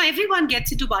everyone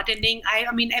gets into bartending.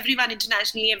 I mean, everyone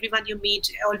internationally, everyone you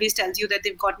meet always tells you that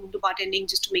they've gotten into bartending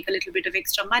just to make a little bit of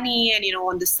extra money, and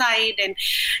on the side, and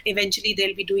eventually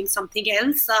they'll be doing something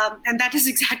else. And that is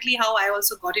exactly how I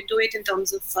also got into it. In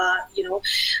terms of I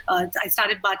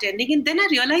started bartending, and then I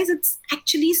realized it's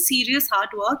actually serious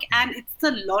hard work, and it's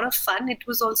a lot of fun. It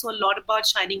was also a lot about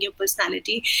shining your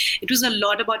personality. It was a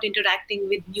lot about interacting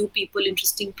with new people,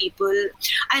 interesting people.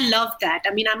 I love that.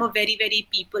 I mean, I'm a very, very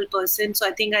people person, so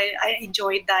I think I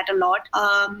enjoyed that a lot.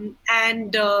 And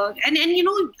I'm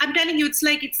telling you,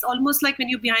 it's almost like when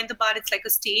you're behind the bar, it's like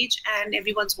a stage and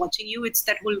everyone's watching you. It's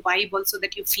that whole vibe also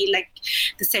that you feel like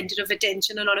the center of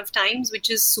attention a lot of times,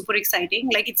 which is super exciting.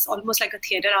 Like, it's almost like a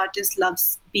theater artist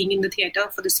loves being in the theater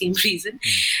for the same reason.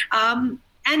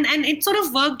 And it sort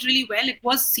of worked really well. It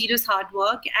was serious hard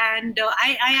work, and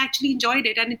I actually enjoyed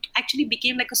it. And it actually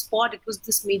became like a sport. It was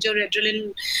this major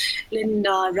adrenaline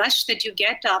rush that you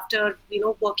get after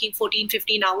working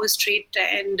 14-15 hours straight,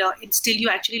 and still you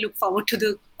actually look forward to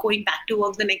the going back to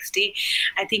work the next day.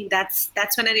 I think that's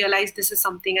when I realized this is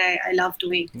something I love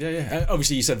doing. Yeah.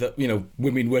 Obviously, you said that,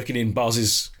 women working in bars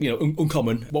is,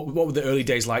 uncommon. What were the early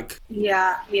days like?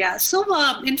 Yeah. So,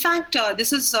 in fact,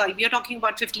 this is, we are talking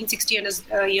about 15, 16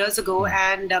 years ago.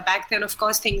 And back then, of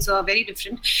course, things were very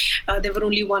different. There were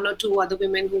only one or two other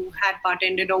women who had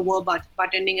bartended or were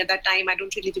bartending at that time. I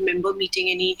don't really remember meeting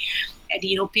any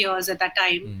peers at that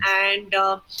time.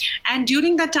 And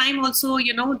during that time also,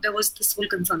 there was this whole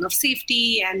concern of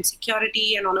safety and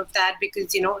security and all of that,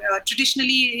 because,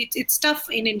 traditionally it's tough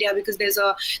in India because there's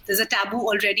a taboo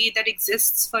already that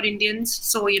exists for Indians.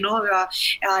 So,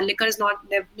 liquor is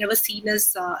never seen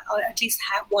as, or at least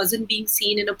wasn't being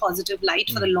seen in a positive light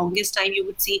for the longest time. You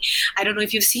would see, I don't know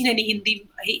if you've seen any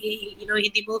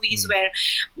Hindi movies where,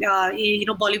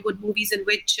 Bollywood movies in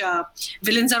which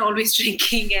villains are always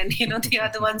drinking and, they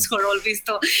are the ones who are always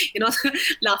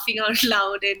laughing out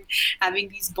loud and having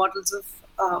these bottles of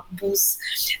booze.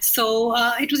 So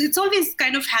has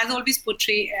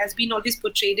been always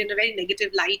portrayed in a very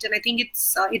negative light, and I think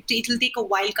it'll take a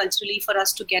while culturally for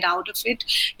us to get out of it.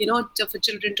 For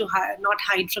children to not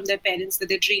hide from their parents that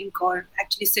they drink, or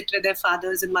actually sit with their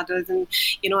fathers and mothers and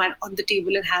on the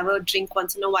table and have a drink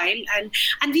once in a while. And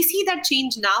we see that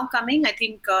change now coming. I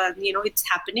think it's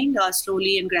happening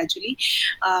slowly and gradually.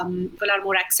 People are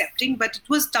more accepting, but it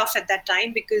was tough at that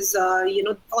time because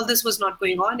all this was not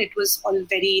going on. It was all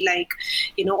very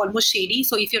almost shady.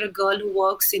 So if you're a girl who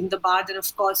works in the bar, then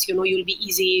of course you'll be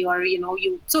easy, or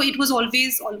so it was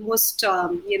always almost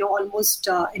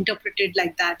interpreted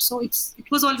like that. So it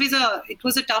was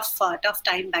a tough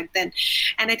time back then,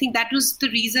 and I think that was the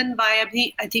reason why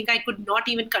I think I could not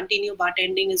even continue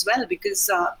bartending as well, because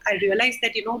I realized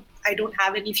that I don't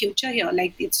have any future here.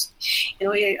 Like it's,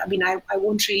 I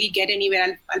won't really get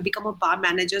anywhere. I'll become a bar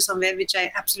manager somewhere, which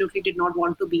I absolutely did not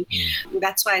want to be.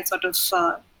 That's why I sort of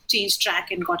changed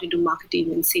track and got into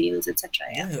marketing and sales, etc.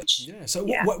 So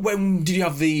when did you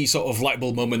have the sort of light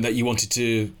bulb moment that you wanted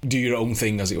to do your own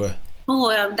thing, as it were? Oh,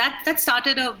 that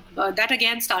started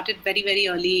very, very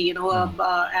early, and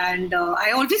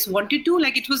I always wanted to,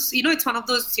 like, it was, it's one of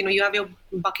those, you have your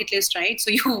bucket list, right? So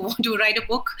you want to write a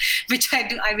book, which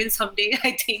I will someday,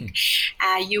 I think.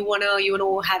 You want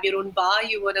to have your own bar,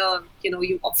 you want to,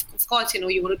 of course,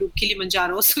 you want to do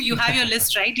Kilimanjaro. So you have your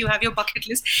list, right? You have your bucket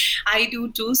list. I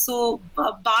do too. So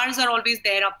bars are always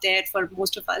there, up there for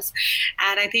most of us.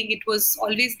 And I think it was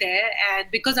always there. And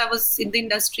because I was in the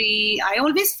industry, I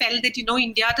always felt that,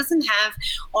 India doesn't have,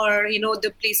 or,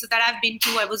 the places that I've been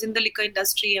to, I was in the liquor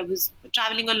industry, I was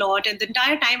traveling a lot. And the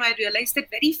entire time I realized that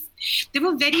there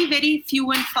were very, very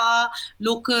few and far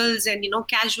locals and,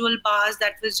 casual bars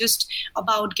that was just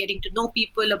about getting to know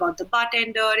people, about the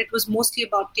bartender. It was mostly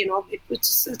about, it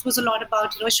was a lot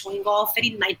about, showing off,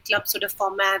 very nightclub sort of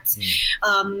formats,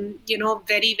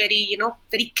 very, very,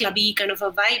 very clubby kind of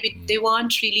a vibe. They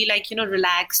weren't really like,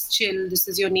 relaxed, chill, this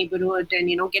is your neighborhood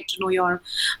and, get to know your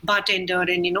bartender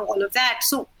and, all of that.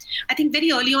 So I think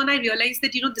very early on, I realized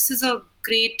that, this is a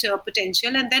great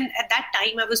potential. And then at that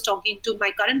time, I was talking to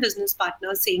my current business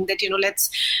partner saying that,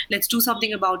 let's do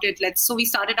something about it. So we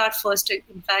started our first,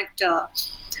 in fact,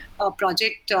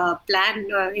 project plan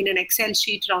in an Excel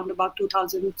sheet around about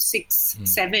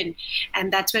 2006-7,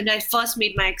 and that's when I first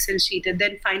made my Excel sheet. And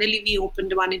then finally, we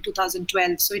opened one in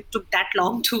 2012. So it took that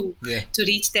long to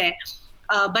reach there.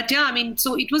 But yeah,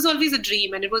 so it was always a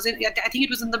dream, and I think it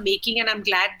was in the making, and I'm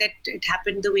glad that it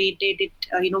happened the way it did.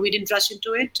 We didn't rush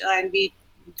into it, and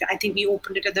I think we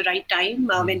opened it at the right time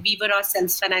when we were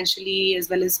ourselves financially as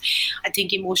well as I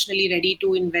think emotionally ready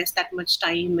to invest that much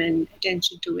time and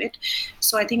attention to it.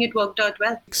 So I think it worked out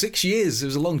well. 6 years, it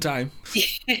was a long time.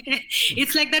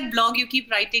 It's like that blog you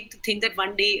keep writing to think that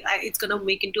one day it's going to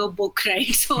make into a book, right?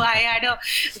 So I had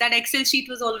that Excel sheet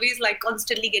was always like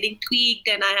constantly getting tweaked,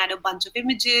 and I had a bunch of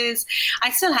images. I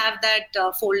still have that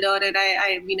folder, and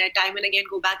I time and again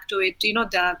go back to it.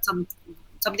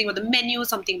 Something about the menu,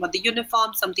 something about the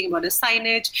uniform, something about the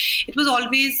signage. It was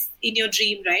always in your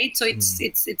dream, right? So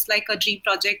it's like a dream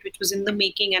project which was in the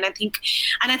making. And I think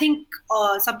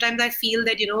sometimes I feel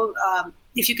that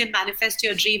if you can manifest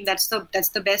your dream, that's the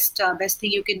best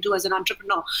thing you can do as an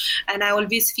entrepreneur. And I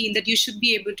always feel that you should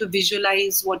be able to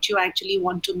visualize what you actually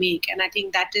want to make. And I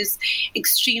think that is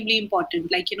extremely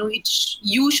important. Like,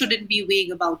 you shouldn't be vague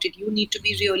about it. You need to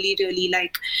be really, really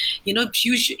like,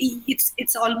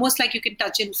 it's almost like you can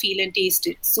touch and feel and taste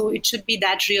it. So it should be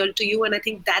that real to you. And I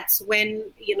think that's when,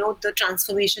 the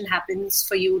transformation happens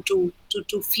for you to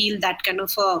feel that kind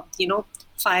of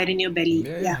fire in your belly.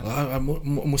 I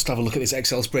must have a look at this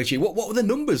Excel spreadsheet. What were the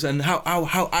numbers, and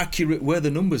how accurate were the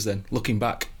numbers then, looking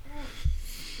back?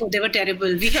 Oh, they were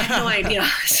terrible. We had no idea.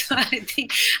 So I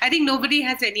think nobody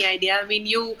has any idea. I mean,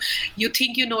 you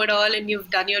think you know it all, and you've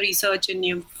done your research, and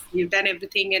you've done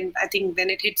everything, and I think when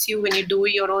it hits you, when you do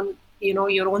your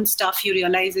own stuff, you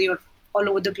realize that you're all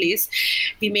over the place.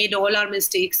 We made all our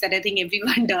mistakes that I think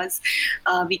everyone does.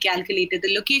 We calculated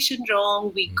the location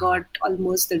wrong. We got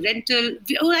almost the rental.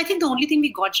 I think the only thing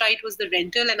we got right was the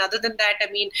rental. And other than that,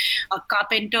 I mean, our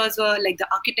carpenters were like, the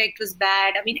architect was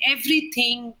bad. I mean,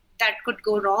 everything that could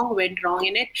go wrong went wrong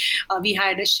in it. We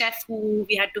had a chef who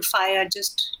we had to fire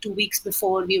just 2 weeks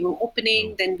before we were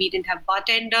opening. Then we didn't have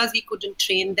bartenders. We couldn't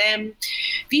train them.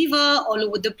 We were all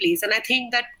over the place. And I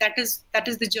think that is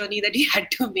the journey that we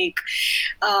had to make.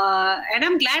 And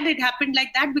I'm glad it happened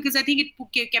like that, because I think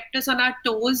it kept us on our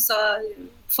toes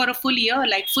for a full year.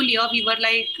 Like full year, we were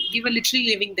literally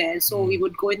living there. So we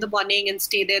would go in the morning and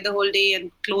stay there the whole day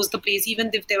and close the place. Even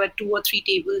if there were 2 or 3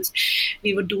 tables,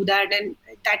 we would do that. And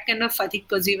that kind of, I think,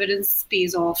 perseverance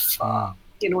pays off,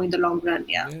 in the long run.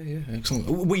 Yeah, excellent.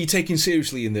 Were you taken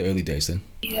seriously in the early days then?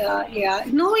 Yeah.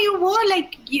 No, you were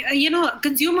like,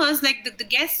 consumers, like the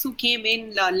guests who came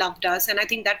in loved us. And I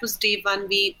think that was day one.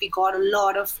 We got a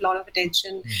lot of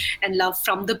attention and love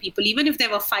from the people. Even if there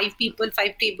were 5 people,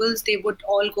 5 tables, they would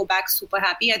all go back super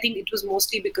happy. I think it was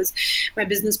mostly because my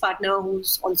business partner,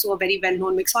 who's also a very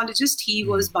well-known mixologist, he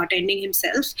was bartending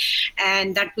himself.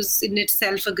 And that was in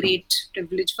itself a great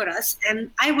privilege for us.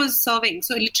 And I was serving.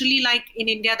 So literally, like in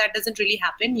India, that doesn't really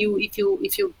happen. If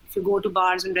you go to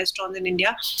bars and restaurants in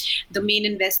India, the main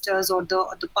investors or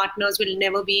the partners will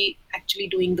never be actually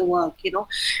doing the work.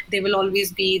 They will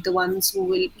always be the ones who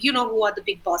will, who are the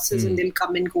big bosses, and they'll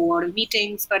come and go out of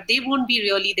meetings, but they won't be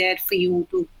really there for you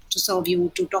to serve you,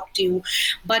 to talk to you.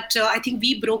 But I think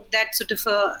we broke that sort of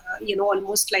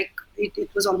almost like it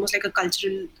was almost like a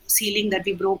cultural ceiling that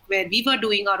we broke, where we were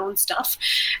doing our own stuff.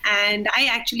 And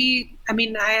we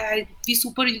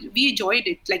enjoyed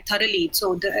it like thoroughly.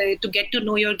 So to get to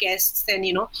know your guests, and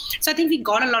so I think we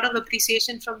got a lot of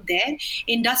appreciation from there.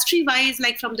 Industry wise,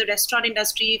 like from the restaurant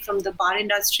industry, from the bar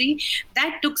industry,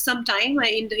 that took some time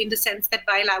in the sense that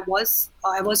while I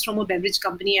was from a beverage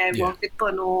company, I worked with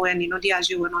Pernod and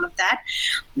Diageo and all of that.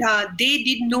 They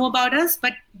didn't know about us,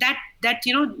 but that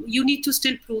you need to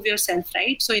still prove yourself,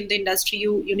 right? So in the industry,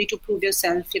 you need to prove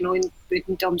yourself,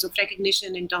 in terms of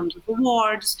recognition, in terms of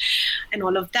awards and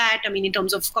all of that. I mean, in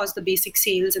terms of course, the basic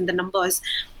sales and the numbers.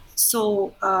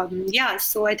 So,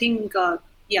 so I think,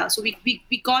 so we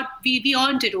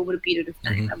earned it over a period of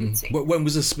time, I would say. When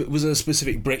was a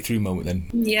specific breakthrough moment then?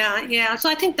 Yeah. So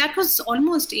I think that was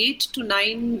almost 8 to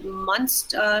 9 months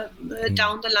down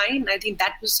the line. I think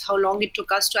that was how long it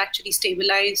took us to actually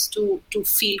stabilize, to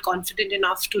feel confident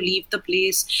enough to leave the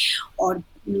place or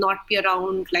not be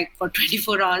around like for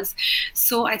 24 hours.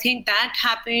 So I think that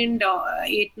happened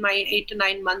 8 to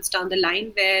 9 months down the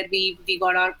line, where we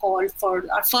got our call for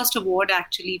our first award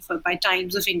actually by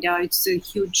Times of India. It's a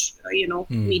huge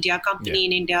media company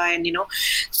in India, and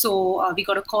so we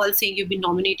got a call saying you've been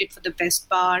nominated for the best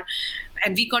bar.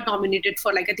 And we got nominated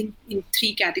for I think in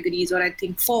 3 categories, or I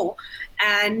think 4.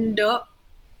 And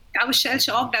I was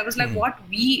shell-shocked. I was like, what?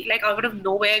 We, out of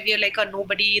nowhere, we are like a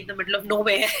nobody in the middle of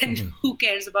nowhere, and who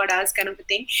cares about us, kind of a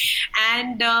thing.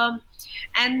 And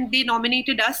they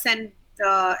nominated us, and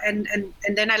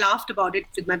then I laughed about it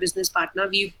with my business partner.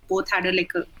 We both had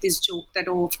this joke that,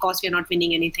 of course, we are not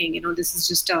winning anything. This is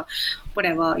just a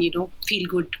whatever, feel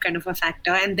good kind of a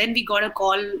factor. And then we got a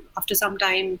call after some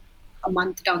time, a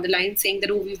month down the line, saying that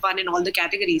we've won in all the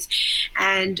categories.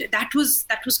 And that was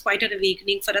quite an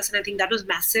awakening for us, and I think that was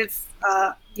massive.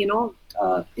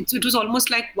 It was almost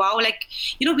like, wow,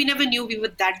 we never knew we were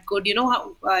that good.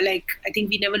 I think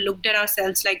we never looked at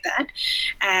ourselves like that.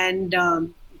 And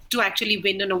to actually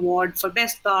win an award for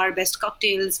best bar, best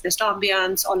cocktails, best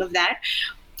ambience, all of that,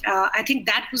 I think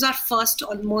that was our first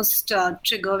almost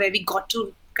trigger, where we got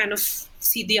to kind of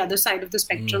see the other side of the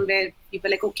spectrum, where people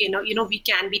are like, okay, now we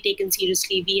can be taken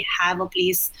seriously. We have a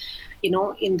place,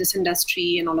 in this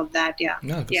industry and all of that. Yeah.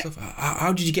 No, good stuff.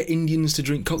 How did you get Indians to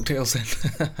drink cocktails then?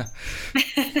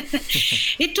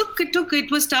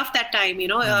 It was tough that time. We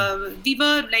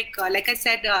were like I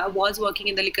said, I was working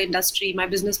in the liquor industry. My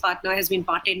business partner has been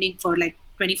bartending for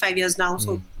 25 years now.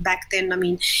 So back then, I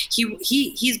mean,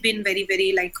 he's been very,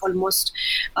 very almost,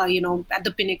 at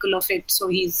the pinnacle of it. So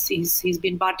he's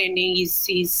been bartending.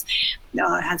 He's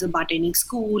has a bartending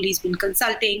school. He's been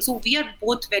consulting. So we are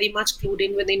both very much clued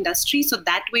in with the industry. So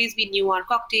that ways we knew our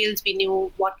cocktails, we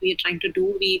knew what we were trying to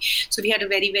do. So we had a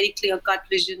very, very clear-cut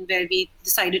vision where we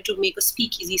decided to make a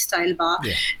speakeasy style bar.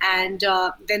 Yeah. And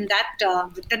then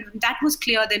that was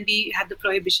clear. Then we had the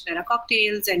Prohibition era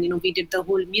cocktails, and we did the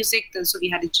whole music. So we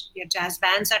had jazz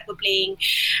bands that were playing,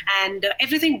 and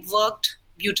everything worked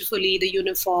beautifully. The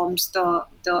uniforms, the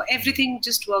everything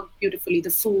just worked beautifully. The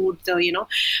food,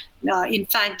 in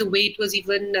fact, the way it was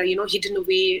even hidden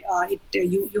away.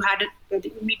 You had it.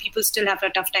 People still have a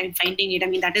tough time finding it. I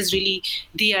mean, that is really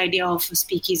the idea of a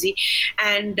speakeasy.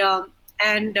 And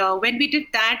when we did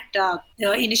that,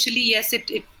 initially, yes,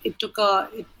 it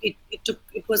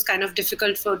was kind of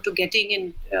difficult to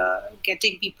getting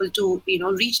people to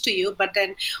reach to you. But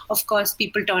then, of course,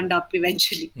 people turned up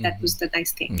eventually. Mm-hmm. That was the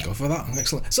nice thing. Go for that.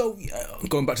 Excellent. So,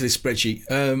 going back to this spreadsheet,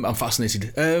 I'm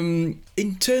fascinated.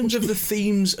 In terms of the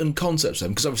themes and concepts, then,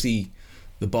 because obviously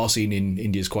the bar scene in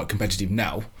India is quite competitive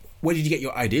now. Where did you get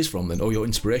your ideas from then, or your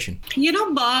inspiration?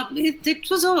 It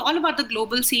was all about the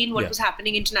global scene, what was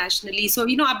happening internationally. So,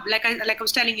 like I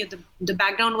was telling you, the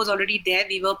background was already there.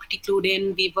 We were pretty clued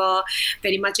in. We were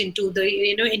very much into the,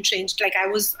 entrenched.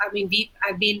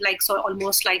 I've been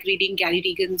almost like reading Gary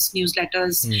Regan's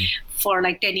newsletters for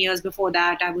like 10 years before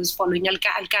that. I was following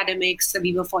Alcademics.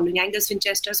 We were following Angus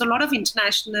Winchester. So a lot of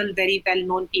international, very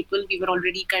well-known people. We were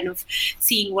already kind of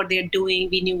seeing what they're doing.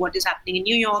 We knew what is happening in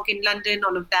New York, in London,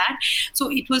 all of that.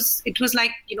 So it was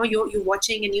like, you're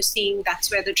watching and you're seeing that's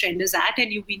where the trend is at.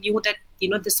 And we knew that,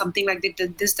 there's something like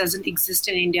that, this doesn't exist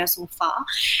in India so far.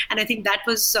 And I think that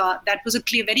was a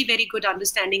clear, very, very good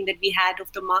understanding that we had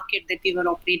of the market that we were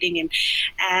operating in.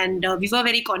 And we were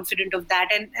very confident of that.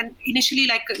 And initially,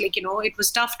 it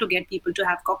was tough to get people to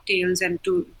have cocktails and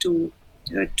to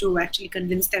actually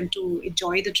convince them to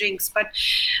enjoy the drinks, but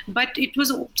it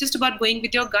was just about going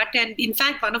with your gut. And in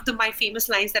fact, one of my famous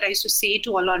lines that I used to say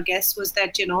to all our guests was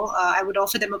that I would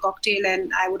offer them a cocktail,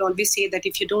 and I would always say that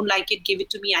if you don't like it, give it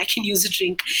to me, I can use a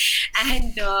drink.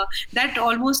 And that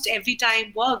almost every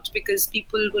time worked, because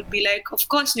people would be like, of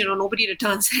course, nobody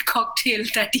returns a cocktail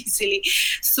that easily.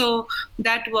 So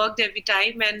that worked every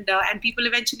time, and people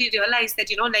eventually realized that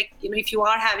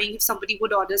if somebody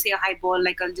would order, say, a highball,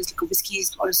 just like a whiskey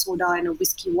or a soda and a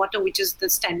whiskey water, which is the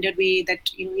standard way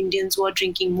that Indians were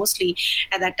drinking mostly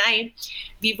at that time,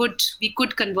 we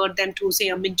could convert them to, say,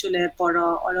 a mint julep or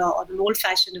an old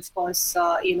fashioned, of course,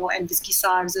 and whiskey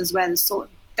sours as well. So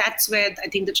that's where I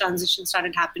think the transition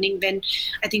started happening, when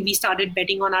I think we started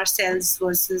betting on ourselves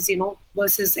versus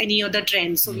any other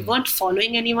trend. So we weren't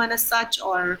following anyone as such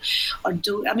I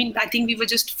think we were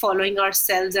just following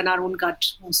ourselves and our own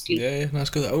gut mostly. Yeah, that's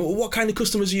good. What kind of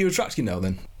customers are you attracting now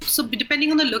then? So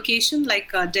depending on the location,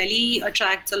 Delhi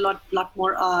attracts a lot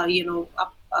more,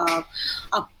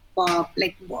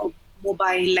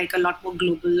 mobile, a lot more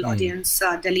global audience.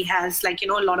 Delhi has it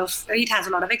has a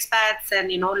lot of expats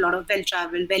and a lot of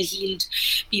well-traveled, well-heeled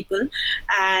people,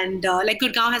 and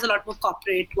Gurgaon has a lot more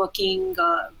corporate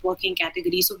working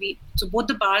category. So both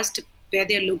the bars, where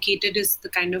they're located, is the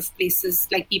kind of places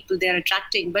people they're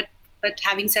attracting. But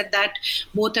having said that,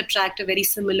 both attract a very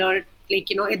similar,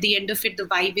 at the end of it, the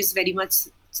vibe is very much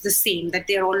the same, that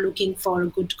they're all looking for a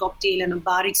good cocktail and a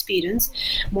bar experience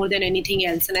more than anything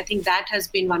else. And I think that has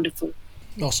been wonderful.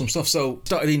 Awesome stuff. So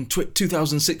started in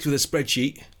 2006 with a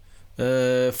spreadsheet.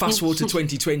 Fast forward to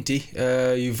 2020,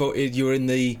 you were in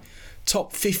the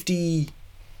top 50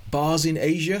 bars in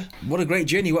Asia. What a great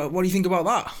journey. What do you think about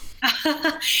that?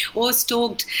 Oh,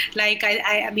 stoked.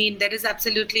 I mean, there is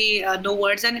absolutely no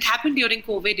words. And it happened during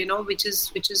COVID, which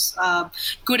is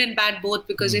good and bad both,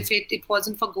 because if it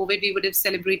wasn't for COVID, we would have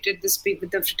celebrated this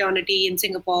with the fraternity in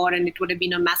Singapore, and it would have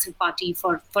been a massive party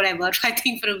forever, I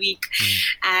think, for a week.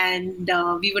 And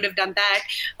we would have done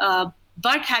that.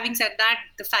 But having said that,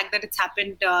 the fact that it's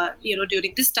happened,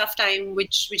 during this tough time,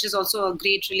 which is also a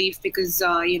great relief, because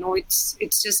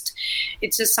it's just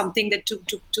something that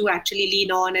to actually lean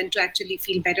on and to actually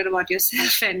feel better about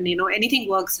yourself, and anything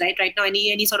works, right? Right now,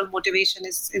 any sort of motivation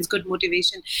is good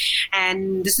motivation,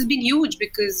 and this has been huge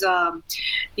because,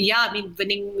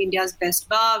 winning India's best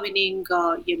bar, winning,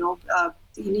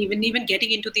 even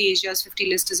getting into the Asia's 50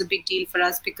 list is a big deal for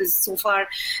us, because so far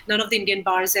none of the Indian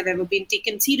bars have ever been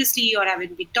taken seriously or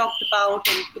haven't been talked about.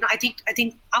 And I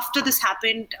think after this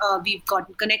happened, we've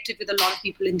gotten connected with a lot of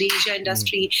people in the Asia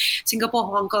industry. Singapore,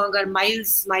 Hong Kong are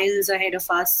miles ahead of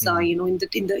us. In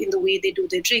the way they do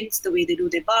their drinks, the way they do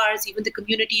their bars. Even the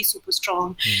community is super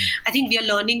strong. I think we are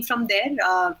learning from there.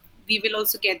 We will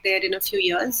also get there in a few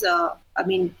years.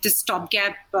 This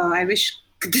stopgap, I wish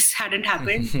this hadn't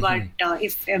happened. But I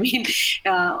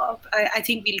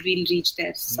think we'll reach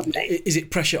there sometime. Is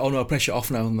it pressure on or pressure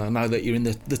off now that you're in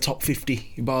the top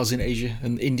 50 bars in Asia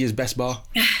and India's best bar?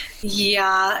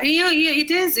 Yeah,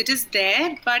 it is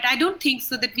there, but I don't think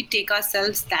so that we take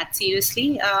ourselves that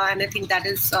seriously, and I think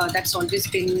that's always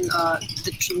been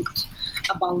the truth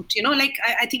about,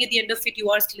 I think at the end of it, you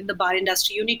are still in the bar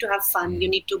industry. You need to have fun. You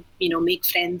need to, make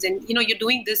friends, and you're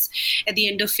doing this. At the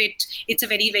end of it, it's a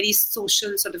very, very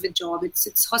social sort of a job.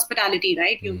 It's hospitality,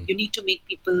 right? You need to make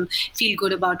people feel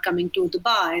good about coming to the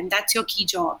bar, and that's your key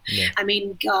job. Yeah. I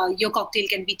mean, your cocktail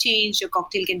can be changed, your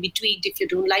cocktail can be tweaked if you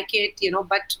don't like it,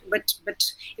 but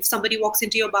if somebody walks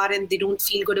into your bar and they don't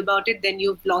feel good about it, then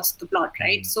you've lost the plot,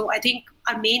 right? So I think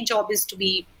our main job is to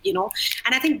be,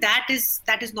 and I think that is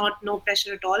not no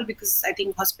pressure at all, because I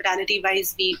think hospitality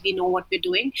wise, we know what we're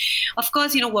doing. Of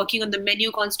course, working on the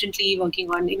menu constantly, working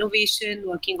on innovation,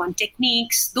 working on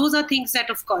techniques. Those are things that,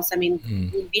 of course,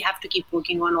 we have to keep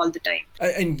working on all the time.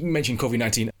 And you mentioned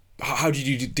COVID-19. How did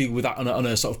you deal with that on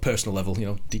a sort of personal level?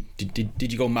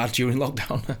 Did you go mad during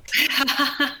lockdown?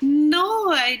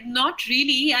 No, not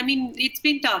really. I mean, it's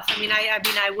been tough.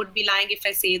 I would be lying if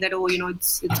I say that,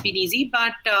 it's been easy.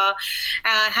 But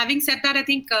having said that, I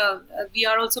think we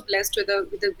are also blessed with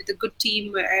a good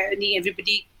team.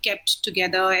 Everybody kept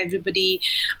together. Everybody,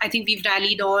 I think we've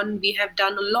rallied on. We have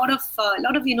done a lot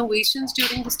of innovations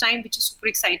during this time, which is super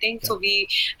exciting. Yeah. So we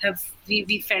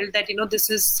felt that this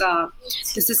is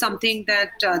something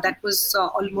that was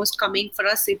almost coming for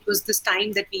us. It was this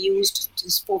time that we used,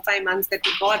 just 4-5 months that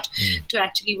we got to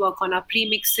actually work on our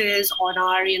premixes, on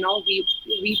our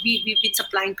we've been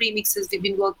supplying premixes. We've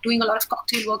been doing a lot of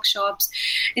cocktail workshops.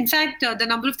 In fact, the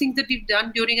number of things that we've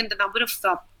done during, and the number of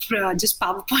just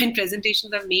PowerPoint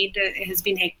presentations I've made has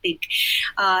been hectic.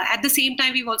 At the same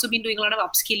time, we've also been doing a lot of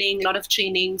upskilling, a lot of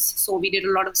trainings. So we did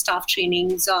a lot of staff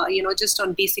trainings, just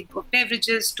on basic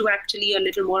beverages to actually a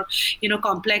little more,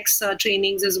 complex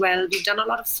trainings as well. We've done a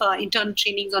lot of internal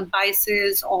trainings on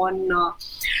biases, on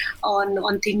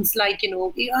things like,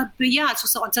 so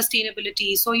on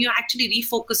sustainability. So you're actually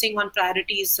refocusing on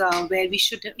priorities where we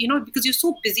should, because you're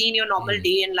so busy in your normal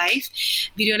day in life.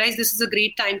 We realize this is a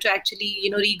great time to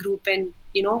actually, regroup and,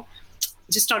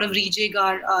 just sort of rejig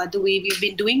our the way we've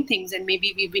been doing things, and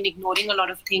maybe we've been ignoring a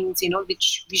lot of things,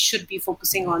 which we should be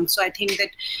focusing on. So I think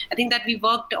that we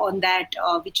worked on that,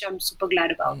 which I'm super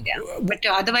glad about. Yeah, but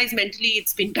otherwise mentally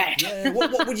it's been bad. Yeah.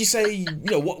 What would you say?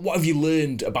 What have you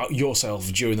learned about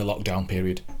yourself during the lockdown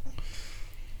period?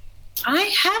 I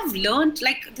have learned,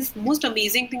 this most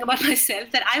amazing thing about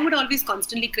myself, that I would always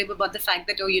constantly crib about the fact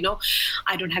that,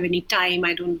 I don't have any time.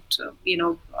 I don't,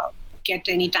 get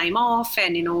any time off,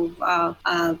 and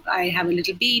I have a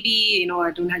little baby,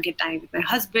 I don't get time with my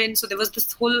husband. So there was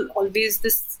always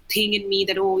this thing in me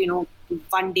that,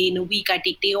 one day in a week I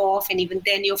take day off, and even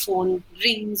then your phone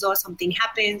rings or something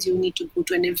happens, you need to go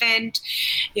to an event,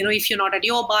 if you're not at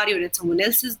your bar, you're at someone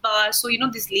else's bar. So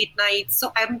these late nights,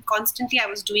 so I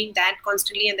was doing that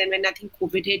constantly. And then when I think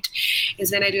COVID hit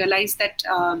is when I realized that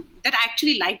that I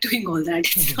actually like doing all that.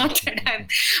 It's not that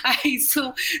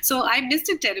so I missed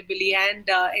it terribly. And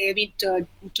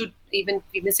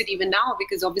we miss it even now,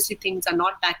 because obviously things are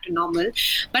not back to normal,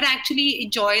 but I actually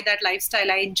enjoy that lifestyle.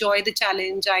 I enjoy the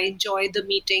challenge. I enjoy the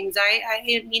meetings.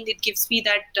 It gives me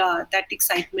that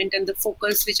excitement and the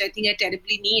focus, which I think I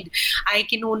terribly need. I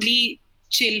can only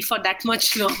chill for that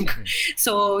much longer.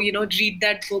 So, read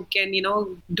that book and,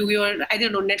 do your,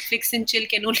 Netflix and chill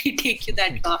can only take you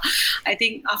that far. I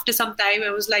think after some time I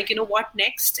was like, what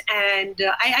next? And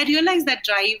I realized that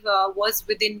drive was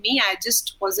within me. I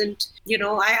just wasn't, you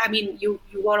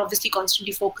are obviously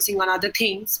constantly focusing on other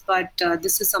things, but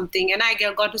this is something, and I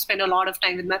got to spend a lot of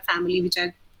time with my family, which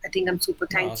I think I'm super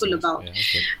thankful about.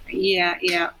 Yeah.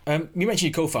 You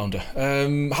mentioned your co-founder.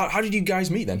 How did you guys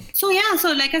meet then? So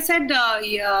like I said,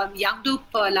 Yangdup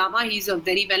Lama, he's a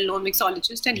very well-known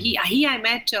mixologist, and he I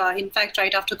met in fact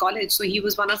right after college. So he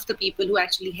was one of the people who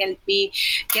actually helped me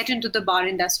get into the bar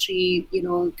industry,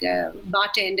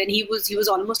 bartend, and he was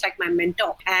almost like my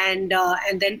mentor. And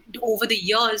then over the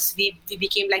years we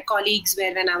became like colleagues,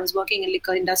 where when I was working in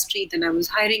liquor industry, then I was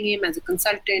hiring him as a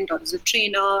consultant or as a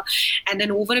trainer, and then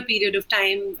over a period of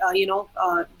time,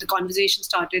 the conversation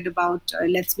started about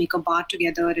let's make a bar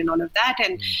together and all of that.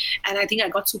 And I think I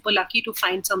got super lucky to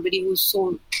find somebody who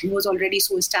was already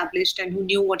so established and who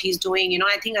knew what he's doing.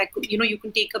 I think I could, you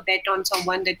can take a bet on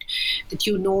someone that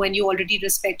and you already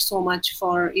respect so much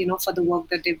for the work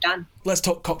that they've done. Let's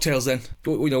talk cocktails then.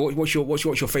 What's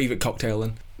your favorite cocktail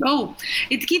then? Oh,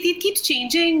 it keeps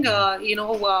changing,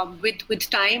 with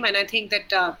time, and I think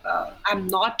that I'm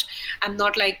not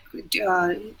like.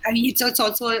 It's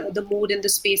also the mood and the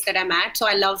space that I'm at. So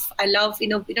I love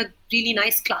in a really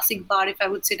nice classic bar. If I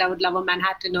would sit, I would love a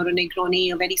Manhattan or a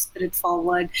Negroni, a very spirit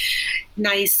forward,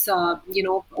 nice, a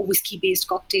whiskey based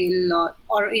cocktail,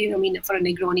 or for a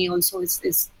Negroni also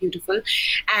is beautiful,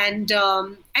 and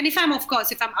if I'm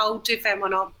out, if I'm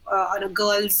on a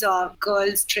girls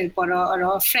trip or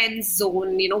a friends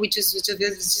zone, which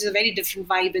is a very different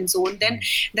vibe and zone, then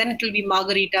it will be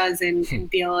margaritas and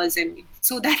beers, and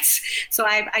so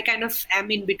I kind of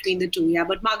am in between the two, yeah.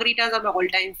 But margaritas are my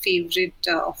all-time favorite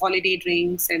holiday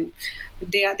drinks, and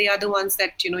they are the ones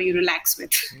that you relax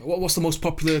with. What's the most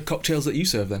popular cocktails that you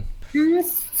serve then?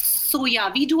 So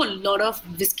yeah, we do a lot of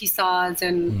whiskey sours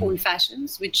and old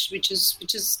fashions, which is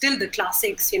still the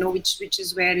classics, which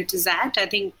is where it is at, I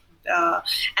think.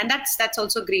 And that's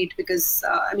also great because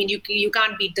you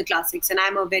can't beat the classics, and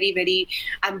I'm a very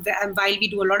while we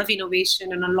do a lot of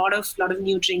innovation and a lot of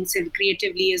new drinks and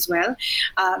creatively as well,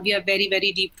 we are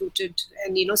very deep rooted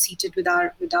and seated with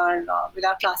our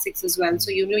classics as well. So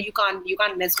you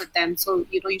can't mess with them. So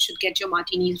you should get your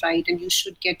martinis right, and you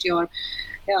should get your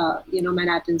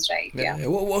Manhattans right. Yeah.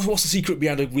 What's the secret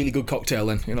behind a really good cocktail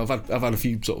then? I've had a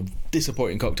few sort of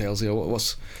disappointing cocktails here.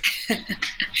 What's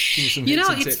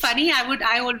it's funny.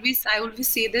 I always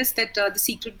say this, that the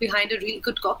secret behind a really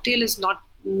good cocktail is not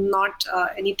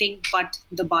anything but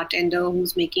the bartender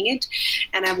who's making it.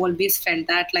 And I've always felt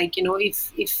that,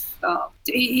 if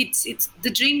it's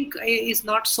the drink is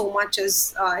not so much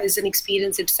as an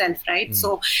experience itself, right?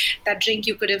 So that drink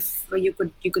you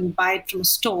can buy it from a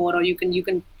store, or you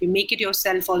make it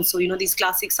yourself also. These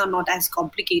classics are not as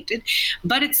complicated,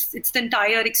 but it's the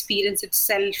entire experience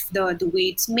itself, the way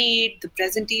it's made, the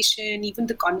presentation, even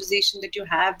the conversation that you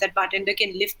have. That bartender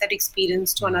can lift that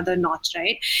experience to another notch,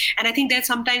 right? And I think there's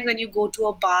sometimes when you go to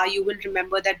a bar, you will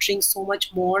remember that drink so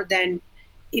much more than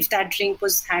if that drink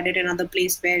was had at another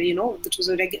place where, which was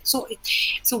a regular. So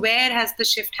where has the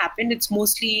shift happened? It's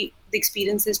mostly the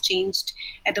experience has changed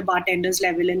at the bartender's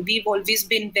level. And we've always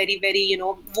been very, very,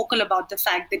 vocal about the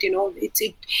fact that,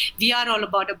 we are all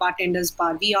about a bartender's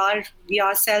bar. We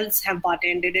ourselves have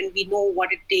bartended, and we know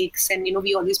what it takes, and,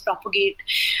 we always propagate.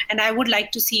 And I would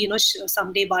like to see,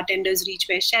 someday bartenders reach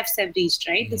where chefs have reached,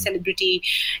 right? The celebrity,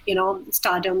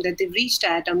 stardom that they've reached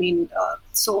at. I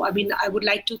would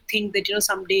like to think that,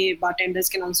 someday bartenders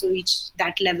can also reach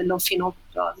that level of,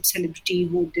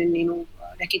 celebrityhood and,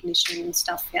 recognition and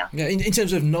stuff. Yeah. Yeah. In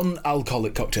terms of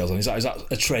non-alcoholic cocktails, is that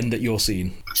a trend that you're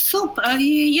seeing? So low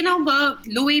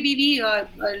ABV,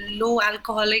 low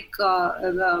alcoholic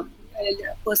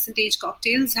percentage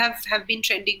cocktails have been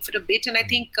trending for a bit, and I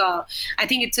think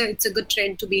it's a good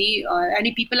trend to be.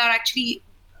 And people are actually.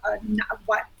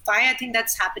 Why I think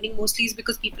that's happening mostly is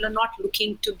because people are not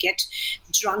looking to get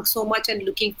drunk so much and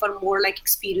looking for more like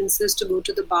experiences to go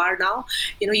to the bar now.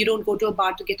 You don't go to a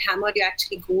bar to get hammered. You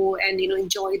actually go and,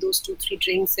 enjoy those 2-3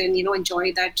 drinks and,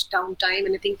 enjoy that downtime.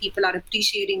 And I think people are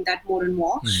appreciating that more and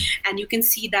more. And you can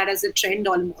see that as a trend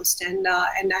almost. And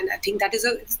I think that's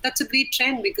a great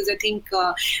trend, because I think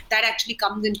that actually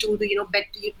comes into the, better,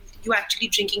 you actually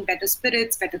drinking better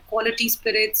spirits, better quality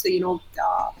spirits.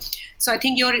 So I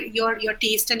think your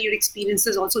taste and your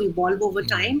experiences also evolve over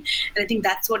time. And I think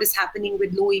that's what is happening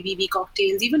with low ABV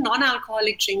cocktails, even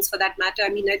non-alcoholic drinks for that matter. I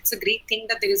mean, it's a great thing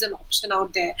that there is an option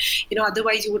out there.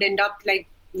 Otherwise you would end up like,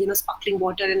 sparkling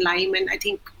water and lime. And I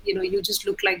think, you just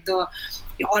look like the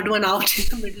odd one out in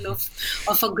the middle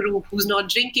of a group who's not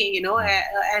drinking, and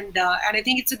I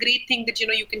think it's a great thing that,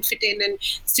 you can fit in and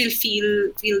still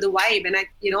feel the vibe. And I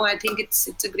think it's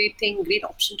a great thing, great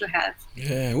option to have.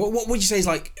 Yeah. What would you say is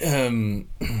like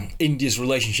India's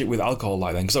relationship with alcohol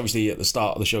like then? Because obviously at the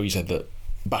start of the show you said that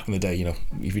back in the day,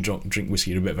 if you drink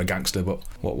whiskey, you're a bit of a gangster. But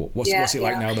what's it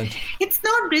like now then? It's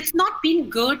not been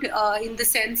good in the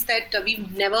sense that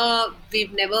we've never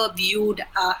viewed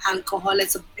alcohol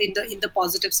as in the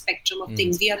positive spectrum of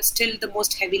things. We are still the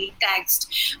most heavily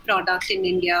taxed product in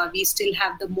India. We still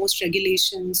have the most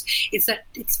regulations.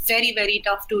 It's very, very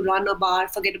tough to run a bar.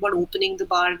 Forget about opening the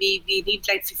bar. We need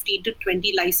like 15 to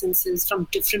 20 licenses from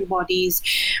different bodies.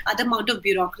 The amount of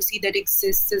bureaucracy that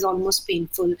exists is almost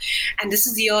painful. And this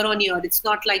is year on year. It's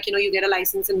not like, you get a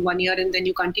license in 1 year and then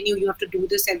you continue. You have to do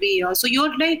this every year. So you're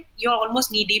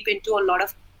almost knee deep into a lot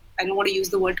of, I don't want to use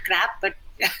the word crap, but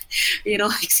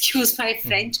excuse my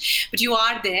French, but you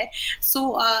are there.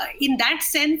 So in that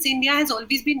sense, India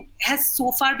has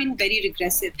so far been very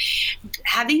regressive.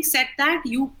 Having said that,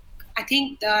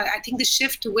 I think the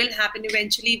shift will happen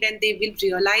eventually when they will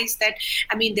realize that,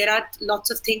 I mean, there are lots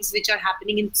of things which are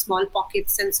happening in small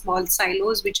pockets and small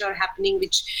silos which are happening,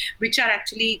 which are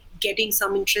actually getting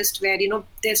some interest, where, you know,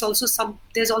 there's also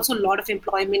a lot of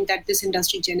employment that this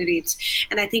industry generates.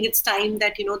 And I think it's time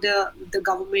that, you know, the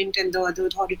government and the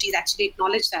authorities actually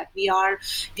acknowledge that we are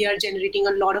generating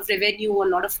a lot of revenue, a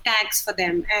lot of tax for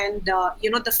them. And you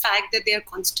know, the fact that they are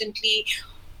constantly,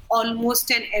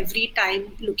 almost and every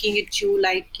time, looking at you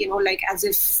like, you know, like as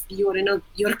if you're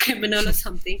a criminal or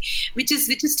something, which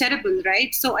is terrible,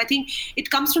 right? So I think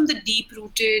it comes from the deep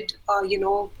rooted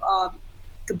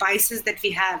the biases that we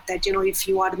have, that, you know, if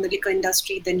you are in the liquor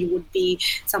industry, then you would be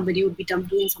somebody who would be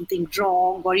doing something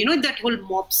wrong, or, you know, that whole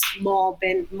mob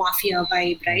and mafia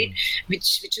vibe, right?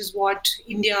 Which is what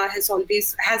India has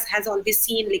always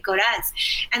seen liquor as.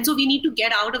 And so we need to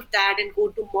get out of that and go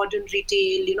to modern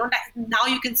retail. You know, now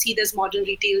you can see there's modern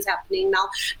retails happening now.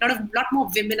 Lot more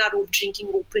women are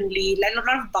drinking openly. Like a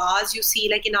lot of bars, you see,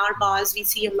 like in our bars, we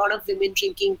see a lot of women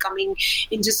drinking, coming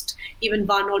in just even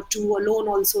one or two alone,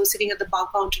 also sitting at the bar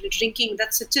counter drinking.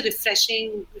 That's such a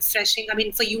refreshing. I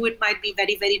mean, for you it might be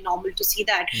very, very normal to see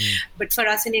that, but for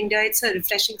us in India, it's a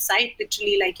refreshing sight.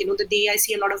 Literally, like, you know, the day I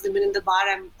see a lot of women in the bar,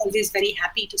 I'm always very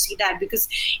happy to see that, because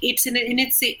it's in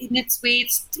its way,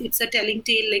 it's a telling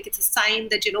tale. Like, it's a sign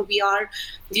that, you know, we are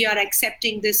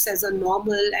accepting this as a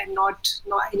normal, and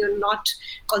not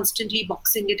constantly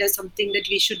boxing it as something that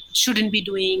we shouldn't be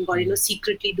doing, or, you know,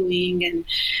 secretly doing,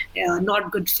 and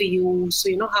not good for you. So,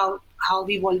 you know, how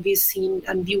we've always seen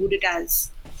and viewed it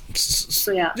as.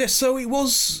 So yeah. Yeah. So it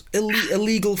was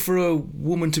illegal for a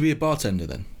woman to be a bartender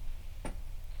then.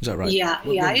 Is that right? Yeah.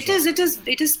 It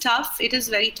is tough. It is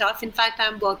very tough. In fact,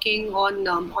 I'm working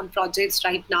on projects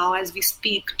right now as we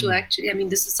speak to actually. I mean,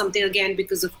 this is something, again,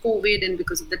 because of COVID and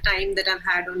because of the time that I've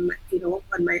had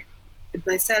with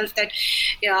myself, that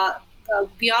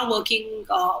we are working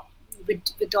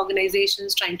with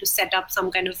organizations, trying to set up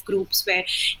some kind of groups where,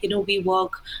 you know, we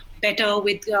work better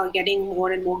with getting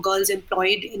more and more girls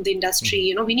employed in the industry.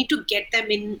 You know, we need to get them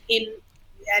in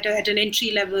at an entry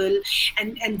level,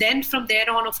 and then from there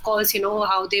on, of course, you know,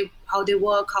 how they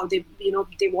work, how they, you know,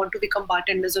 they want to become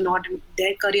bartenders or not, and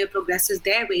their career progresses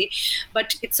their way.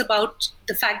 But it's about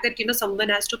the fact that, you know, someone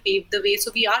has to pave the way. So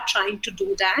we are trying to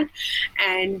do that,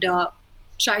 and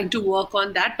trying to work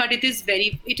on that, but it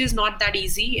is not that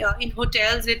easy. In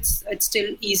hotels, it's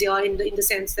still easier in the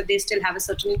sense that they still have a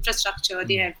certain infrastructure.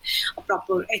 They have a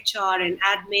proper HR and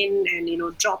admin, and, you know,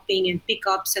 dropping and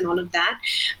pickups and all of that.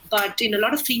 But in a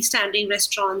lot of freestanding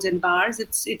restaurants and bars,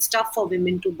 it's tough for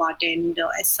women to bartend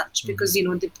as such, because, you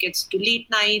know, it gets to late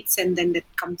nights, and then it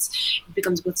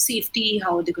becomes about safety.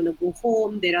 How are they going to go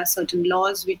home? There are certain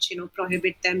laws which, you know,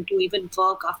 prohibit them to even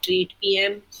work after 8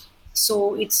 p.m.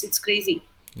 So it's crazy.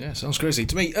 Yeah, sounds crazy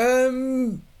to me.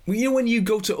 You know, when you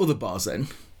go to other bars, then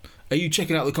are you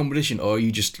checking out the competition, or are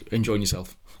you just enjoying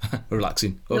yourself,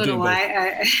 relaxing? Or No,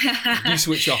 you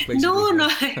switch off, basically. No.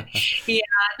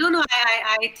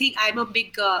 I think I'm a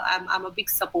big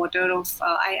supporter of.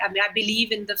 I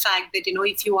believe in the fact that, you know,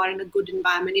 if you are in a good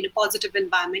environment, in a positive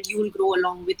environment, you will grow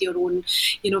along with your own,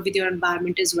 you know, with your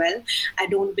environment as well. I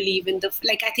don't believe in the,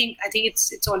 like, I think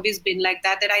it's always been like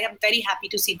that. That I am very happy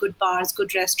to see good bars,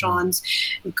 good restaurants,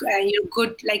 you know,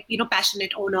 good, like, you know,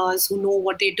 passionate owners who know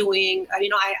what they're doing. You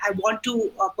know, I want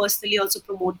to personally also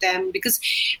promote them, because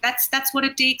that's what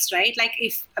it takes, right? Like,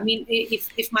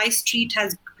 if my street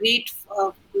has great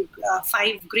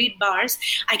 5 great bars,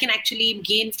 I can actually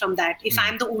gain from that. If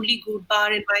I'm the only good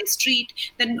bar in my street,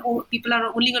 then people are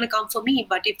only going to come for me.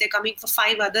 But if they're coming for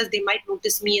 5 others, they might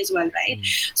notice me as well, right?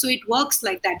 So it works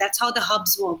like that. That's how the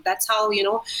hubs work. That's how, you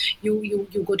know, you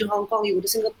go to Hong Kong, you go to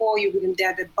Singapore, you go in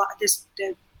there.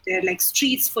 They're like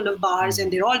streets full of bars,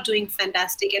 and they're all doing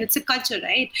fantastic. And it's a culture,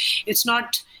 right? It's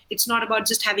not about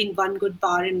just having one good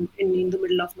bar in the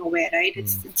middle of nowhere, right?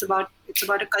 It's about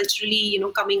a culturally, you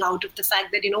know, coming out of the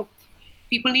fact that, you know,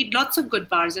 people need lots of good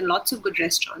bars and lots of good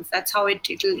restaurants. That's how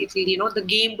it'll you know, the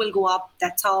game will go up.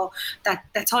 That's how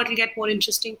it'll get more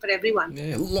interesting for everyone.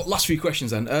 Yeah. Last few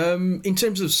questions then. In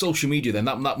terms of social media, then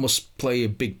that must play a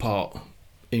big part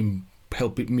in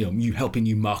helping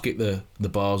you market the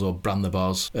bars or brand the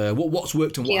bars. What's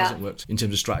worked and what hasn't worked in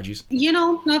terms of strategies? You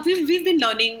know, we've been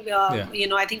learning. You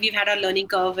know, I think we've had our learning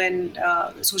curve, and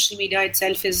social media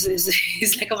itself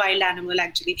is like a wild animal,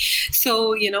 actually.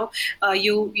 So, you know,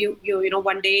 you know,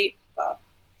 one day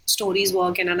stories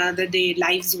work, and another day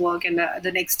lives work, and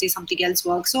the next day something else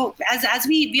works. So as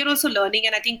we are also learning,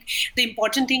 and I think the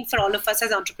important thing for all of us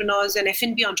as entrepreneurs and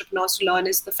F&B entrepreneurs to learn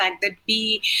is the fact that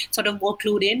we sort of more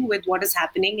clued in with what is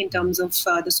happening in terms of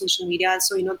the social media.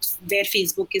 So where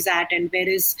Facebook is at, and where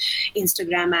is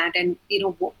Instagram at, and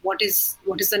what is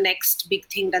the next big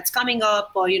thing that's coming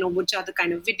up, or which are the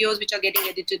kind of videos which are getting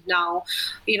edited now,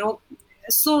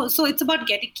 So it's about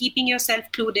keeping yourself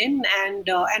clued in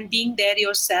and being there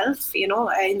yourself,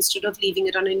 instead of leaving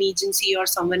it on an agency or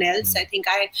someone else. I think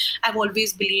I've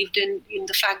always believed in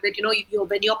the fact that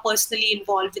when you're personally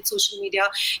involved with social media,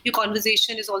 your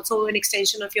conversation is also an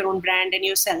extension of your own brand and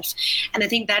yourself, and I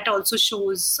think that also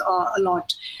shows a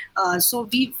lot. So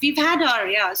we've had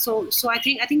our So I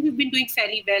think we've been doing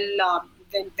fairly well.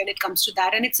 When it comes to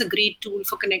that, and it's a great tool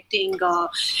for connecting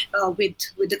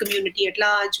with the community at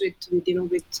large,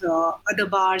 with other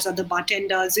bars, other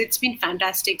bartenders. It's been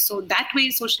fantastic. So that way,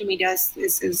 social media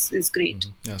is great. Mm-hmm.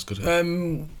 Yeah, that's good.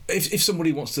 If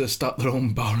somebody wants to start their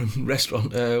own bar and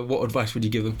restaurant, what advice would you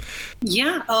give them?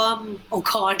 Yeah. Oh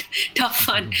God, tough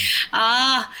one.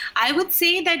 I would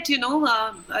say that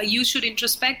you should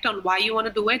introspect on why you want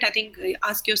to do it. I think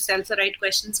ask yourself the right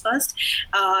questions first.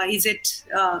 Is it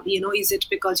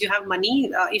because you have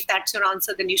money? If that's your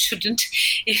answer, then you shouldn't.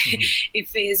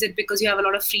 Is it because you have a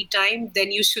lot of free time?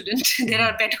 Then you shouldn't. There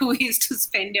are better ways to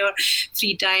spend your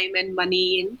free time and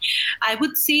money in. I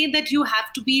would say that you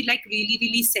have to be really,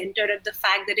 really centered at the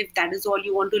fact that if that is all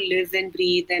you want to live and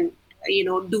breathe and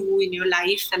do in your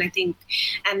life, and I think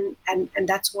and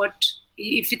that's what.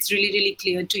 If it's really, really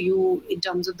clear to you in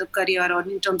terms of the career or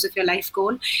in terms of your life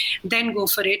goal, then go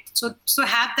for it. So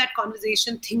have that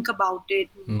conversation, think about it,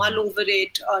 mull over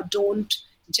it. Don't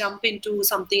jump into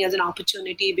something as an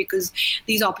opportunity, because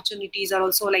these opportunities are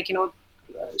also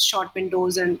short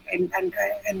windows and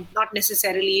not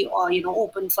necessarily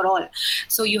open for all.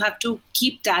 So you have to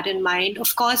keep that in mind.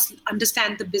 Of course,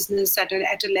 understand the business at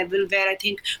a level where I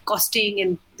think costing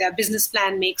and their business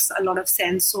plan makes a lot of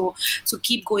sense. So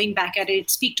keep going back at it.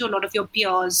 Speak to a lot of your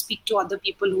peers. Speak to other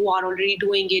people who are already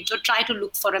doing it, or try to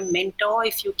look for a mentor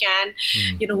if you can,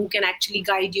 who can actually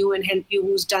guide you and help you,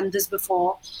 who's done this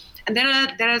before. And there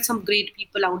are some great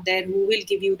people out there who will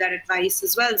give you that advice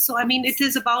as well. So I mean,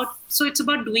 it's about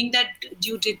doing that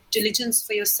due diligence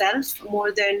for yourself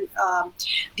more than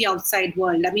the outside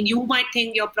world. I mean, you might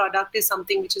think your product is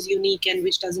something which is unique and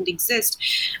which doesn't exist,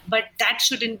 but that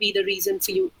shouldn't be the reason for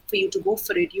you to go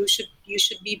for it. You should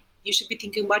be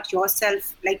thinking about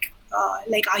yourself,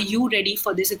 are you ready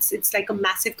for this? It's like a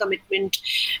massive commitment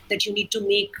that you need to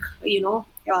make,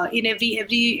 in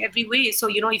every way. So,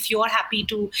 if you're happy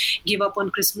to give up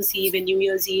on Christmas Eve and New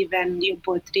Year's Eve and your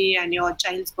birthday and your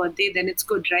child's birthday, then it's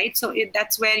good, right? So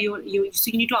that's where you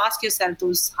need to ask yourself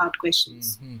those hard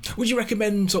questions. Mm-hmm. Would you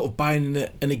recommend sort of buying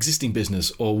an existing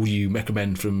business, or would you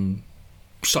recommend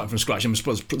starting from scratch?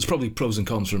 There's probably pros and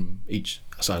cons from each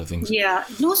side of things. Yeah,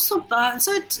 no. So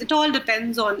it all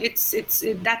depends on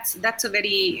that's a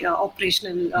very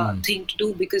operational thing to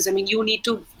do, because I mean you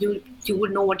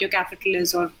would know what your capital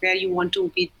is or where you want to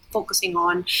be focusing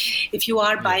on. If you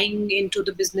are buying into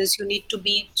the business, you need to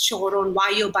be sure on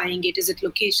why you're buying it. Is it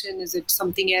location? Is it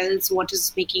something else? What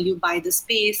is making you buy the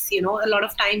space? A lot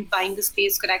of time buying the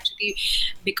space could actually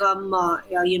become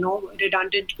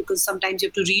redundant, because sometimes you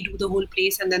have to redo the whole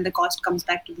place and then the cost comes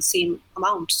back to the same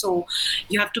amount. So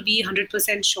you have to be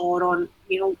 100% sure on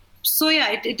So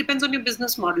it depends on your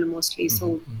business model mostly.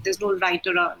 So there's no right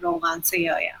or wrong answer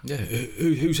here. Yeah.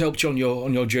 Who's helped you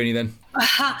on your journey then?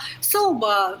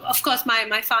 Of course,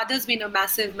 my father's been a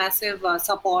massive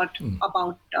support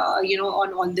about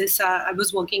on all this. I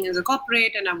was working as a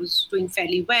corporate and I was doing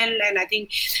fairly well, and I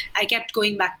think I kept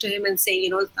going back to him and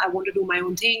saying, I want to do my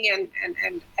own thing,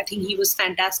 and I think he was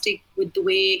fantastic with the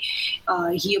way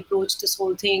he approached this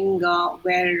whole thing,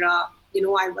 where.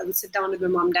 I would sit down with my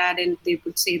mom, dad, and they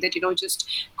would say that,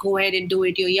 just go ahead and do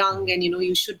it. You're young and,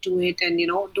 you should do it. And,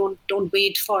 don't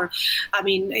wait for,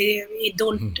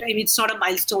 it's not a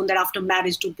milestone that after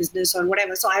marriage do business or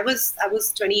whatever. So I was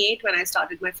 28 when I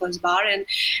started my first bar. And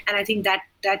I think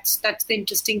that's the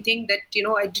interesting thing that,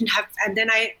 I didn't have. And then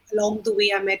along the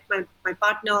way, I met my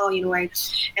partner,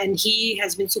 and he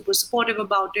has been super supportive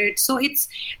about it. So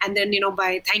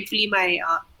thankfully my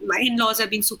in-laws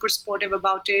have been super supportive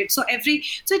about it. So it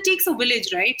takes a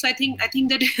village, right? So I think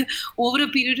that over a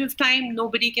period of time,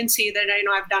 nobody can say that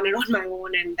I've done it on my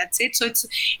own and that's it. So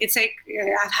it's like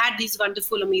I've had these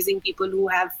wonderful, amazing people who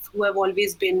have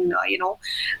always been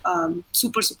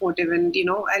super supportive, and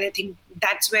and I think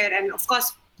that's where, and of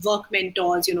course, work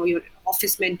mentors, your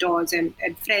office mentors and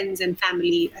friends and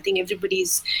family. I think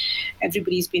everybody's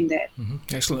been there. Mm-hmm.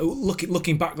 Excellent.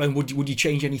 Looking back then, would you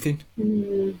change anything?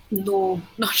 No,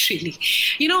 not really.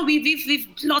 We've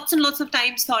lots and lots of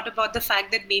times thought about the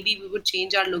fact that maybe we would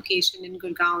change our location in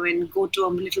Gurgaon and go to a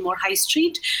little more high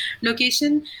street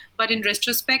location. But in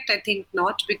retrospect, I think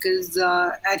not, because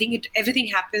I think everything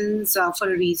happens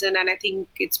for a reason, and I think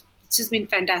it's just been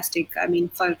fantastic. I mean,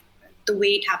 for the way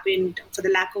it happened, for the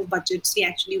lack of budgets, we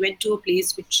actually went to a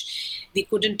place which we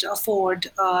couldn't afford,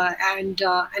 and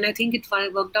I think it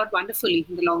worked out wonderfully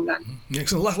in the long run.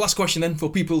 Excellent. Last question then, for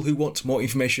people who want more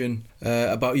information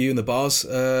about you and the bars,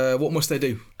 what must they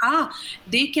do?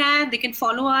 They can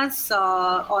follow us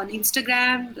on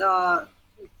Instagram,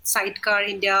 Sidecar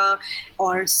India,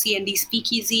 or CND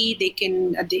Speakeasy. They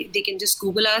can just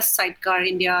Google us, Sidecar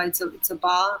India. It's a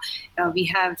bar. We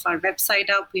have our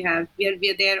website up. We are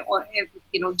there, or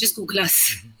just Google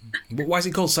us. But why is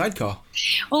it called Sidecar?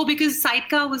 Oh, because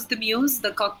Sidecar was the muse,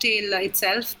 the cocktail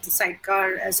itself. The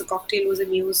Sidecar as a cocktail was a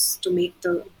muse to make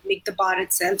the bar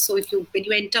itself. So when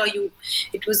you enter,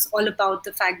 it was all about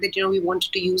the fact that we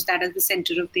wanted to use that as the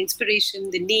center of the inspiration,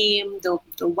 the name, the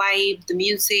vibe, the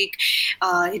music.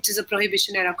 It is a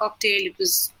Prohibition era cocktail. It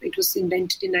was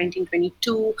invented in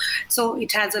 1922, so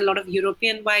it has a lot of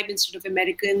European vibe instead of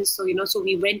American. So so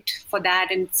we went for that,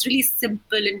 and it's really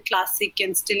simple and classic,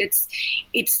 and still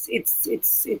it's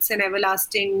an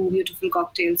everlasting, beautiful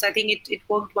cocktail. So I think it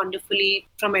worked wonderfully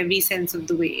from every sense of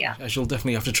the way. Yeah, I shall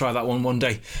definitely have to try that one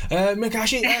day.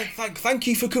 Mekashi, thank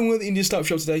you for coming with the Indian Startup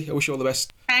Show today. I wish you all the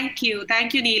best. Thank you,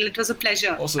 Neil. It was a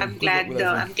pleasure. Awesome. I'm glad we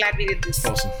did this.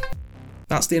 Awesome.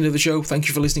 That's the end of the show. Thank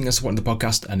you for listening and supporting the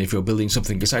podcast. And if you're building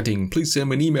something exciting, please send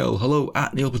me an email,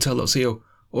 hello@neilpatel.co,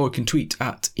 or you can tweet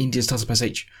at Indian Startup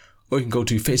SH, or you can go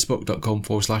to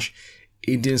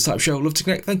facebook.com/Indian Startup Show. Love to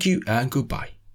connect. Thank you and goodbye.